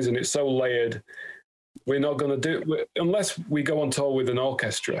strings, and it's so layered. We're not going to do it unless we go on tour with an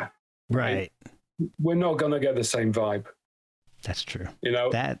orchestra. Right. We're not going to get the same vibe. That's true. You know,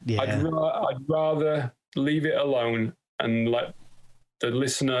 I'd rather leave it alone and let the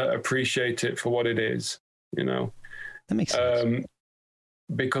listener appreciate it for what it is, you know. That makes sense.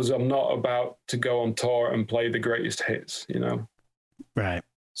 Because I'm not about to go on tour and play the greatest hits, you know. Right.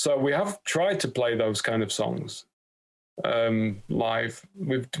 So we have tried to play those kind of songs. live.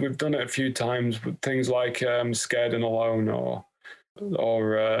 We've done it a few times with things like Scared and Alone or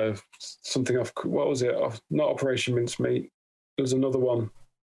something off. What was it? Not Operation Mincemeat. There's another one.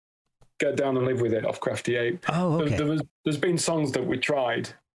 Get Down and Live With It off Crafty Ape. Oh, okay. There's been songs that we tried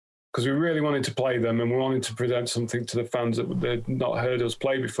because we really wanted to play them and we wanted to present something to the fans that they'd not heard us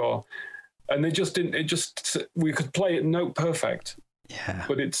play before, and they just didn't. We could play it note perfect. Yeah,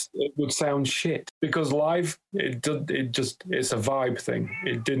 but it would sound shit because live it's a vibe thing.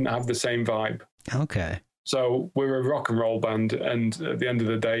 It didn't have the same vibe. Okay. So we're a rock and roll band, and at the end of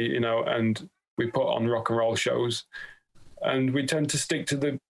the day, and we put on rock and roll shows, and we tend to stick to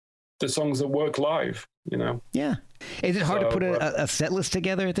the songs that work live. Yeah. Is it hard to put a set list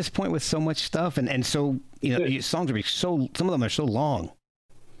together at this point with so much stuff, and so your songs are some of them are so long.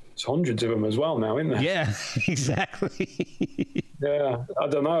 There's hundreds of them as well now, isn't there? Yeah, exactly. Yeah, I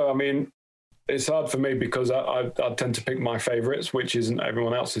don't know. I mean, it's hard for me because I tend to pick my favorites, which isn't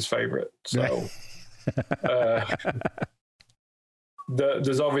everyone else's favorite. So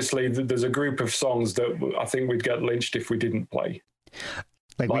there's a group of songs that I think we'd get lynched if we didn't play.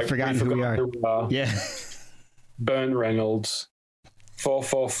 Like we forgot who we are. Yeah. Bernd Reynolds,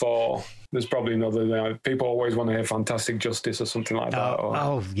 444. There's probably another. People always want to hear Fantastic Justice or something like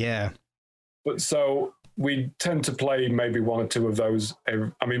that. Yeah. But so we tend to play maybe one or two of those.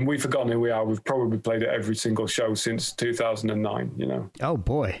 I mean, We've Forgotten Who We Are. We've probably played it every single show since 2009. Oh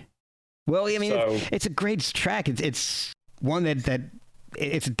boy. Well, I mean, it's a great track. It's one that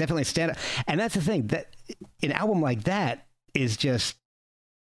it's definitely a standout. And that's the thing, that an album like that is just.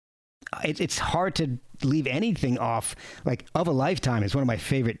 It's hard to leave anything off. Like Of a Lifetime is one of my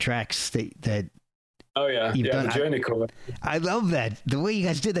favorite tracks that oh yeah, you've done. The Journey cover. I love that. The way you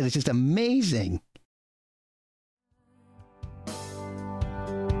guys did that is just amazing.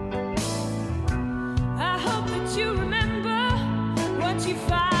 I hope that you remember what you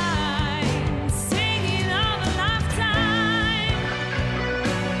find.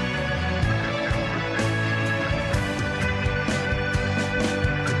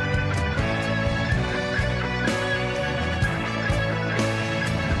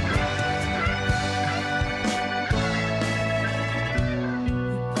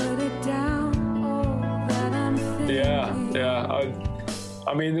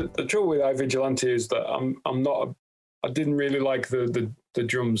 I mean, the trouble with I Vigilante is that I didn't really like the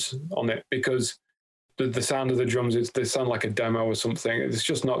drums on it because the sound of the drums, they sound like a demo or something. It's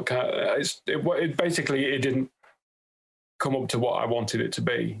just not basically it didn't come up to what I wanted it to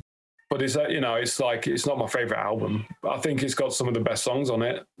be. But it's it's not my favorite album. I think it's got some of the best songs on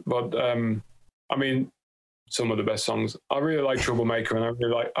it, but I mean, some of the best songs. I really like Troublemaker, and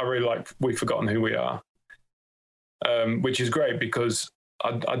I really like We've Forgotten Who We Are, which is great because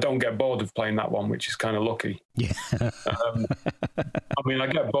I don't get bored of playing that one, which is kind of lucky. Yeah. I mean, I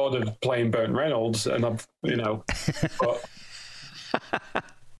get bored of playing Bernd Reynolds, and but.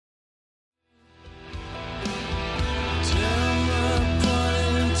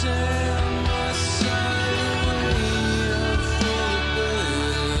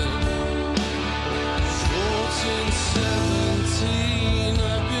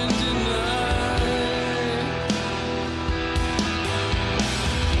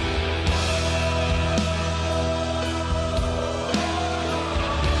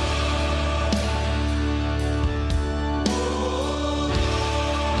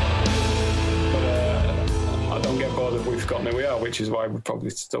 Who We Are, which is why I would probably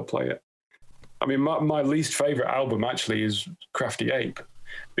still play it. I mean, my least favorite album actually is Crafty Ape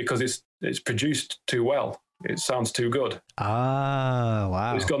because it's produced too well. It sounds too good. Ah,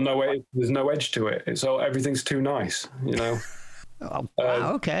 wow. It's got there's no edge to it. Everything's too nice, Oh,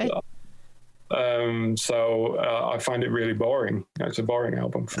 wow, okay. So I find it really boring. It's a boring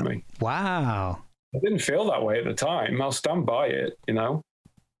album for me. Wow. I didn't feel that way at the time. I'll stand by it, I'll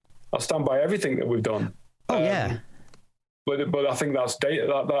stand by everything that we've done. Oh, yeah. But I think that's dated.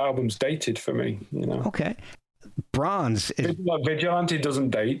 That album's dated for me, Okay. Bronze is... Vigilante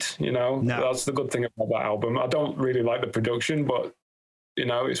doesn't date, No. That's the good thing about that album. I don't really like the production, but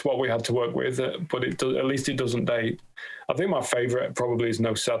it's what we had to work with. But at least it doesn't date. I think my favorite probably is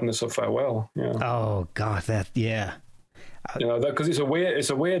No Sadness or Farewell. Oh God, yeah. Because it's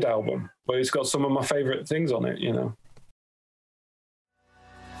a weird album, but it's got some of my favorite things on it.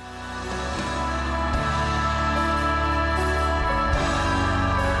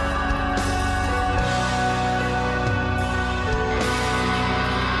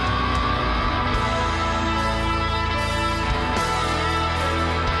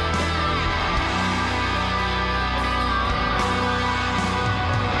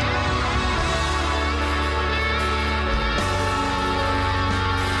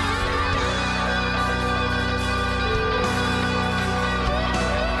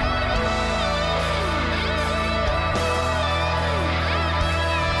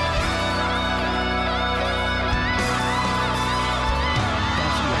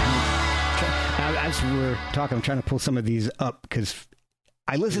 talking, I'm trying to pull some of these up because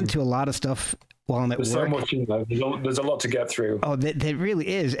I listen to a lot of stuff while I'm at work. There's so much in there. There's a lot to get through. Oh, there really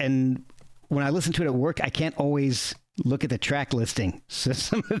is. And when I listen to it at work, I can't always look at the track listing. So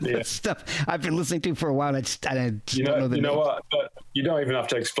some of the stuff I've been listening to for a while, I just don't know the names. What? But you don't even have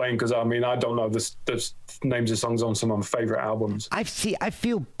to explain because I don't know the names of songs on some of my favorite albums. I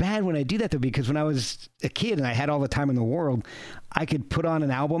feel bad when I do that though, because when I was a kid and I had all the time in the world, I could put on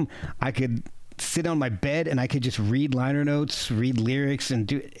an album, I could sit on my bed and I could just read liner notes, read lyrics,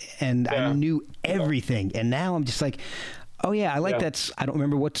 and I knew everything. And now I'm just like, oh yeah, I like that. I don't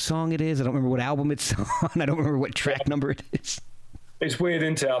remember what song it is. I don't remember what album it's on. I don't remember what track number it is. It's weird,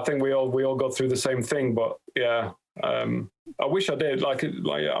 isn't it? I think we all go through the same thing, but I wish I did. I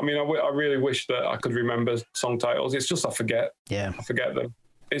really wish that I could remember song titles. It's just I forget. Yeah, I forget them.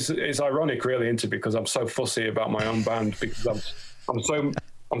 It's ironic, really, because I'm so fussy about my own band because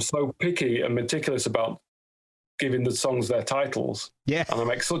I'm so picky and meticulous about giving the songs their titles. Yeah,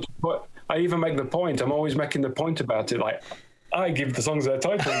 and I even make the point. I'm always making the point about it. Like, I give the songs their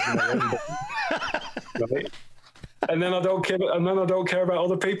titles, right? And then I don't care. And then I don't care about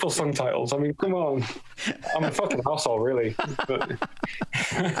other people's song titles. I mean, come on. I'm a fucking asshole, really.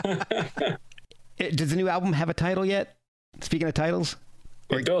 Does the new album have a title yet? Speaking of titles,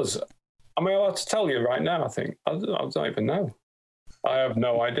 it does. Am I allowed to tell you right now? I think I don't even know. I have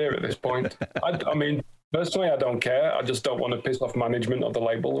no idea at this point. I mean. Personally, I don't care. I just don't want to piss off management or the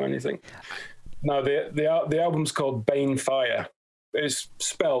label or anything. No, the album's called Banefyre. It's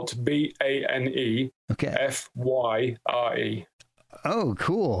spelt BANE FYRE. Oh,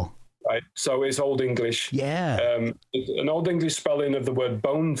 cool. Right. So it's Old English. Yeah. It's an Old English spelling of the word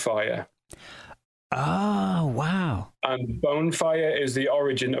bonfire. Oh, wow. And bonfire is the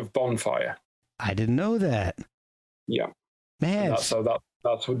origin of bonfire. I didn't know that. Yeah. Man.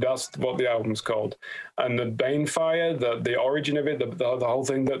 That's what the album's called. And the Banefyre, the origin of it, the whole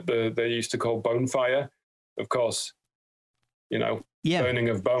thing that they used to call bonfire, of course, burning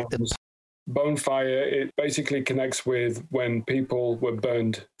of bones. Bonefire, it basically connects with when people were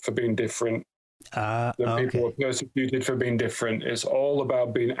burned for being different. People were persecuted for being different. It's all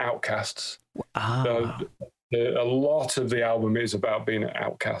about being outcasts. A lot of the album is about being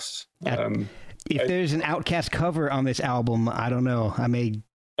outcasts. If there's an Outkast cover on this album, I don't know. I may.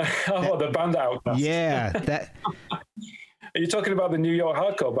 The band Outkast. Yeah, that. Are you talking about the New York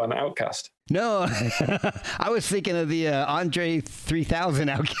hardcore band Outkast? No, I was thinking of the Andre 3000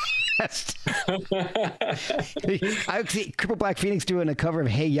 Outkast. I see Cripple Black Phoenix doing a cover of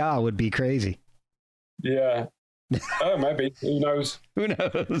Hey Ya would be crazy. Yeah. Oh, maybe. Who knows? Who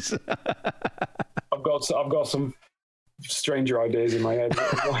knows? I've got some stranger ideas in my head.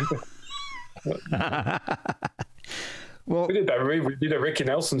 Well, we did that. We did a Ricky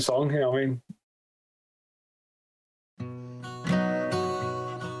Nelson song. I mean,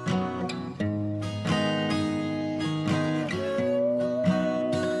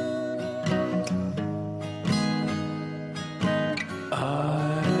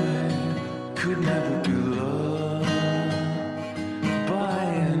 I could never be loved by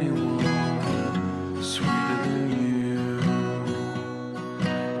anyone sweeter than you,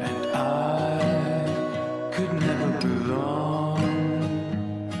 and I could never belong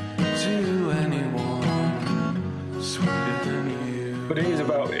to anyone sweeter than you. But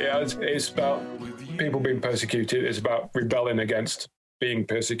it's about people being persecuted. It's about rebelling against being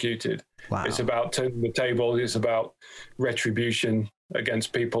persecuted. Wow. It's about turning the tables. It's about retribution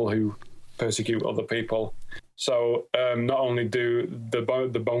against people who persecute other people. So not only do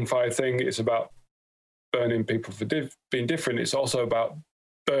the bonfire thing, it's about burning people for being different. It's also about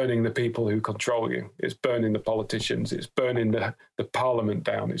burning the people who control you. It's burning the politicians. It's burning the parliament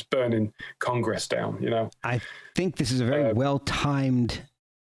down. It's burning Congress down, I think this is a very well-timed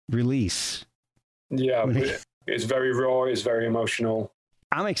release. Yeah, it's very raw. It's very emotional.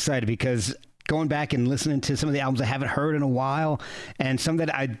 I'm excited because going back and listening to some of the albums I haven't heard in a while and some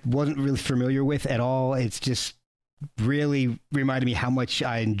that I wasn't really familiar with at all, it's just really reminded me how much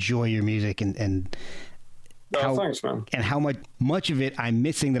I enjoy your music and thanks, man. And how much of it I'm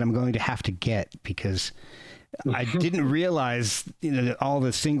missing that I'm going to have to get because I didn't realize all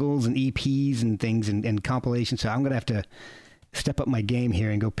the singles and EPs and things and compilations. So I'm going to have to step up my game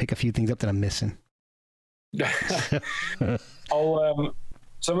here and go pick a few things up that I'm missing.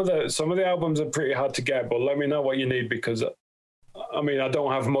 Some of the albums are pretty hard to get, but let me know what you need because I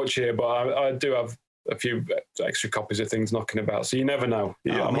don't have much here, but I do have a few extra copies of things knocking about. So you never know.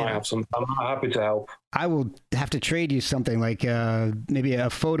 Yeah, I might have some. I'm happy to help. I will have to trade you something like maybe a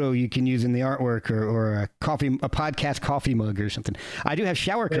photo you can use in the artwork, or a podcast coffee mug or something. I do have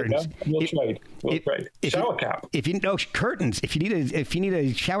shower curtains. We'll trade. Shower cap. If you know curtains, if you need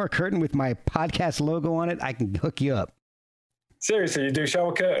a shower curtain with my podcast logo on it, I can hook you up. Seriously, you do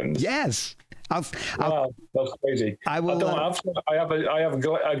shower curtains? Yes. Wow, that's crazy. I have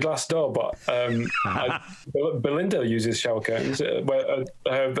a glass door, but Belinda uses shower curtains.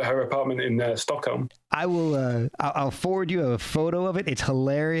 Her apartment in Stockholm. I'll forward you a photo of it. It's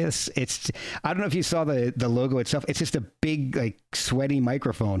hilarious. I don't know if you saw the logo itself. It's just a big, like, sweaty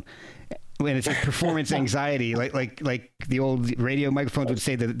microphone. When it says performance anxiety, like the old radio microphones would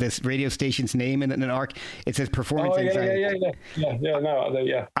say this radio station's name in an arc, it says performance anxiety.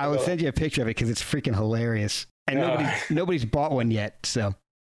 Yeah. I will send you a picture of it because it's freaking hilarious, and nobody's bought one yet. So.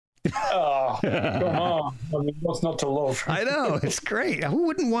 Oh, come on! I mean, what's not to love? I know, it's great. Who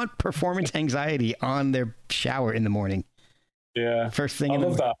wouldn't want performance anxiety on their shower in the morning? Yeah, first thing. I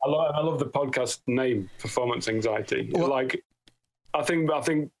love that. I love the podcast name, Performance Anxiety. Well, like. I think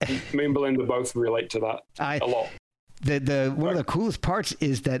me and Belinda both relate to that a lot. One of the coolest parts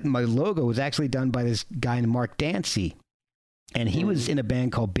is that my logo was actually done by this guy named Mark Dancy, and he was in a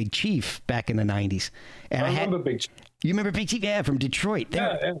band called Big Chief back in the 90s. And I remember Big Chief. You remember Big Chief? Yeah, from Detroit.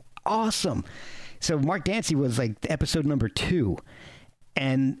 They're awesome. So Mark Dancy was like episode number 2,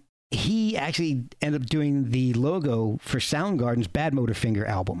 and he actually ended up doing the logo for Soundgarden's Badmotorfinger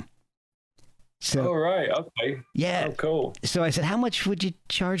album. So, right, okay. Yeah. Oh, cool. So I said, how much would you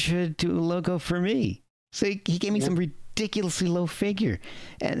charge to do a logo for me? So he gave me some ridiculously low figure.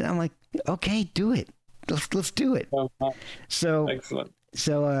 And I'm like, okay, do it. Let's do it. So excellent.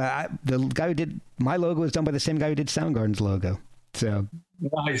 So the guy who did my logo was done by the same guy who did Soundgarden's logo. So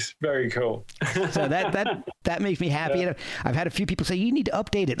nice, very cool. So that makes me happy. Yeah. I've had a few people say, you need to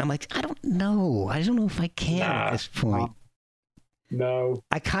update it. And I'm like, I don't know if I can at this point. No,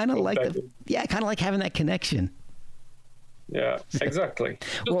 I kind of like I kind of like having that connection. Yeah, exactly.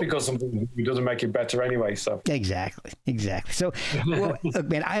 Just because something doesn't make it better anyway. So exactly. So, look,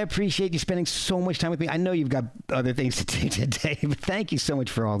 man, I appreciate you spending so much time with me. I know you've got other things to do today, but thank you so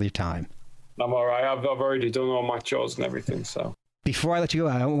much for all your time. I'm all right. I've already done all my chores and everything. So before I let you go,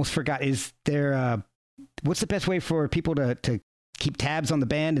 I almost forgot. Is there what's the best way for people to keep tabs on the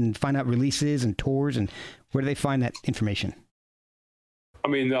band and find out releases and tours, and where do they find that information? I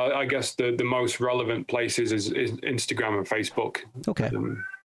mean, I guess the most relevant places is Instagram and Facebook. Okay.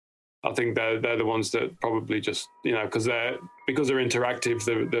 I think they're the ones that probably just, because they're interactive,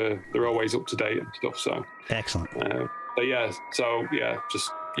 they're always up to date and stuff. So excellent. But yeah, so yeah,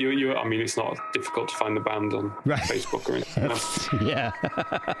 just you. I mean, it's not difficult to find the band on Facebook or Instagram. Yeah.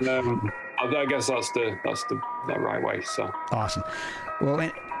 I guess that's the right way. So awesome. Well,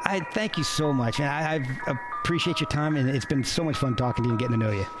 I thank you so much, and I appreciate your time, and it's been so much fun talking to you and getting to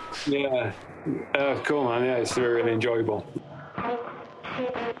know you. Yeah, cool, man. Yeah, it's really enjoyable.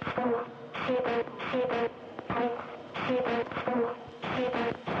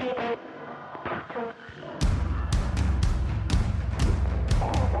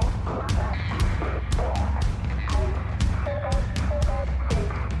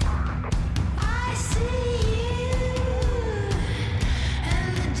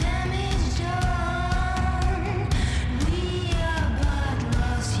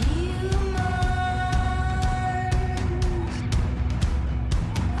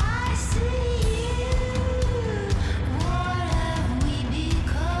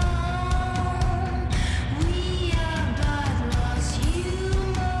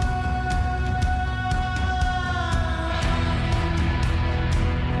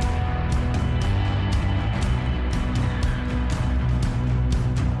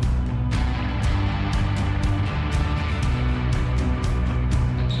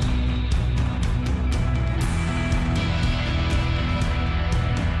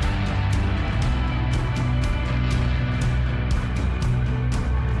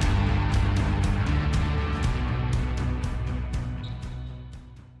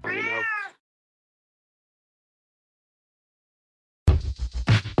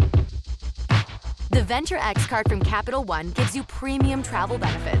 The Venture X card from Capital One gives you premium travel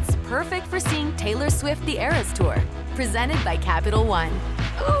benefits, perfect for seeing Taylor Swift The Eras Tour. Presented by Capital One.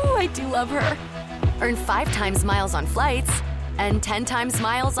 Oh, I do love her. Earn 5 times miles on flights and 10 times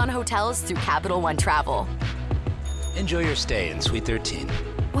miles on hotels through Capital One Travel. Enjoy your stay in Suite 13.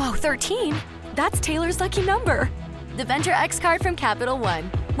 Whoa, 13? That's Taylor's lucky number. The Venture X card from Capital One.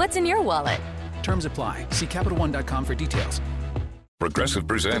 What's in your wallet? Terms apply. See CapitalOne.com for details. Progressive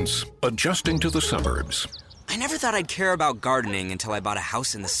presents Adjusting to the Suburbs. I never thought I'd care about gardening until I bought a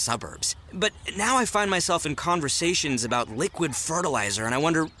house in the suburbs. But now I find myself in conversations about liquid fertilizer, and I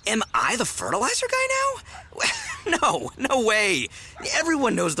wonder, am I the fertilizer guy now? No way.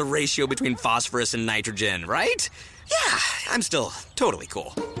 Everyone knows the ratio between phosphorus and nitrogen, right? Yeah, I'm still totally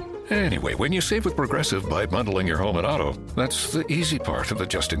cool. Anyway, when you save with Progressive by bundling your home and auto, that's the easy part of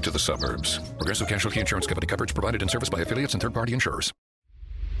adjusting to the suburbs. Progressive Casualty Insurance Company coverage provided in service by affiliates and third-party insurers.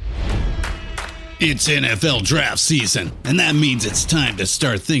 It's NFL draft season, and that means it's time to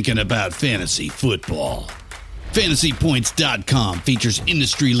start thinking about fantasy football. FantasyPoints.com features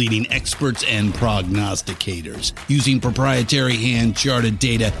industry-leading experts and prognosticators using proprietary hand-charted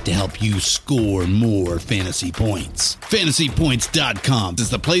data to help you score more fantasy points. FantasyPoints.com is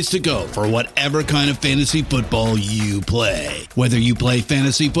the place to go for whatever kind of fantasy football you play. Whether you play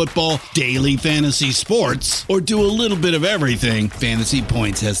fantasy football, daily fantasy sports, or do a little bit of everything, Fantasy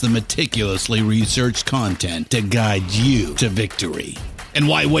Points has the meticulously researched content to guide you to victory. And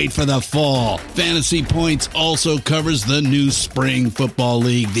why wait for the fall? Fantasy Points also covers the new spring football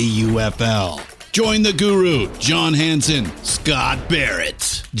league, the UFL. Join the guru, John Hansen, Scott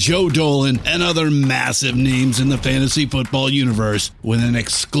Barrett, Joe Dolan, and other massive names in the fantasy football universe with an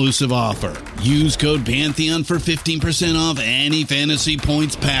exclusive offer. Use code Pantheon for 15% off any Fantasy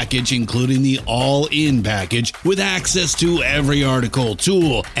Points package, including the all-in package, with access to every article,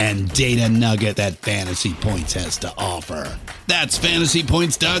 tool, and data nugget that Fantasy Points has to offer. That's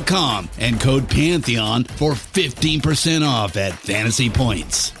FantasyPoints.com and code Pantheon for 15% off at Fantasy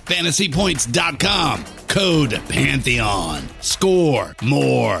Points. FantasyPoints.com, code Pantheon. Score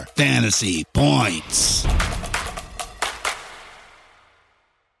more fantasy points.